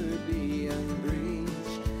never be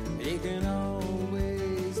unbreached. It can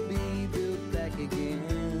always be built back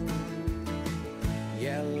again.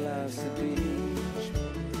 Yeah, life's a beach.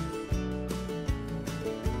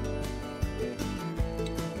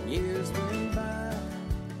 Years went by,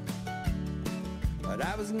 but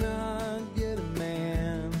I was not yet a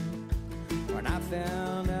man when I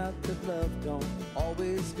found out that love don't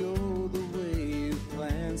always go the way you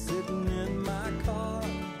planned. Sitting in my car,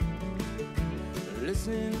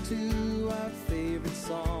 listening to our favorite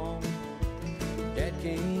song. Dad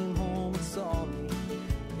came home and saw me.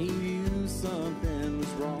 He knew something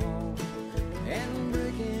was wrong. And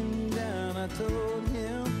breaking down, I told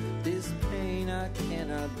him this pain I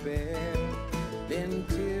cannot bear. Then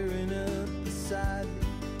tearing up beside me,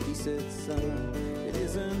 he said, son, it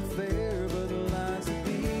isn't fair, but life's a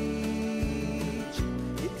beach.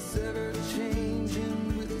 It's ever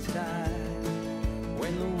changing with the tide.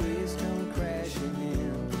 When the waves come crashing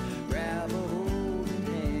in, grab a hold and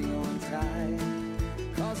hang on tight.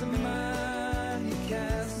 'Cause a mighty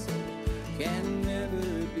castle can never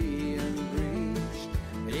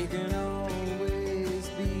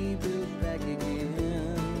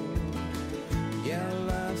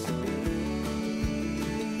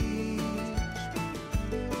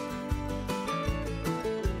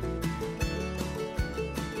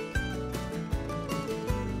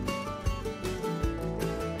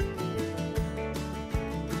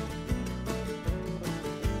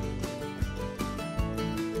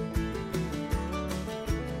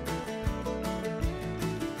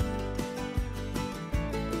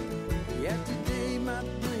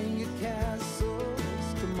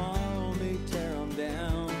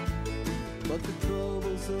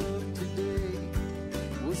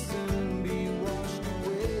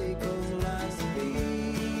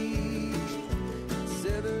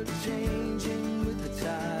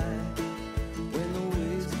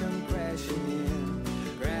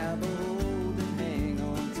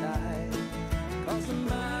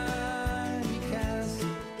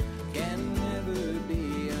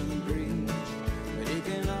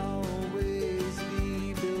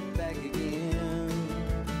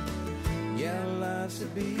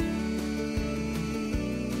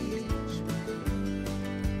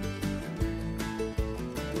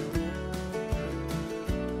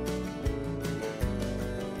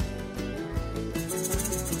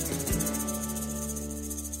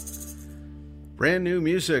Brand new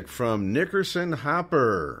music from Nickerson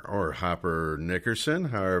Hopper, or Hopper Nickerson,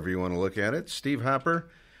 however you want to look at it. Steve Hopper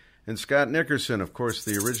and Scott Nickerson, of course,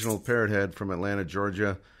 the original Parrot Head from Atlanta,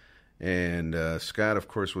 Georgia. And Scott, of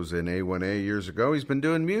course, was in A1A years ago. He's been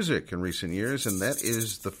doing music in recent years, and that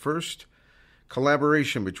is the first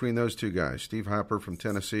collaboration between those two guys, Steve Hopper from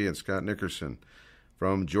Tennessee and Scott Nickerson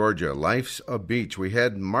from Georgia. Life's a Beach. We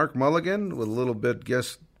had Mark Mulligan with a little bit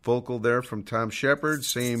guest vocal there from Tom Shepard.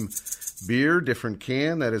 Same beer, different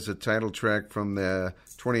can. That is a title track from the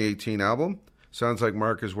 2018 album. Sounds like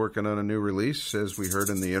Mark is working on a new release, as we heard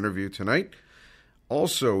in the interview tonight.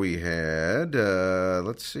 Also, we had,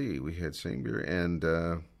 we had Same Beer and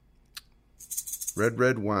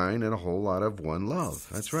Red Wine and a whole lot of One Love.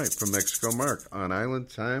 That's right, from Mexico Mark on Island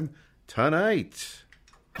Time tonight.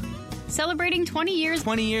 Celebrating 20 years.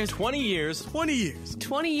 20 years. 20 years. 20 years.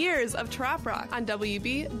 20 years of Trop Rock on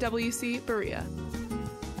WBWC Berea.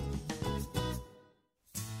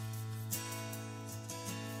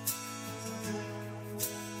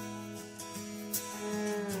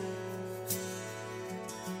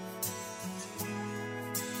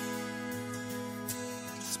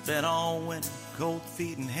 Spent all winter, cold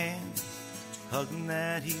feet and hands, hugging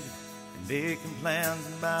that heat and making plans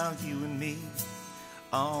about you and me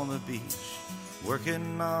on the beach,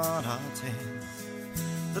 working on our tents.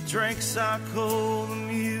 The drinks are cold, the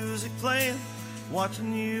music playing,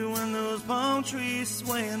 watching you and those palm trees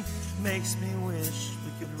swaying, makes me wish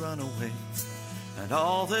we could run away. And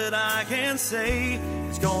all that I can say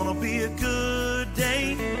is gonna be a good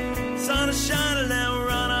day. Sun is shining and we're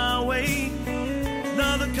on our way.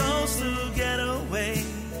 Another coastal getaway.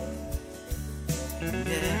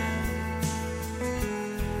 Yeah.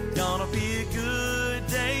 Gonna be a good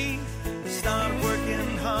day. Start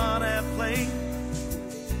working hard at play.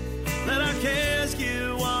 Let our cares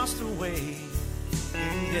get washed away.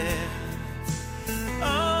 Yeah.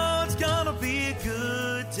 Oh, it's gonna be a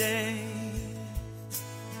good day.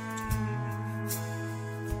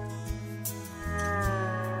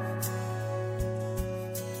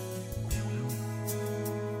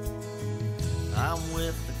 I'm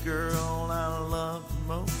with the girl I love the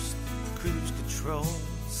most. Cruise control,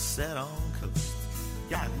 set on coast.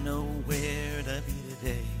 Got nowhere to be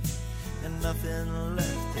today, and nothing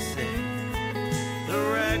left to say. The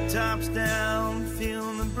rag top's down,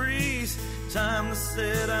 feeling the breeze. Time to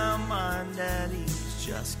set our mind at ease.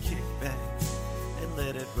 Just kick back and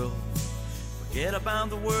let it roll. Forget about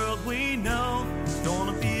the world we know. It's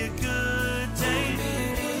gonna be a good day.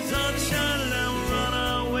 Sun is shining and we'll run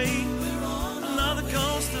our way. Another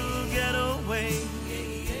coastal getaway.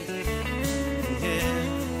 Yeah.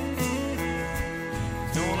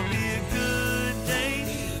 It's gonna be a good day.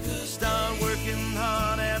 Start working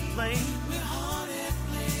hard at play.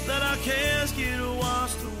 Let our cares get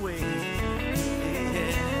washed away.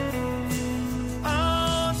 Yeah.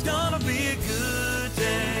 Oh, it's gonna be a good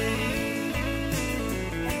day.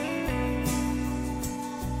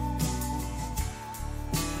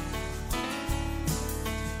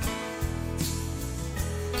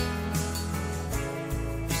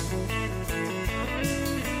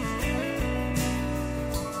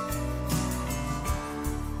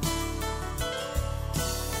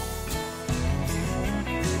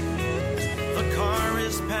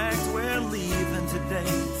 Packed, we're leaving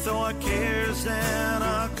today. Throw our cares and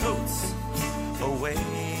our coats away.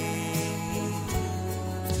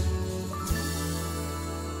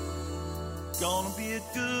 Gonna be a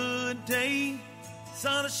good day.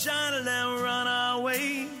 Sun is shining and we're on our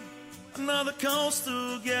way. Another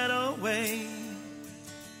coastal getaway.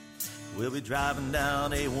 We'll be driving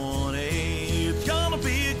down A1A. It's gonna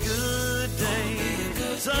be a good day.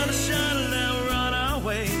 Sun is shining and we're on our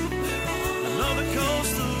way. Another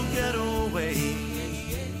coastal getaway.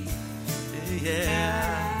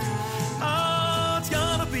 Yeah. Oh, it's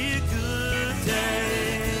gonna be a good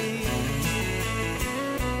day.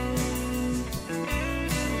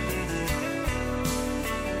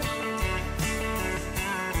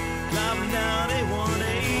 Driving down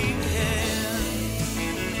A1A.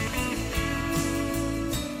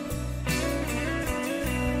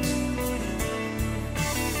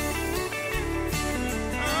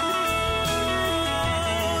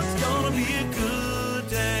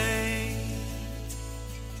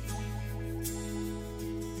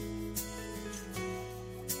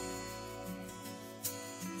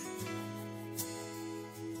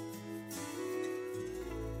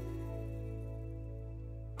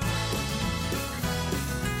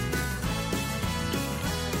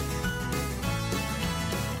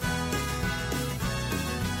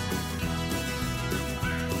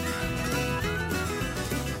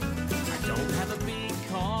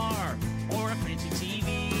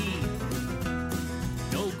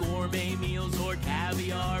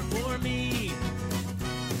 for me.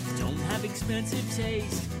 Don't have expensive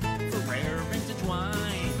taste for rare vintage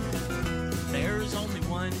wine. There's only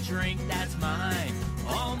one drink that's mine,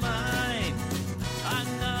 all mine.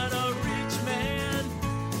 I'm not a rich man,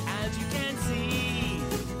 as you can see.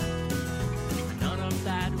 None of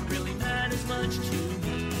that really matters much to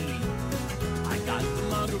me. I got the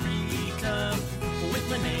margarita with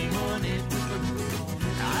my name on it.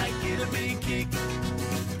 I get a big kick,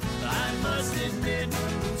 I must admit.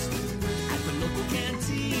 At the local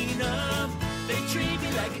cantina, they treat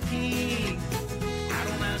me like a king. I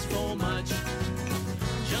don't ask for much,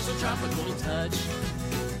 just a tropical touch.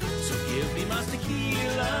 So give me my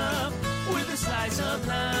tequila with a slice of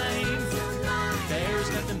lime. There's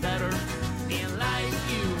nothing better in life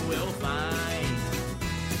you will find.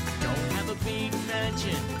 I don't have a big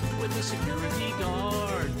mansion with a security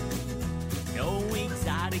guard. No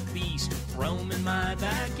exotic beast roaming my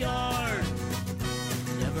backyard.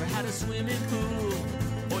 Never had a swimming pool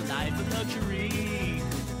or life of luxury.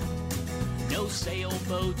 No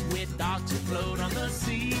sailboats with docks afloat on the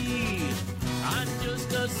sea. I'm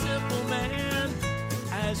just a simple man,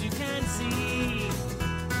 as you can see.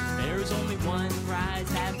 There's only one prize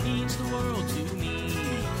that means the world to me.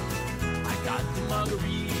 I got the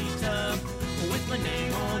margarita with my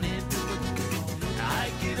name on it.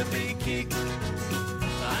 I get a big kick,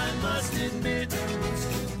 I must admit.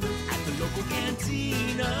 At the local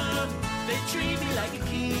cantina, they treat me like a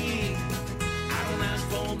king. I don't ask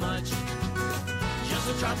for much, just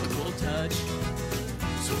a tropical touch.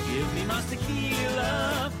 So give me my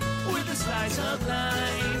tequila with a slice of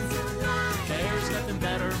lime. There's nothing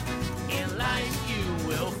better in life you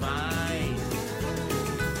will find.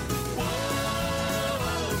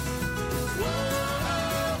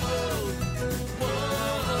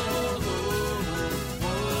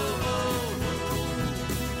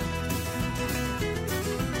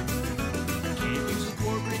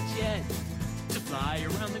 Fly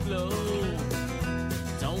around the globe.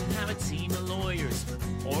 Don't have a team of lawyers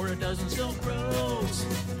or a dozen silk robes.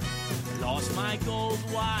 Lost my gold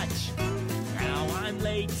watch, now I'm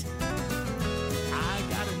late. I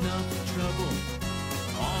got enough trouble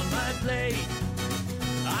on my plate.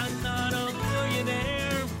 I'm not a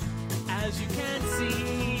millionaire, as you can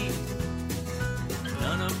see.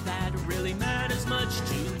 None of that really matters much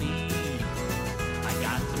to me. I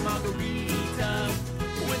got the margarita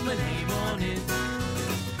with my name on it.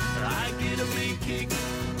 I get a big kick,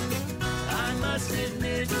 I must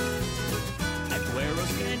admit. At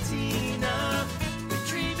Guero's Cantina, they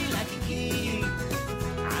treat me like a king.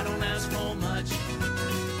 I don't ask for much,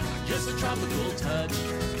 just a tropical touch.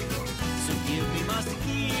 So give me my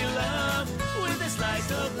tequila with a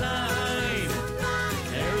slice of lime.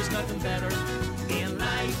 There's nothing better in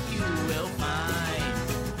life you will find.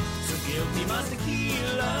 So give me my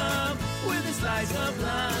tequila with a slice of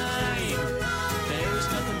lime. There's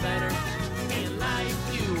nothing better in life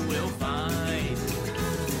you will find.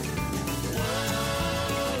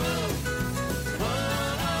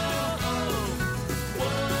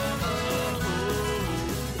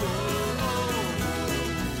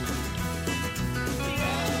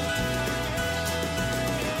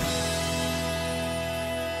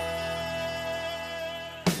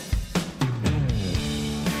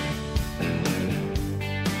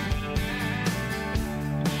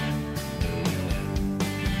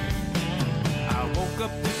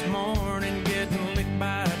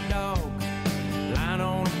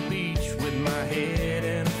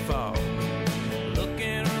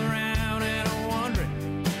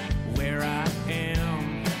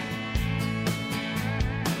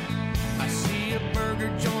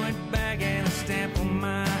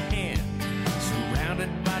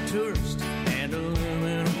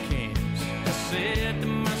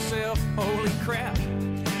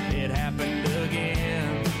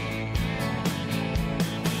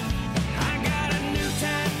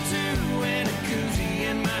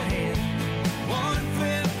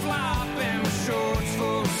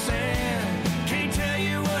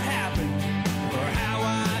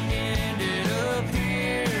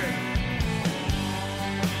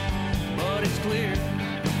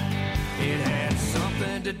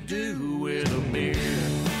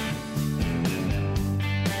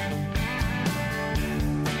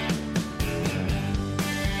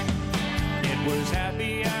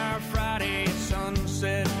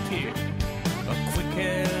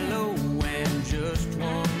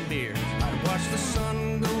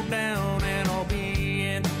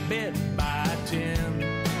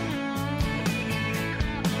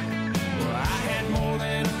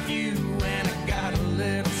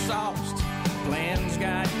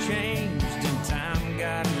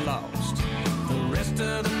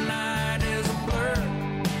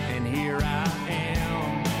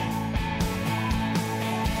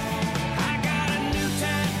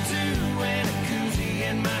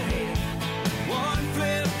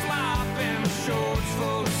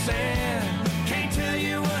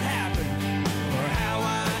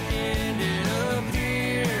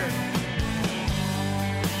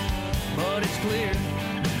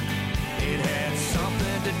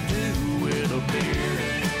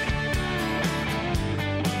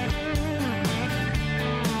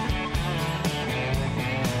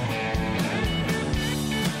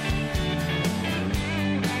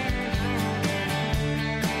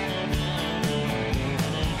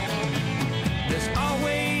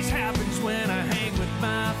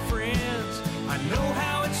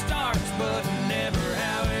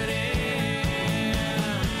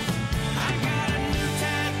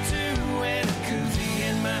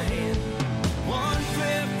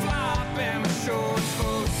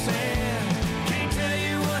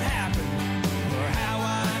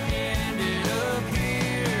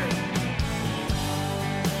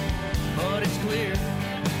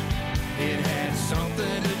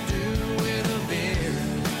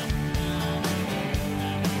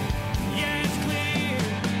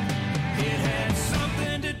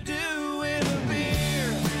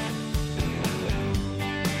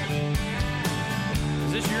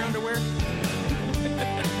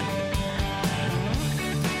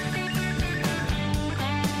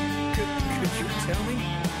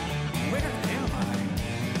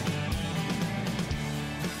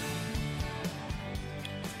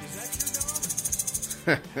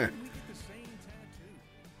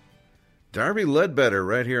 Darby Ledbetter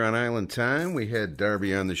right here on Island Time. We had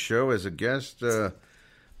Darby on the show as a guest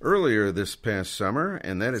earlier this past summer,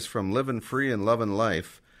 and that is from Livin' Free and Lovin'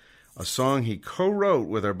 Life, a song he co-wrote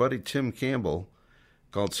with our buddy Tim Campbell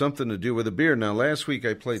called Something to Do with a Beer. Now, last week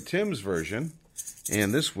I played Tim's version,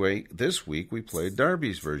 and this week we played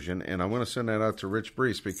Darby's version, and I want to send that out to Rich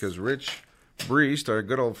Breest, because Rich Breest, our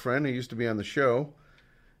good old friend who used to be on the show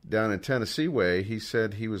down in Tennessee Way, he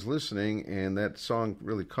said he was listening, and that song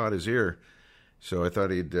really caught his ear. So I thought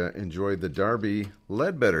he'd enjoy the Darby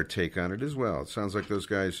Ledbetter take on it as well. It sounds like those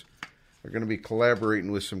guys are going to be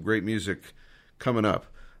collaborating with some great music coming up.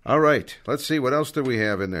 All right, let's see, what else do we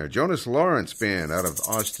have in there? Jonas Lawrence Band out of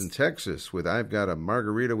Austin, Texas, with I've Got a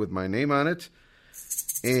Margarita with My Name on It.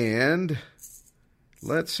 And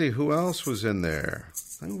let's see, who else was in there?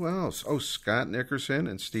 Who else? Oh, Scott Nickerson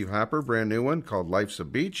and Steve Hopper, brand new one called Life's a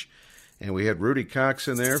Beach. And we had Rudy Cox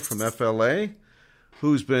in there from FLA,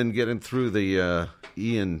 who's been getting through the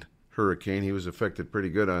Ian hurricane. He was affected pretty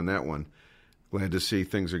good on that one. Glad to see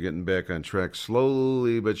things are getting back on track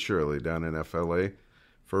slowly but surely down in FLA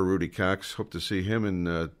for Rudy Cox. Hope to see him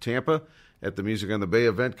in Tampa at the Music on the Bay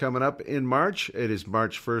event coming up in March. It is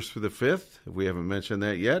March 1st through the 5th, if we haven't mentioned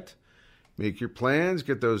that yet. Make your plans,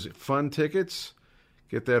 get those fun tickets,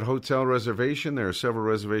 get that hotel reservation. There are several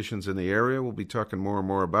reservations in the area. We'll be talking more and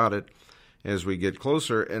more about it as we get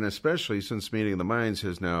closer, and especially since Meeting of the Minds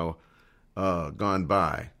has now gone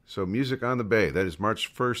by. So Music on the Bay, that is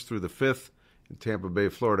March 1st through the 5th in Tampa Bay,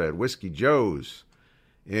 Florida at Whiskey Joe's.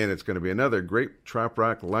 And it's going to be another great trop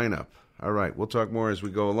rock lineup. All right, we'll talk more as we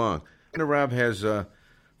go along. Rob has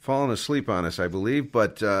fallen asleep on us, I believe,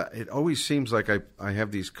 but it always seems like I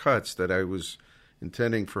have these cuts that I was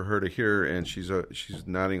intending for her to hear, and she's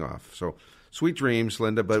nodding off. So sweet dreams,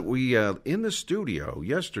 Linda. But we in the studio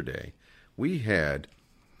yesterday, we had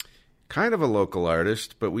kind of a local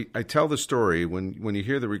artist, but I tell the story. When you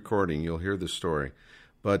hear the recording, you'll hear the story.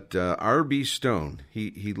 But R.B. Stone,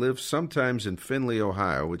 he lives sometimes in Findlay,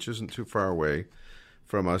 Ohio, which isn't too far away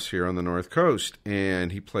from us here on the North Coast.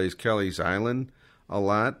 And he plays Kelly's Island a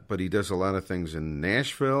lot, but he does a lot of things in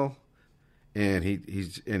Nashville. And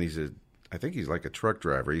I think he's like a truck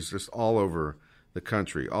driver. He's just all over the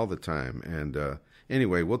country all the time. And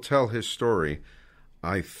anyway, we'll tell his story.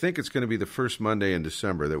 I think it's going to be the first Monday in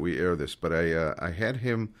December that we air this, but I had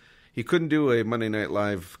him. He couldn't do a Monday Night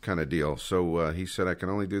Live kind of deal, so he said, I can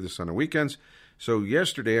only do this on the weekends. So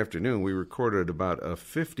yesterday afternoon, we recorded about a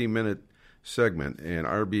 50-minute segment, and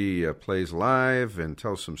RB plays live and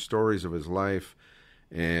tells some stories of his life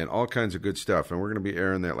and all kinds of good stuff. And we're going to be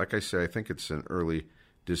airing that, like I say, I think it's in early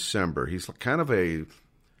December. He's kind of a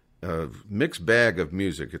mixed bag of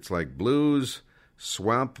music. It's like blues,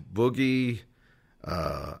 swamp boogie,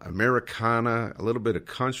 Americana, a little bit of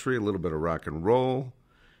country, a little bit of rock and roll,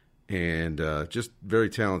 and just very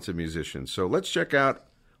talented musician. So let's check out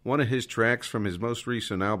one of his tracks from his most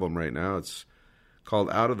recent album right now. It's called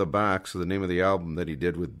Out of the Box, the name of the album that he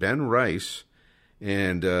did with Ben Rice,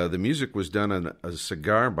 and the music was done on a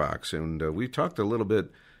cigar box, and we talked a little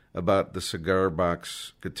bit about the cigar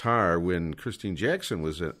box guitar when Christine Jackson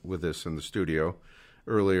was with us in the studio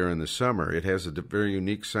earlier in the summer. It has a very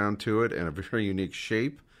unique sound to it and a very unique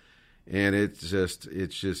shape, and it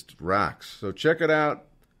just rocks. So check it out.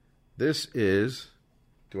 This is,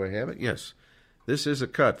 do I have it? Yes. This is a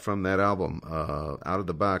cut from that album, Out of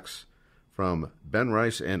the Box, from Ben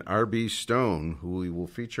Rice and R.B. Stone, who we will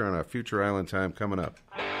feature on our future Island Time coming up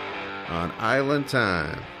on Island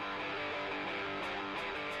Time.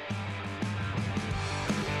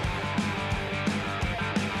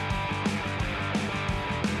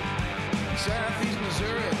 Southeast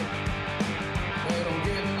Missouri, they don't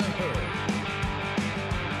get in a hurry.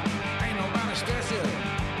 Ain't nobody stressing,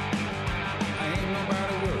 ain't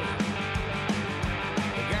nobody worried.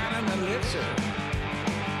 The guy in the elixir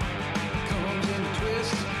comes in a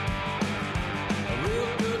twist, a real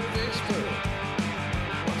good fix for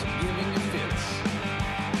what's giving you fits.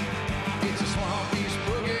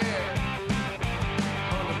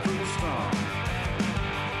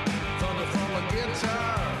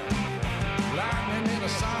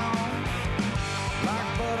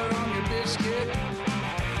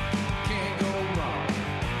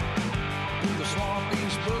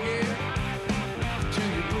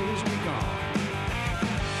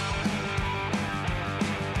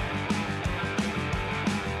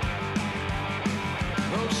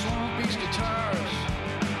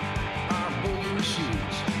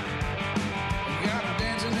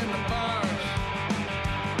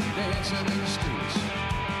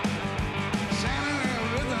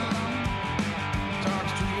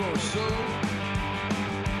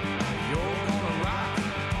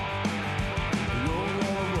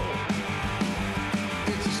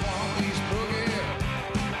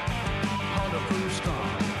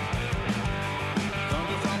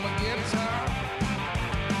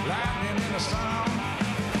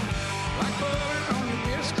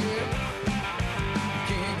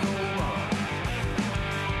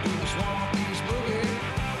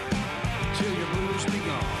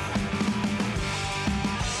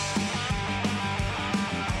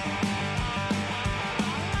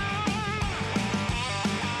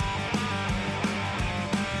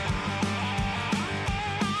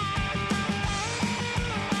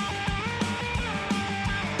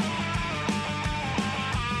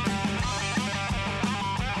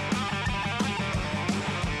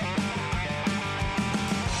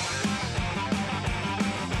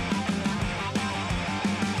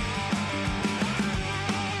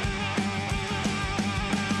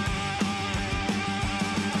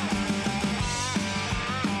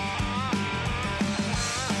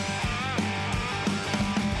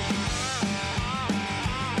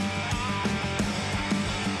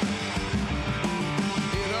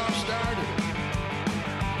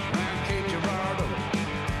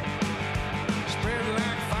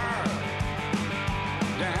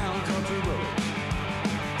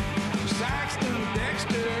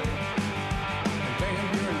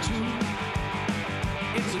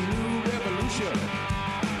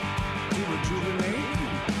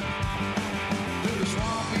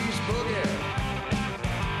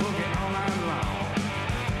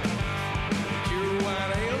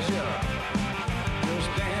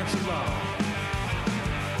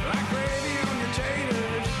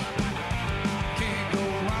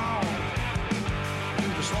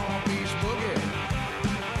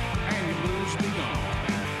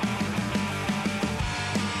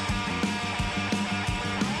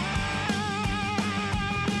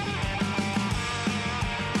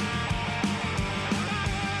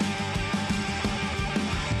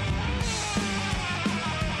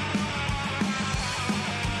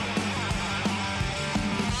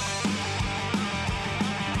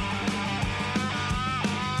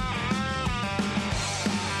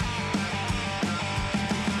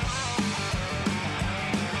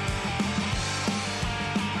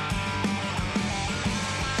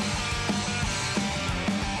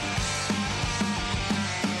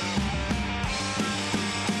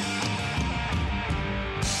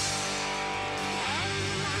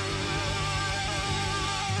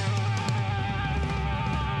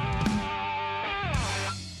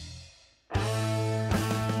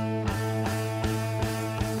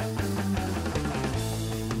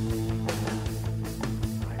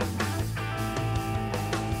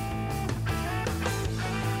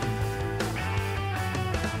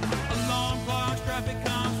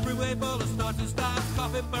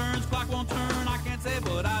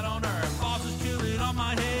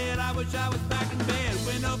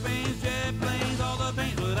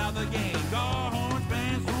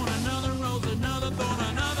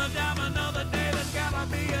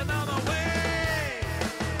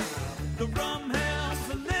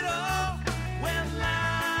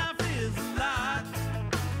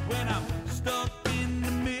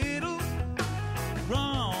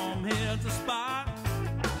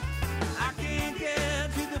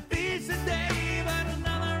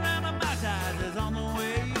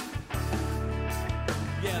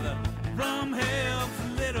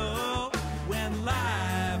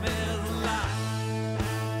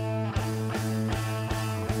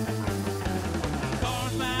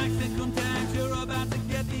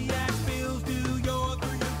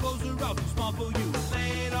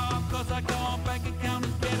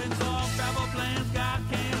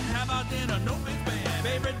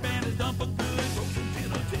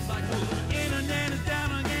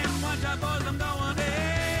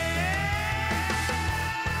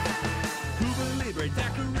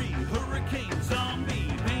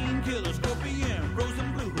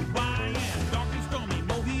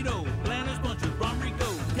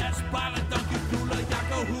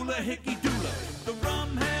 hickey doodle. The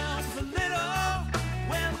rum helps a little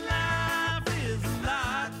when life is a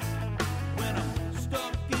lot. When I'm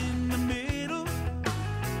stuck in the middle,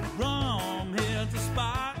 rum hits a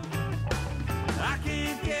spot. I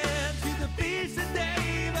can't get to the beach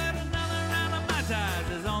today, but another round of Mai Tais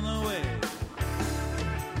is on the way.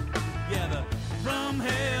 Yeah, the rum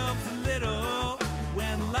helps a little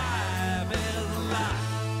when life is a lot.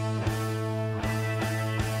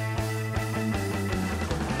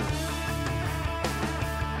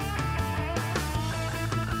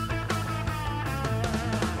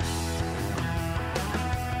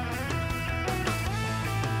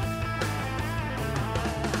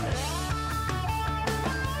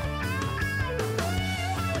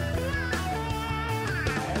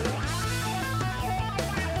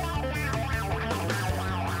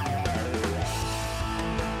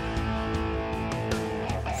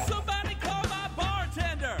 Somebody call my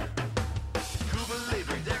bartender. Cuba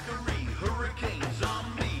Libre, Daiquiri, Hurricane,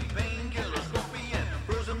 Zombie, Painkiller, Scorpion,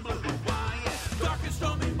 Frozen Blue, Hawaiian. Dark and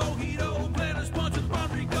stormy mojito, Planters, Punch, and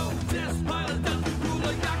Rodrigo. Test pilot, down to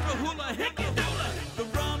Hula, Yaka, Hula, Hickey, Doula. The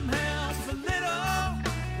rum helps a little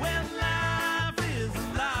when life is a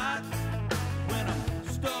lot. When I'm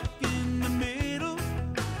stuck in the middle,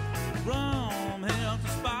 rum helps a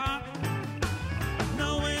spot.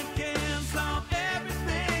 No, it can't solve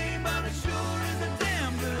everything, but it sure is a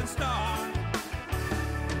damn good start.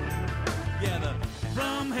 Yeah, the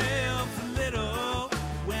rum helps a little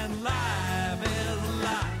when life is a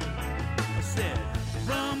lot. I said,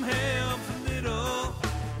 rum helps a little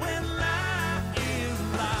when life is a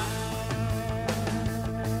lot.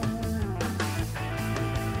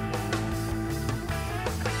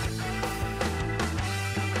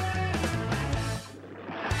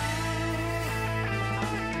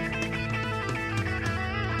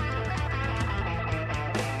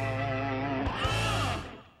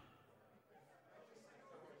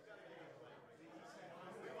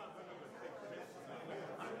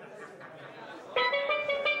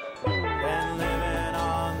 Been living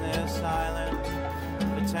on this island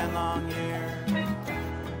for 10 long years.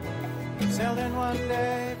 Sailed in one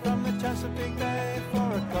day from the Chesapeake Bay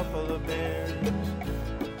for a couple of beers.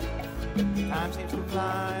 Time seems to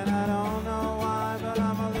fly and I don't know why, but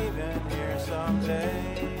I'm leaving here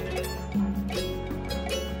someday.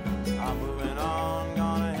 I'm moving on,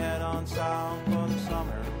 gonna head on south for the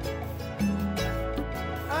summer.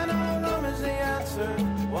 I know rum is the answer.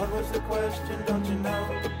 What was the question, don't you know?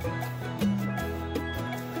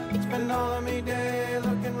 Spend all of me day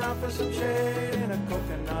looking round for some shade in a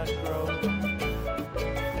coconut grove.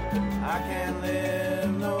 I can't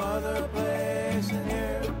live no other place than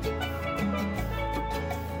here.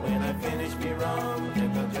 When I finish me rum,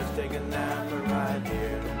 think I'll just take a nap right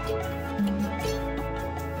here.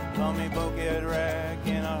 Told me boat get wrecked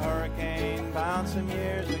in a hurricane bound some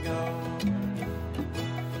years ago.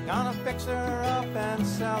 Gonna fix her up and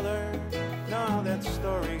sell her, know how that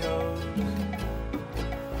story goes.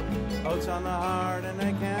 Boats on the heart and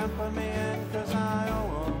they can't put me in 'cause I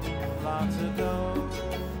owe them lots of dough.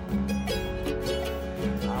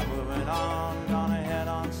 I'm moving on, gonna head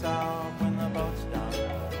on south when the boat's done.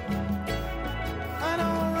 I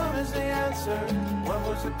know rum is the answer. What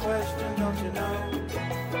was the question, don't you know?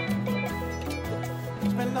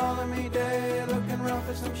 Spend all of me day looking round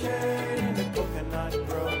for some shade in the coconut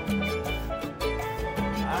grove.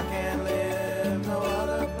 I can't live no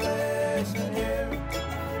other place than here.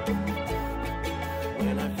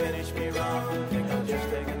 When I finish me rum, think I'll just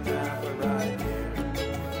take a nap right here.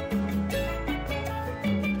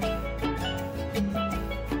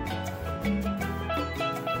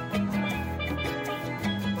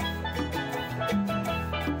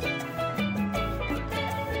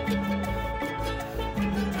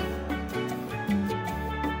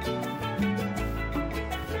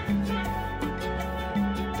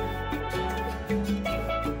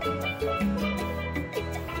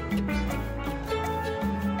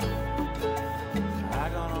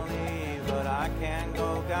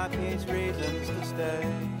 Got these reasons to stay.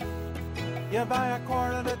 You buy a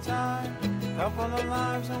quart at a time, couple of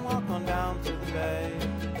limes and walk on down to the bay.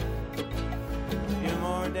 A few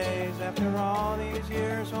more days after all these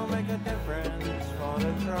years will make a difference for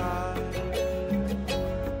the tribe.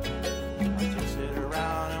 I just sit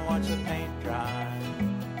around and watch the paint dry,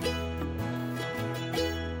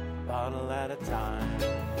 bottle at a time.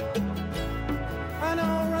 I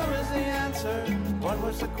know rum is the answer. What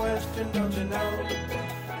was the question, don't you know?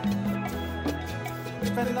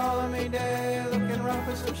 Spend all of me day looking round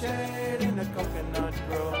for some shade in a coconut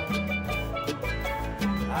grove.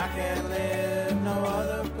 I can't live no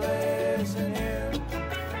other place than here.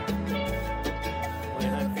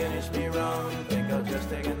 When I finish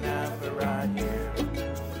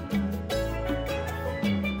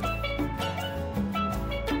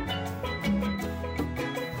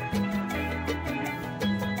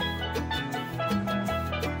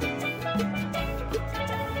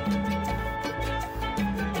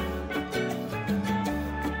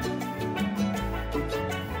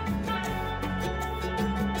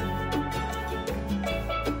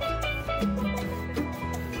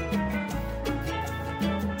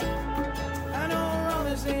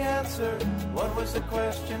answer. What was the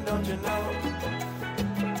question, don't you know?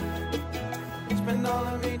 Spend all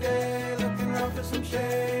of me day looking around for some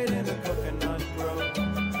shade in a coconut grove.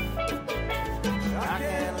 I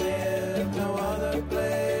can't live no other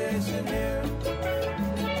place in here.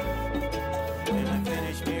 When I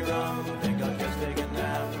finish me rum, think I'll just take a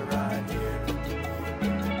nap right here.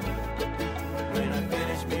 When I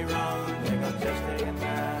finish me rum, think I'll just take a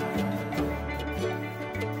nap.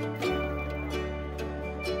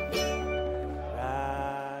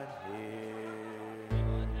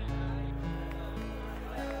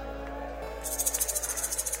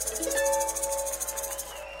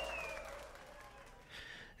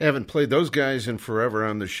 Haven't played those guys in forever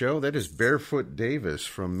on the show. That is Barefoot Davis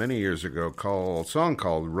from many years ago, song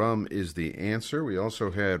called Rum is the Answer. We also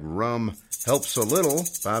had Rum Helps a Little,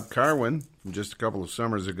 Bob Carwin, from just a couple of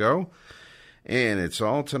summers ago. And it's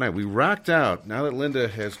all tonight. We rocked out. Now that Linda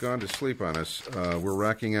has gone to sleep on us, we're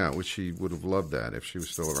rocking out, which she would have loved that if she was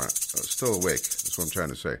still around, still awake. That's what I'm trying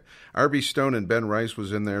to say. R.B. Stone and Ben Rice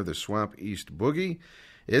was in there, the Swamp East Boogie.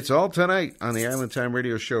 It's all tonight on the Island Time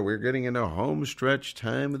Radio Show. We're getting into home stretch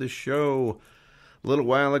time of the show. A little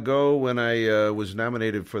while ago when I was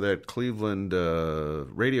nominated for that Cleveland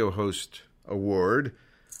Radio Host Award,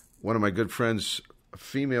 one of my good friends,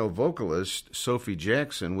 female vocalist, Sophie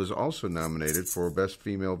Jackson, was also nominated for Best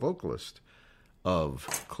Female Vocalist of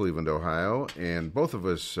Cleveland, Ohio, and both of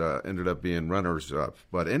us ended up being runners-up.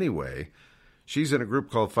 But anyway, she's in a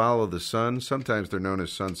group called Follow the Sun. Sometimes they're known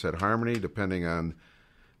as Sunset Harmony, depending on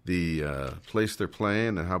the place they're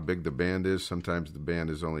playing and how big the band is. Sometimes the band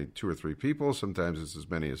is only 2 or 3 people. Sometimes it's as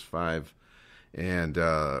many as 5, and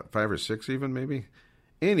 5 or 6 even, maybe.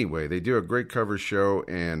 Anyway, they do a great cover show,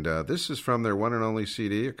 and this is from their one and only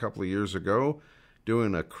CD a couple of years ago,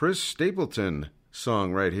 doing a Chris Stapleton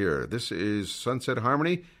song right here. This is Sunset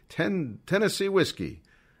Harmony, Tennessee Whiskey,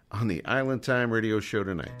 on the Island Time Radio Show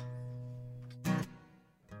tonight.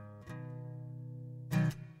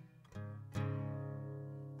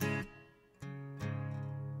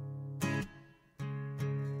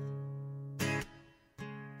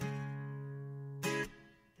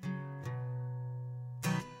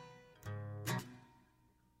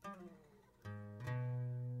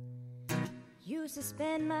 Used to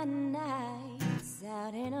spend my nights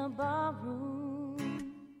out in a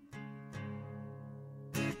barroom.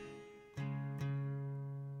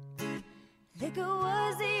 Liquor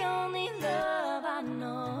was the only love I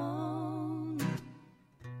known.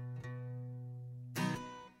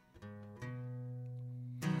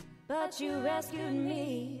 But you rescued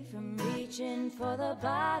me from reaching for the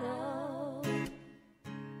bottle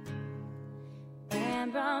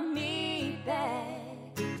and brought me back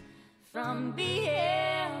from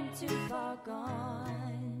being too far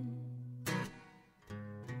gone.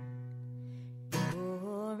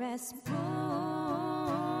 You're as smooth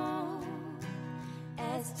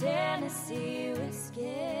as Tennessee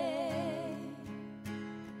whiskey.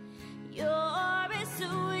 You're as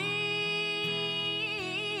sweet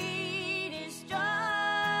as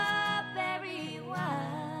strawberry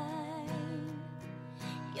wine.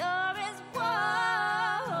 You're as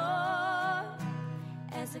warm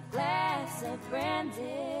as a glass of brandy.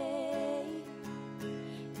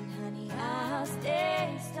 And honey, I'll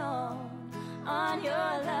stay stoned on your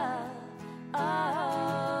love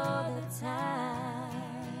all the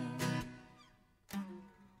time.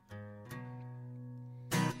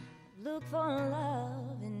 Look for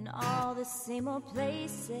love in all the same old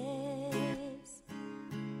places.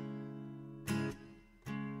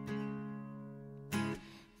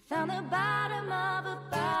 Found the bottom of a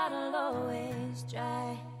bottle always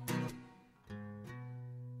dry.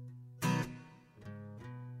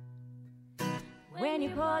 When you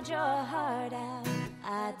poured your heart out,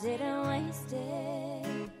 I didn't waste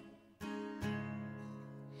it.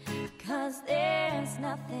 'Cause there's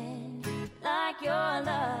nothing like your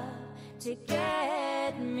love to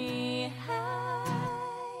get me high.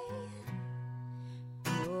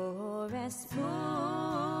 You're as smooth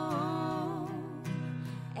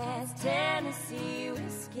as Tennessee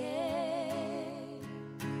whiskey.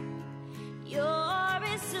 You're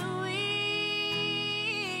as sweet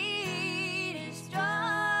as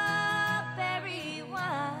strawberry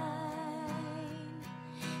wine.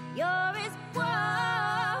 You're as warm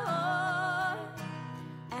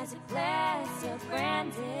as a glass of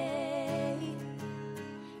brandy.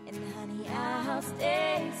 And honey, I'll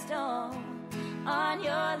stay stoned on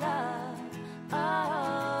your love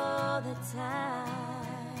all the time.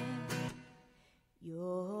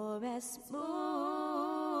 You're as smooth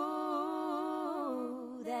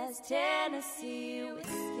as Tennessee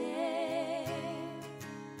whiskey.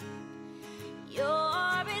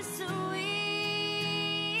 You're as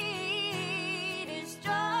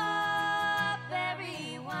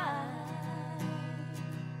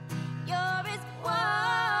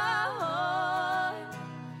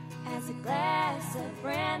glass of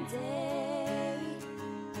brandy.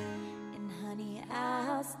 And honey,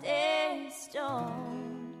 I'll stay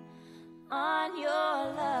stoned on your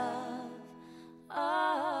love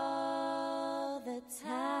all the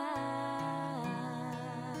time.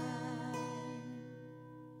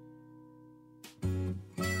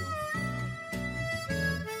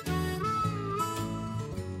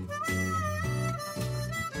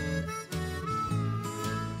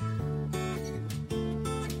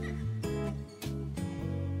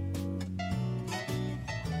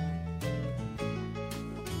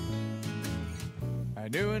 I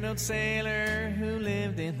knew an old sailor who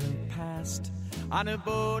lived in the past on a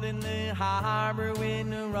boat in the harbor with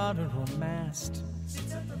no rudder or mast.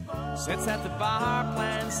 Sits at the bar,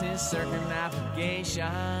 plans his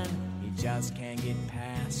circumnavigation. He just can't get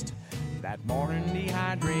past that morning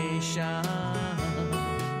dehydration.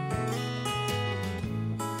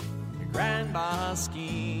 The grand boss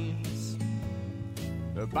schemes.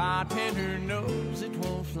 The bartender knows it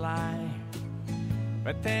won't fly.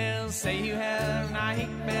 But they'll say you have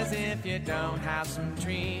nightmares if you don't have some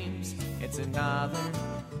dreams. It's another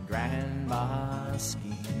grand boss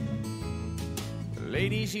scheme. The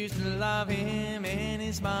ladies used to love him in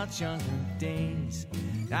his much younger days.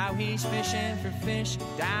 Now he's fishing for fish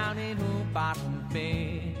down in Old Bottom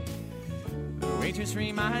Bay. The waitress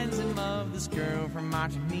reminds him of this girl from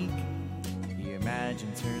Martinique. He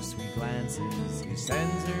imagines her sweet glances. He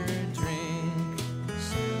sends her a drink.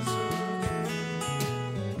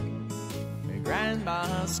 Grand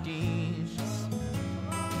boss schemes.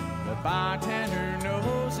 The bartender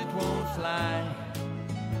knows it won't fly.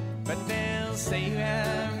 But they'll say you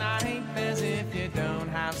have nightmares if you don't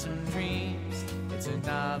have some dreams. It's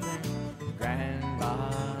another grand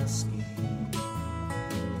boss scheme.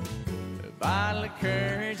 A bottle of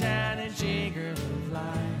courage and a jigger of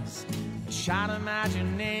lies. A shot of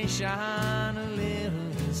imagination, a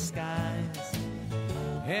little disguise.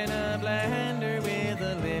 In a blender with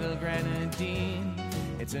a little grenadine.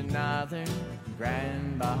 It's another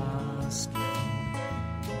grand boss scheme.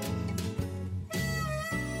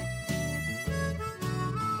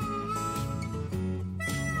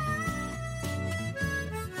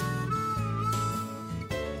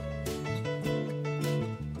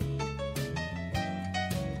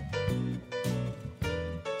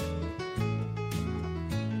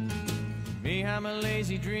 Me, I'm a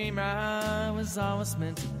lazy dreamer, I was always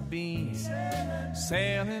meant to be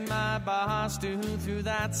sailing my barstool through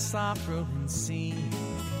that soft rolling sea,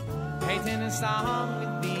 painting a song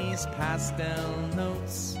with these pastel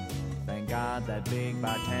notes. Thank God that big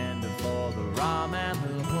bartender for the rum and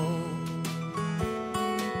the hope.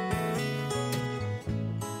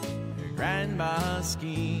 The grand boss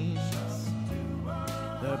schemes.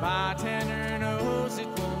 The bartender knows it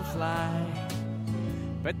won't fly.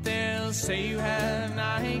 But they'll say you have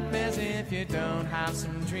nightmares if you don't have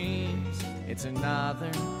some dreams. It's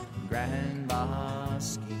another grand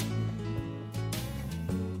boss scheme.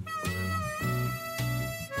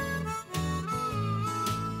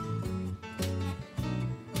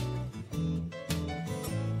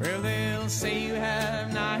 Well, they'll say you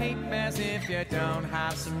have nightmares if you don't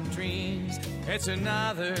have some dreams. It's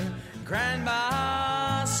another grand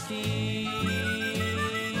boss scheme.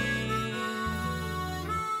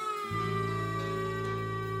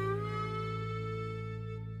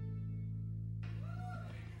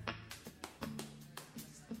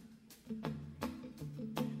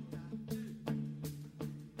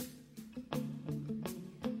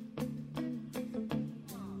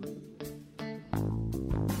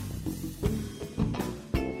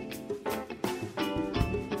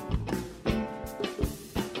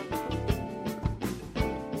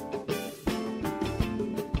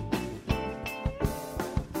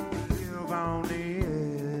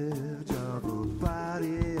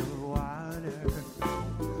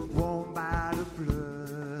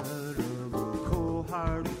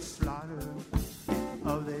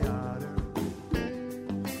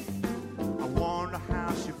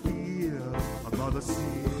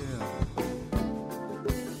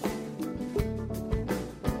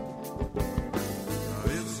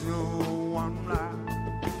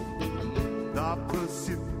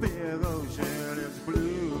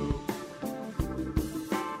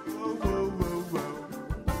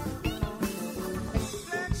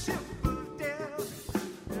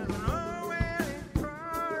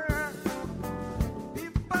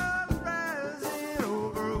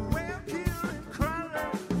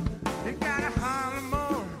 Harlem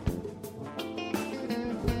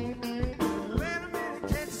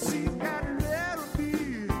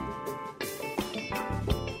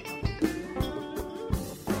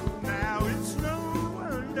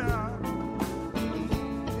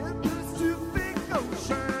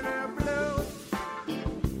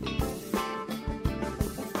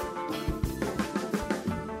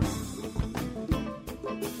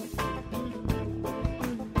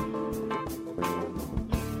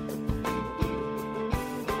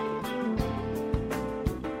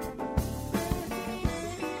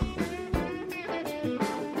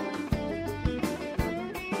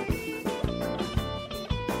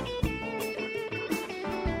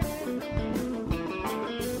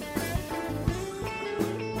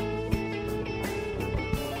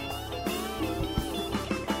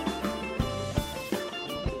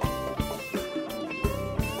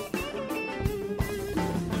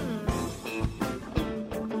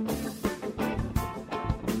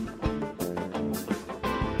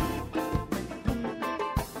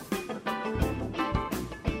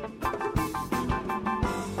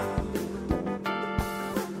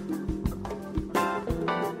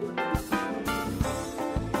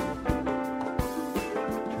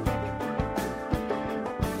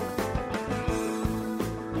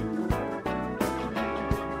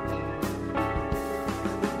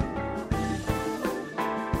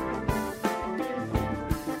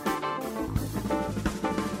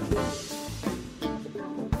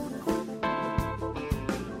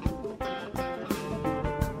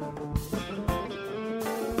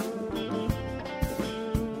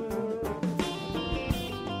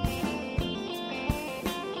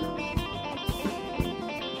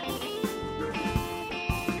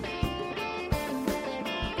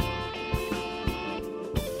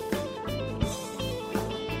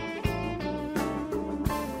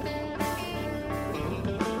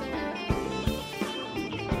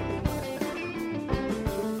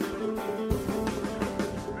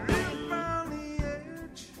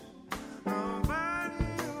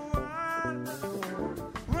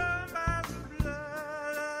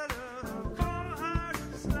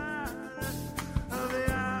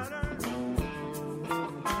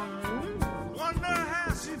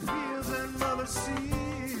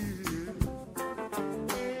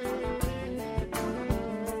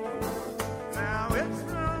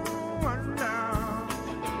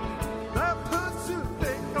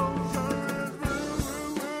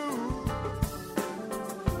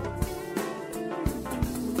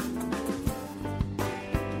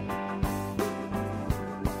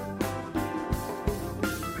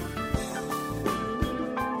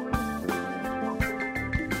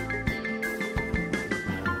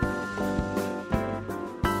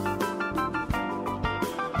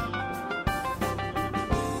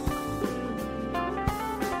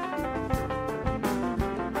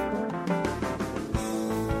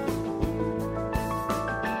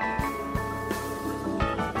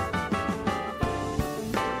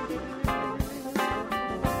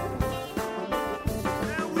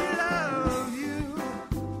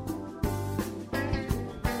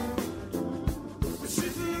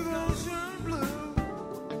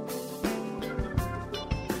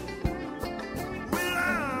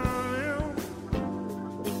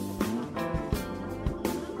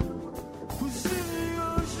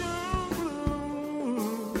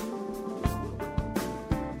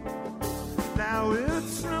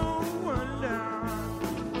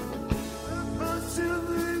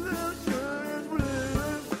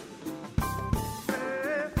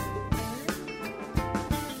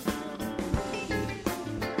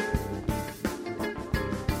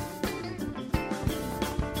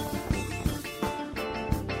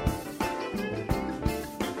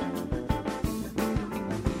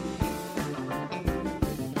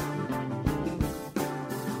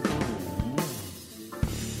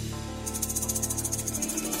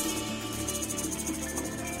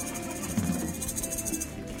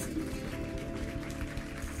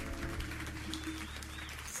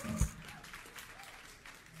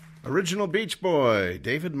Original Beach Boy,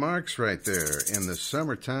 David Marks right there, and the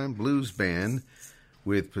Summertime Blues Band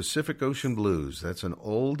with Pacific Ocean Blues. That's an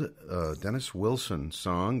old Dennis Wilson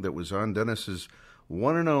song that was on Dennis's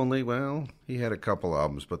one and only, well, he had a couple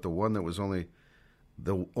albums, but the one that was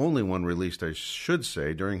the only one released, I should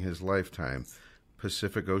say, during his lifetime,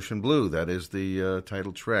 Pacific Ocean Blue. That is the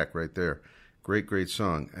title track right there. Great, great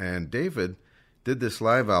song. And David did this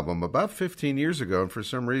live album about 15 years ago, and for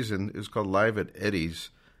some reason it was called Live at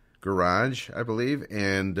Eddie's Garage, I believe,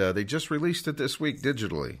 and they just released it this week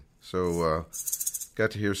digitally. So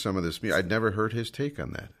got to hear some of this music. I'd never heard his take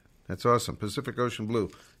on that. That's awesome. Pacific Ocean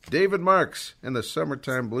Blue. David Marks and the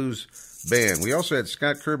Summertime Blues Band. We also had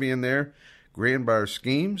Scott Kirby in there, Grand Bar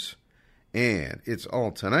Schemes, and It's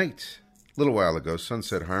All Tonight. A little while ago,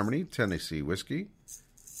 Sunset Harmony, Tennessee Whiskey.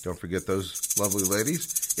 Don't forget those lovely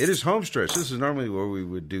ladies. It is Homestretch. This is normally where we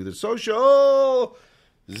would do the social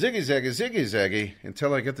ziggy zaggy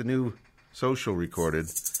until I get the new social recorded.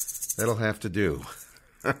 That'll have to do.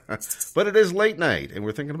 But it is late night, and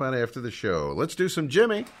we're thinking about after the show. Let's do some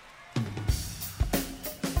Jimmy.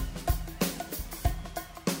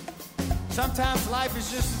 Sometimes life is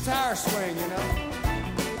just a tire swing, you know.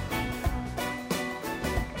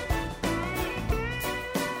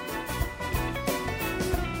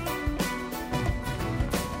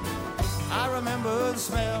 I remember the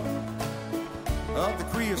smell of the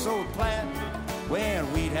creosote plant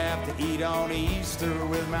when we'd have to eat on Easter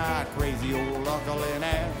with my crazy old uncle and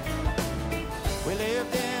aunt. We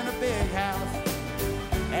lived in a big house,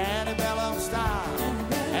 antebellum style,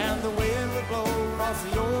 and the wind would blow across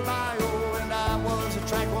the old bayou, and I was a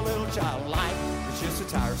tranquil little child. Life was just a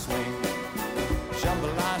tire swing.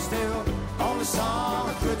 Jambalaya still, only song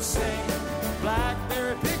I could sing.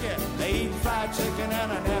 Blackberry picket, they eat fried chicken,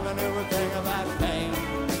 and I never knew a thing about pain.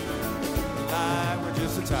 Life was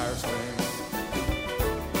just a tire swing.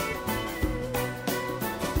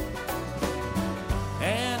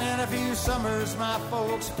 And in a few summers, my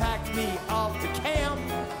folks packed me off to camp.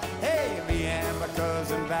 Hey, me and my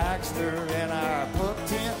cousin Baxter in our pup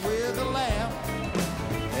tent with a lamp.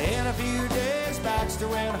 In a few days, Baxter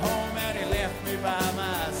went home and he left me by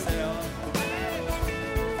myself.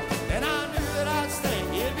 And I knew that I'd stay,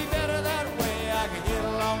 it'd be better that way. I could get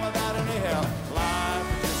along without any help. Life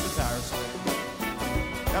was just a tire swing.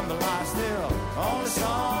 Come to lie still, only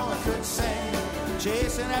song I could sing.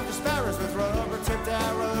 Chasing after sparrows with rubber-tipped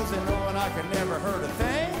arrows and knowing I could never hurt a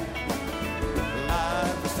thing.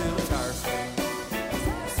 Life was still a tire swing.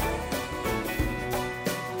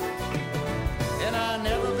 And I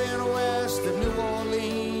never been west of New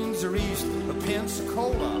Orleans or east of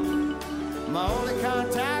Pensacola. My only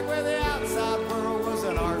contact with the outside world was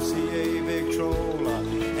an RCA Victrola.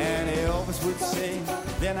 And Elvis would sing,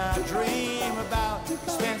 then I'd dream about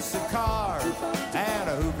expensive cars. And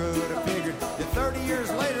who could have figured that 30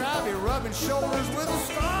 years later I'd be rubbing shoulders with a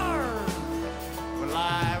scar. But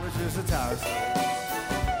life was just a tire swing.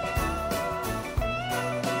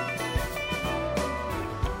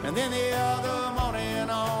 And then the other morning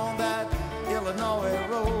on that Illinois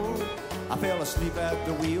road, I fell asleep at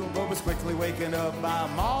the wheel, but was quickly wakened up by a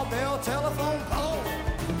mall bell telephone pole.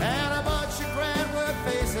 And a bunch of grandwood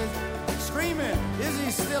faces screaming, is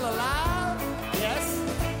he still alive? Yes.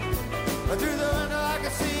 But through the window I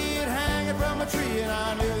could see it hanging from a tree, and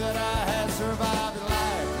I knew that I had survived in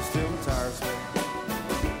life. But still a tire swing.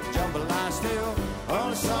 Jambalaya still,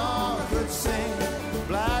 only song I could sing.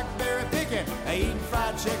 Blackberry picking, eating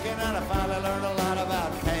fried chicken, and I finally learned a lot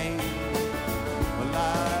about pain. But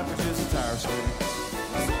life was just a tire swing.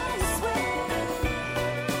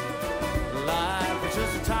 Life was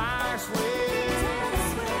just a tire swing.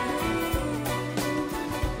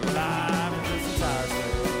 Life was just a tire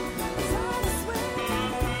swing.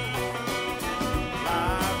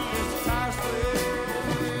 Life was just a tire swing.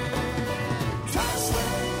 Tire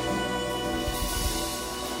swing.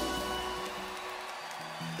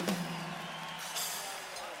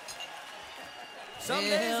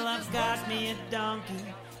 Well, I've got me a donkey,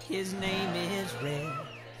 his name is Red,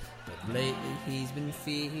 but lately he's been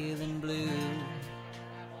feeling blue.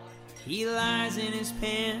 He lies in his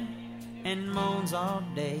pen and moans all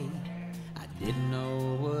day. I didn't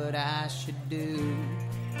know what I should do,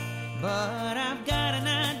 but I've got an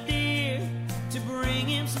idea to bring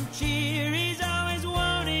him some cheer. He's always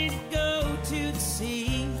wanted to go to the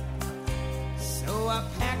sea, so I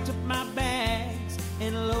packed up my bags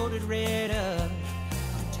and loaded Red up,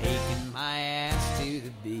 taking my ass to the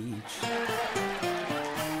beach.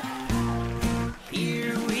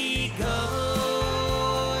 Here we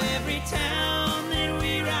go, every town that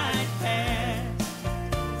we ride past.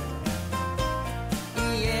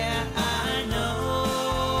 Yeah, I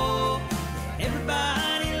know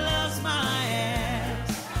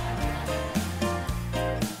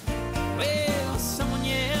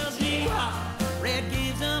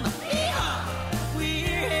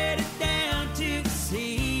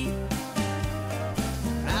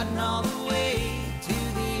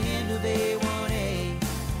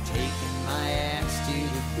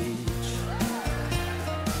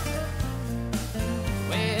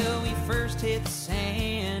first hit the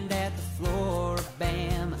sand at the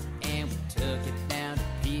Floribama, and we took it down to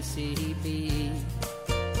PCB.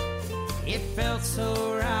 It felt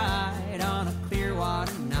so right on a clear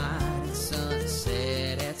water night at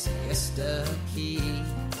sunset at Siesta Key.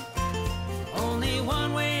 Only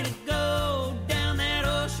one way to go down that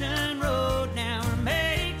ocean road. Now we're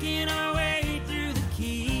making our way through the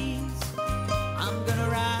Keys. I'm gonna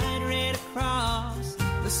ride right across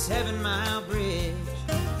the 7 Mile Bridge,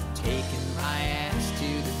 taking my ass to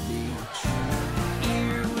the beach.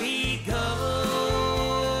 Here we go,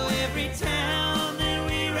 every town that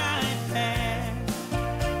we ride past.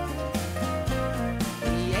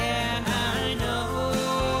 Yeah, I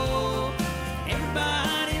know,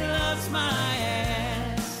 everybody loves my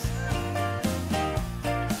ass.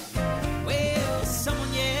 Well,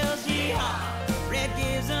 someone yells yeehaw, Red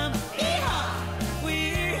gives them yeehaw.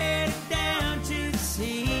 We're headed down to the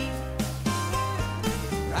sea,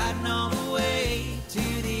 riding on the way to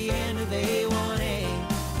the end of A1A,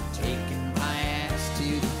 taking my ass to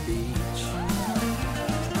the beach.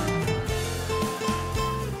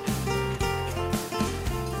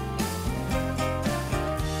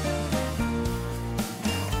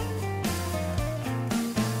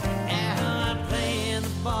 Now I play in the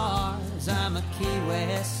bars, I'm a Key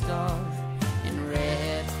West star, and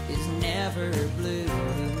red is never blue.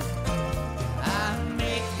 I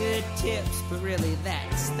make good tips, but really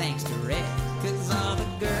that's thanks to Red, 'cause all the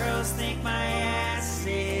girls think my ass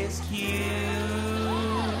is cute.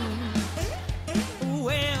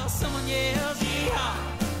 Well, someone yells yeehaw,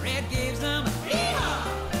 Red gives them a yeehaw.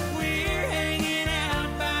 We're hanging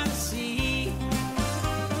out by the sea.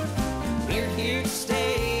 We're here to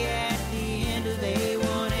stay at the end of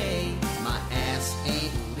A1A. My ass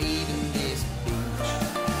ain't leaving this beach.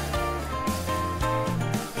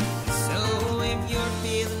 So if you're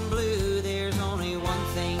feeling blue, there's only one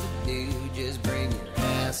thing to do. Just bring your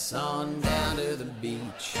ass on down to the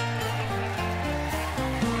beach.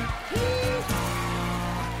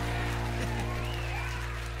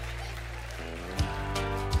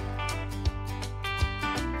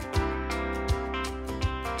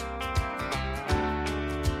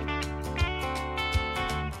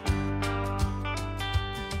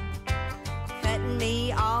 Cutting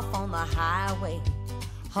me off on the highway,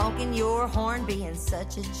 honking your horn, being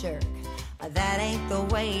such a jerk. That ain't the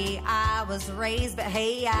way I was raised, but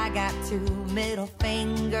hey, I got 2 middle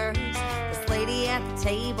fingers. This lady at the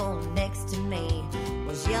table next to me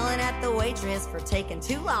was yelling at the waitress for taking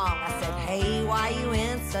too long. I said, hey, why you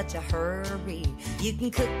in such a hurry? You can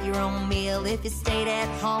cook your own meal if you stayed at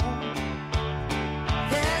home.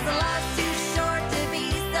 'Cause life's too short to be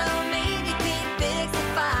so mean. You can't fix a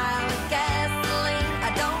fire with gasoline. I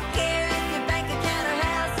don't care if your bank account or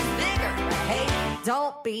house is bigger, but hey,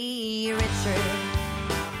 don't be Richard.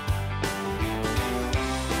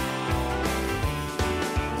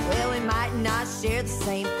 Well, we might not share the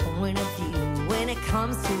same point of view when it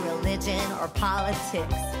comes to religion or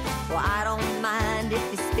politics. Well, I don't mind if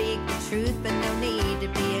you speak the truth, but no need to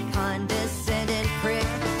be a condescending prick.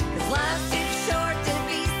 'Cause life's too short to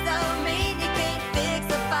be so mean. You can't fix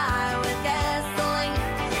a fire with gasoline.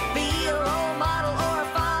 Be a role model or a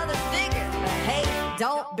father figure, but hey,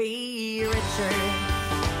 don't be Richard.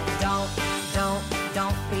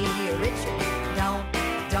 Don't be a Richard. Don't be a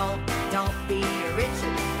Richard. Don't be a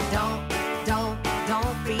Richard. Don't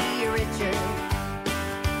be a Richard.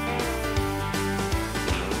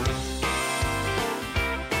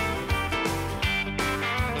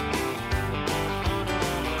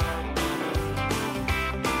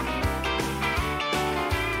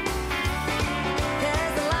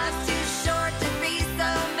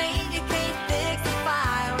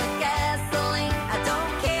 Don't be a Richard.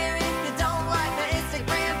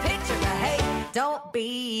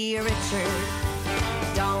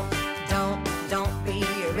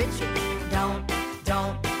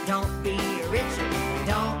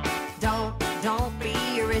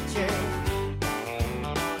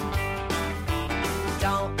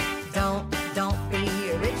 Don't be a Richard. Don't be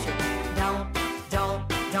a Richard. Don't be a Richard.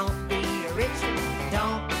 Don't be a Richard.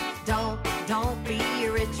 Don't be a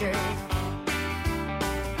Richard.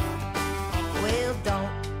 Well,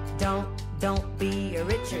 don't be a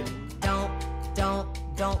Richard.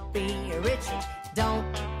 Don't be a Richard.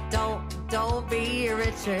 Don't be a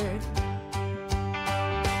Richard.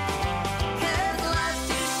 'Cause life's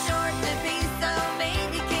too short to be so mean.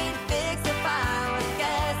 You can't fix a fire with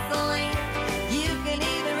gasoline. You can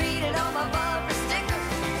even read it on my bumper sticker.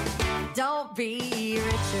 Don't be a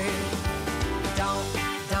Richard. Don't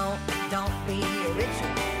be a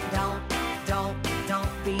Richard.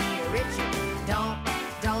 Don't be a Richard.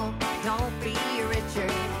 Don't be a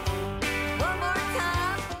Richard.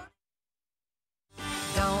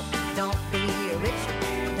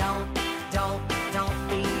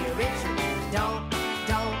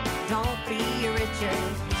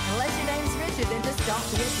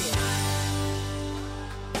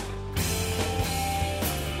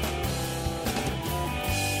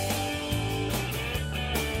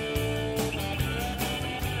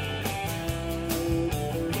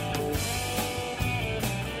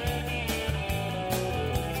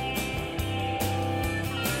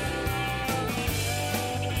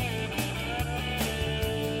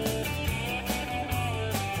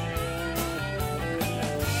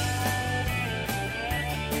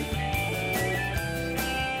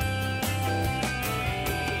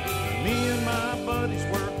 Me and my buddies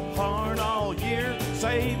work hard all year,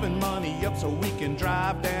 saving money up so we can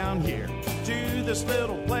drive down here to this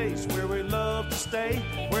little place where we love to stay,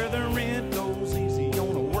 where the rent goes easy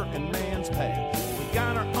on a working man's pay. We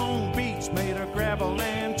got our own beach made of gravel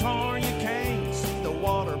and tar. You can't see the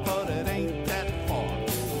water, but it ain't that far.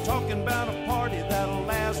 I'm talking about a party that'll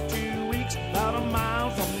last 2 weeks, about a mile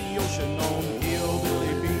from the ocean on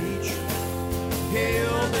Hillbilly Beach.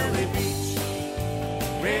 Hillbilly Beach,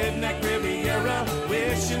 Redneck Riviera,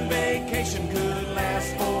 wishing vacation could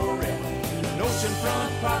last forever. An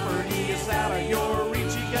oceanfront property is out of your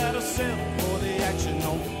reach. You gotta settle for the action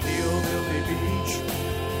on Hillbilly Beach.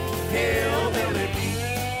 Hillbilly Beach.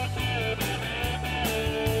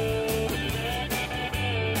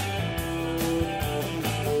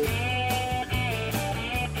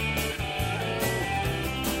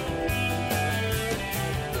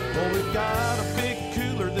 Well, we've got a big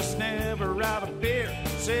cooler that's never out of beer,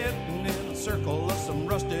 sitting in a circle of some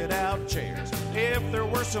rusted out chairs. If there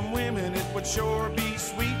were some women, it would sure be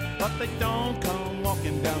sweet, but they don't come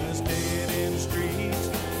walking down this dead-end street.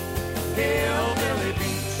 Hillbilly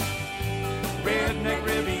Beach, Redneck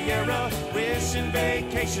Riviera, wishing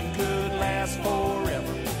vacation could last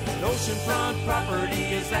forever. An oceanfront property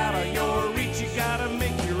is out of your reach. You gotta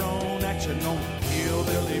make your own action on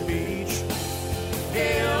Hillbilly Beach.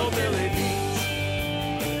 Hillbilly Beach.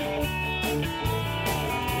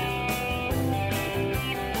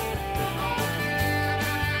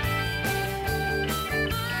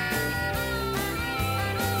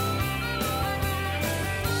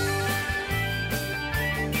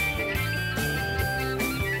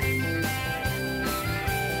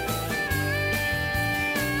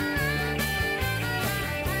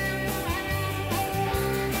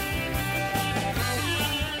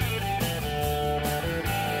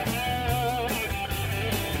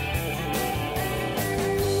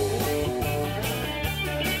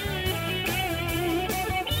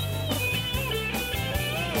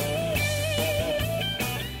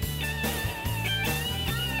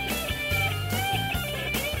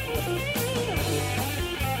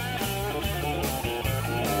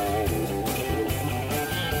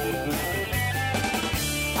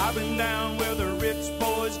 I've been down where the rich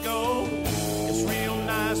boys go. It's real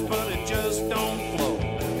nice, but it just don't flow.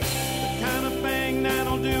 The kind of thing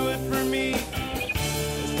that'll do it for me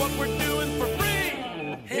is what we're doing for free.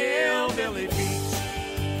 Hillbilly Beach,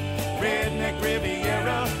 Redneck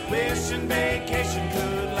Riviera, wishing vacation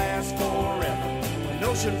could last forever. When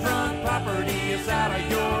oceanfront property is out of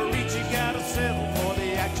your reach, you gotta settle for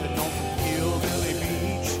the action on Hillbilly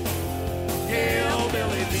Beach.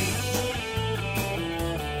 Hillbilly Beach.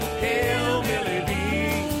 Hillbilly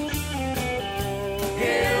Beach,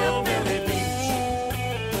 Hillbilly Beach,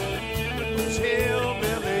 it's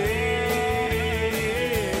hillbillies,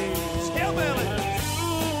 hillbillies,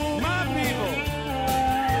 my people.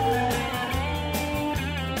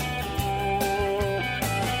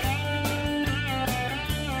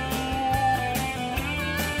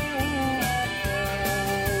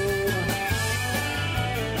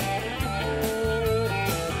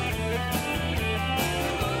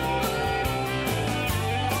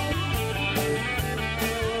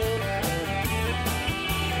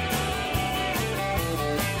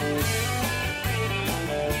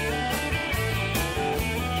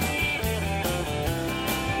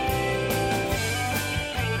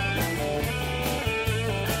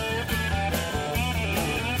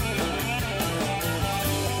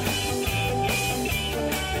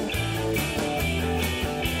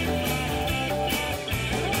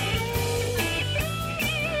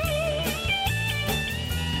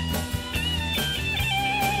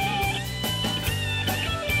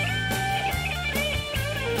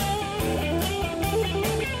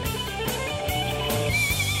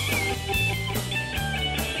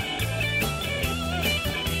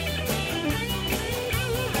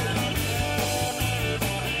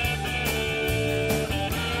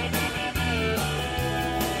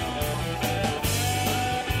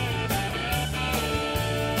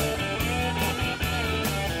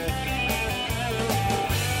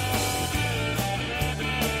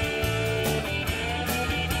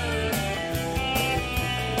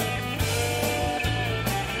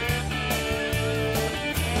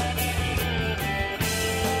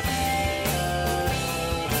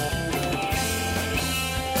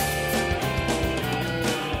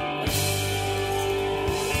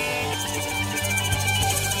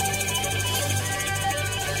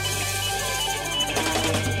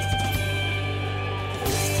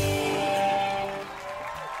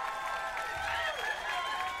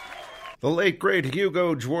 The late, great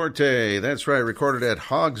Hugo Duarte. That's right, recorded at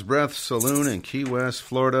Hog's Breath Saloon in Key West,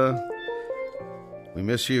 Florida. We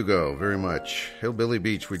miss Hugo very much. Hillbilly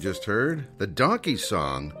Beach we just heard. The Donkey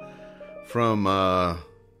Song from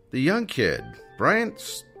the young kid,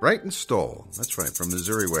 Brighton Stoll. That's right, from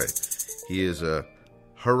Missouri Way. He is a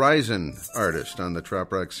horizon artist on the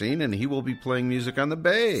trop rock scene, and he will be playing music on the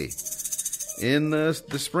Bay in the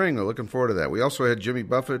spring. We're looking forward to that. We also had Jimmy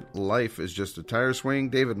Buffett, Life is Just a Tire Swing.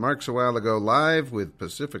 David Marks a while ago, live with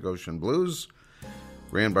Pacific Ocean Blues.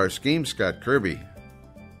 Grand Bar Scheme, Scott Kirby.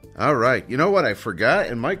 All right, you know what I forgot?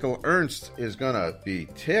 And Michael Ernst is going to be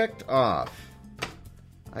ticked off.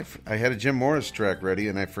 I had a Jim Morris track ready,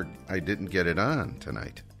 and I didn't get it on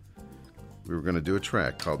tonight. We were going to do a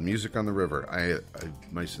track called Music on the River.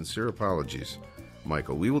 My sincere apologies,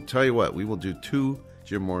 Michael. We will tell you what, we will do 2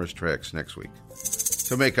 Jim Morris tracks next week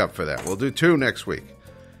to make up for that. We'll do 2 next week.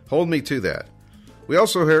 Hold me to that. We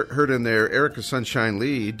also heard in there Erica Sunshine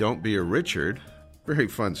Lee, Don't Be a Richard. Very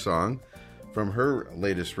fun song from her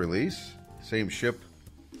latest release, Same Ship.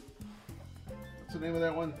 What's the name of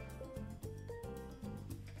that one?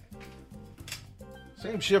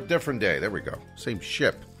 Same Ship, Different Day. There we go. Same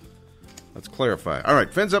ship. Let's clarify. All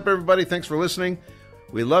right, fins up, everybody. Thanks for listening.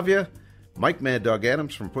 We love you. Mike Mad Dog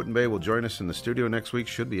Adams from Put-in-Bay will join us in the studio next week.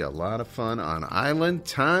 Should be a lot of fun on Island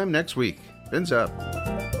Time next week. Fins up.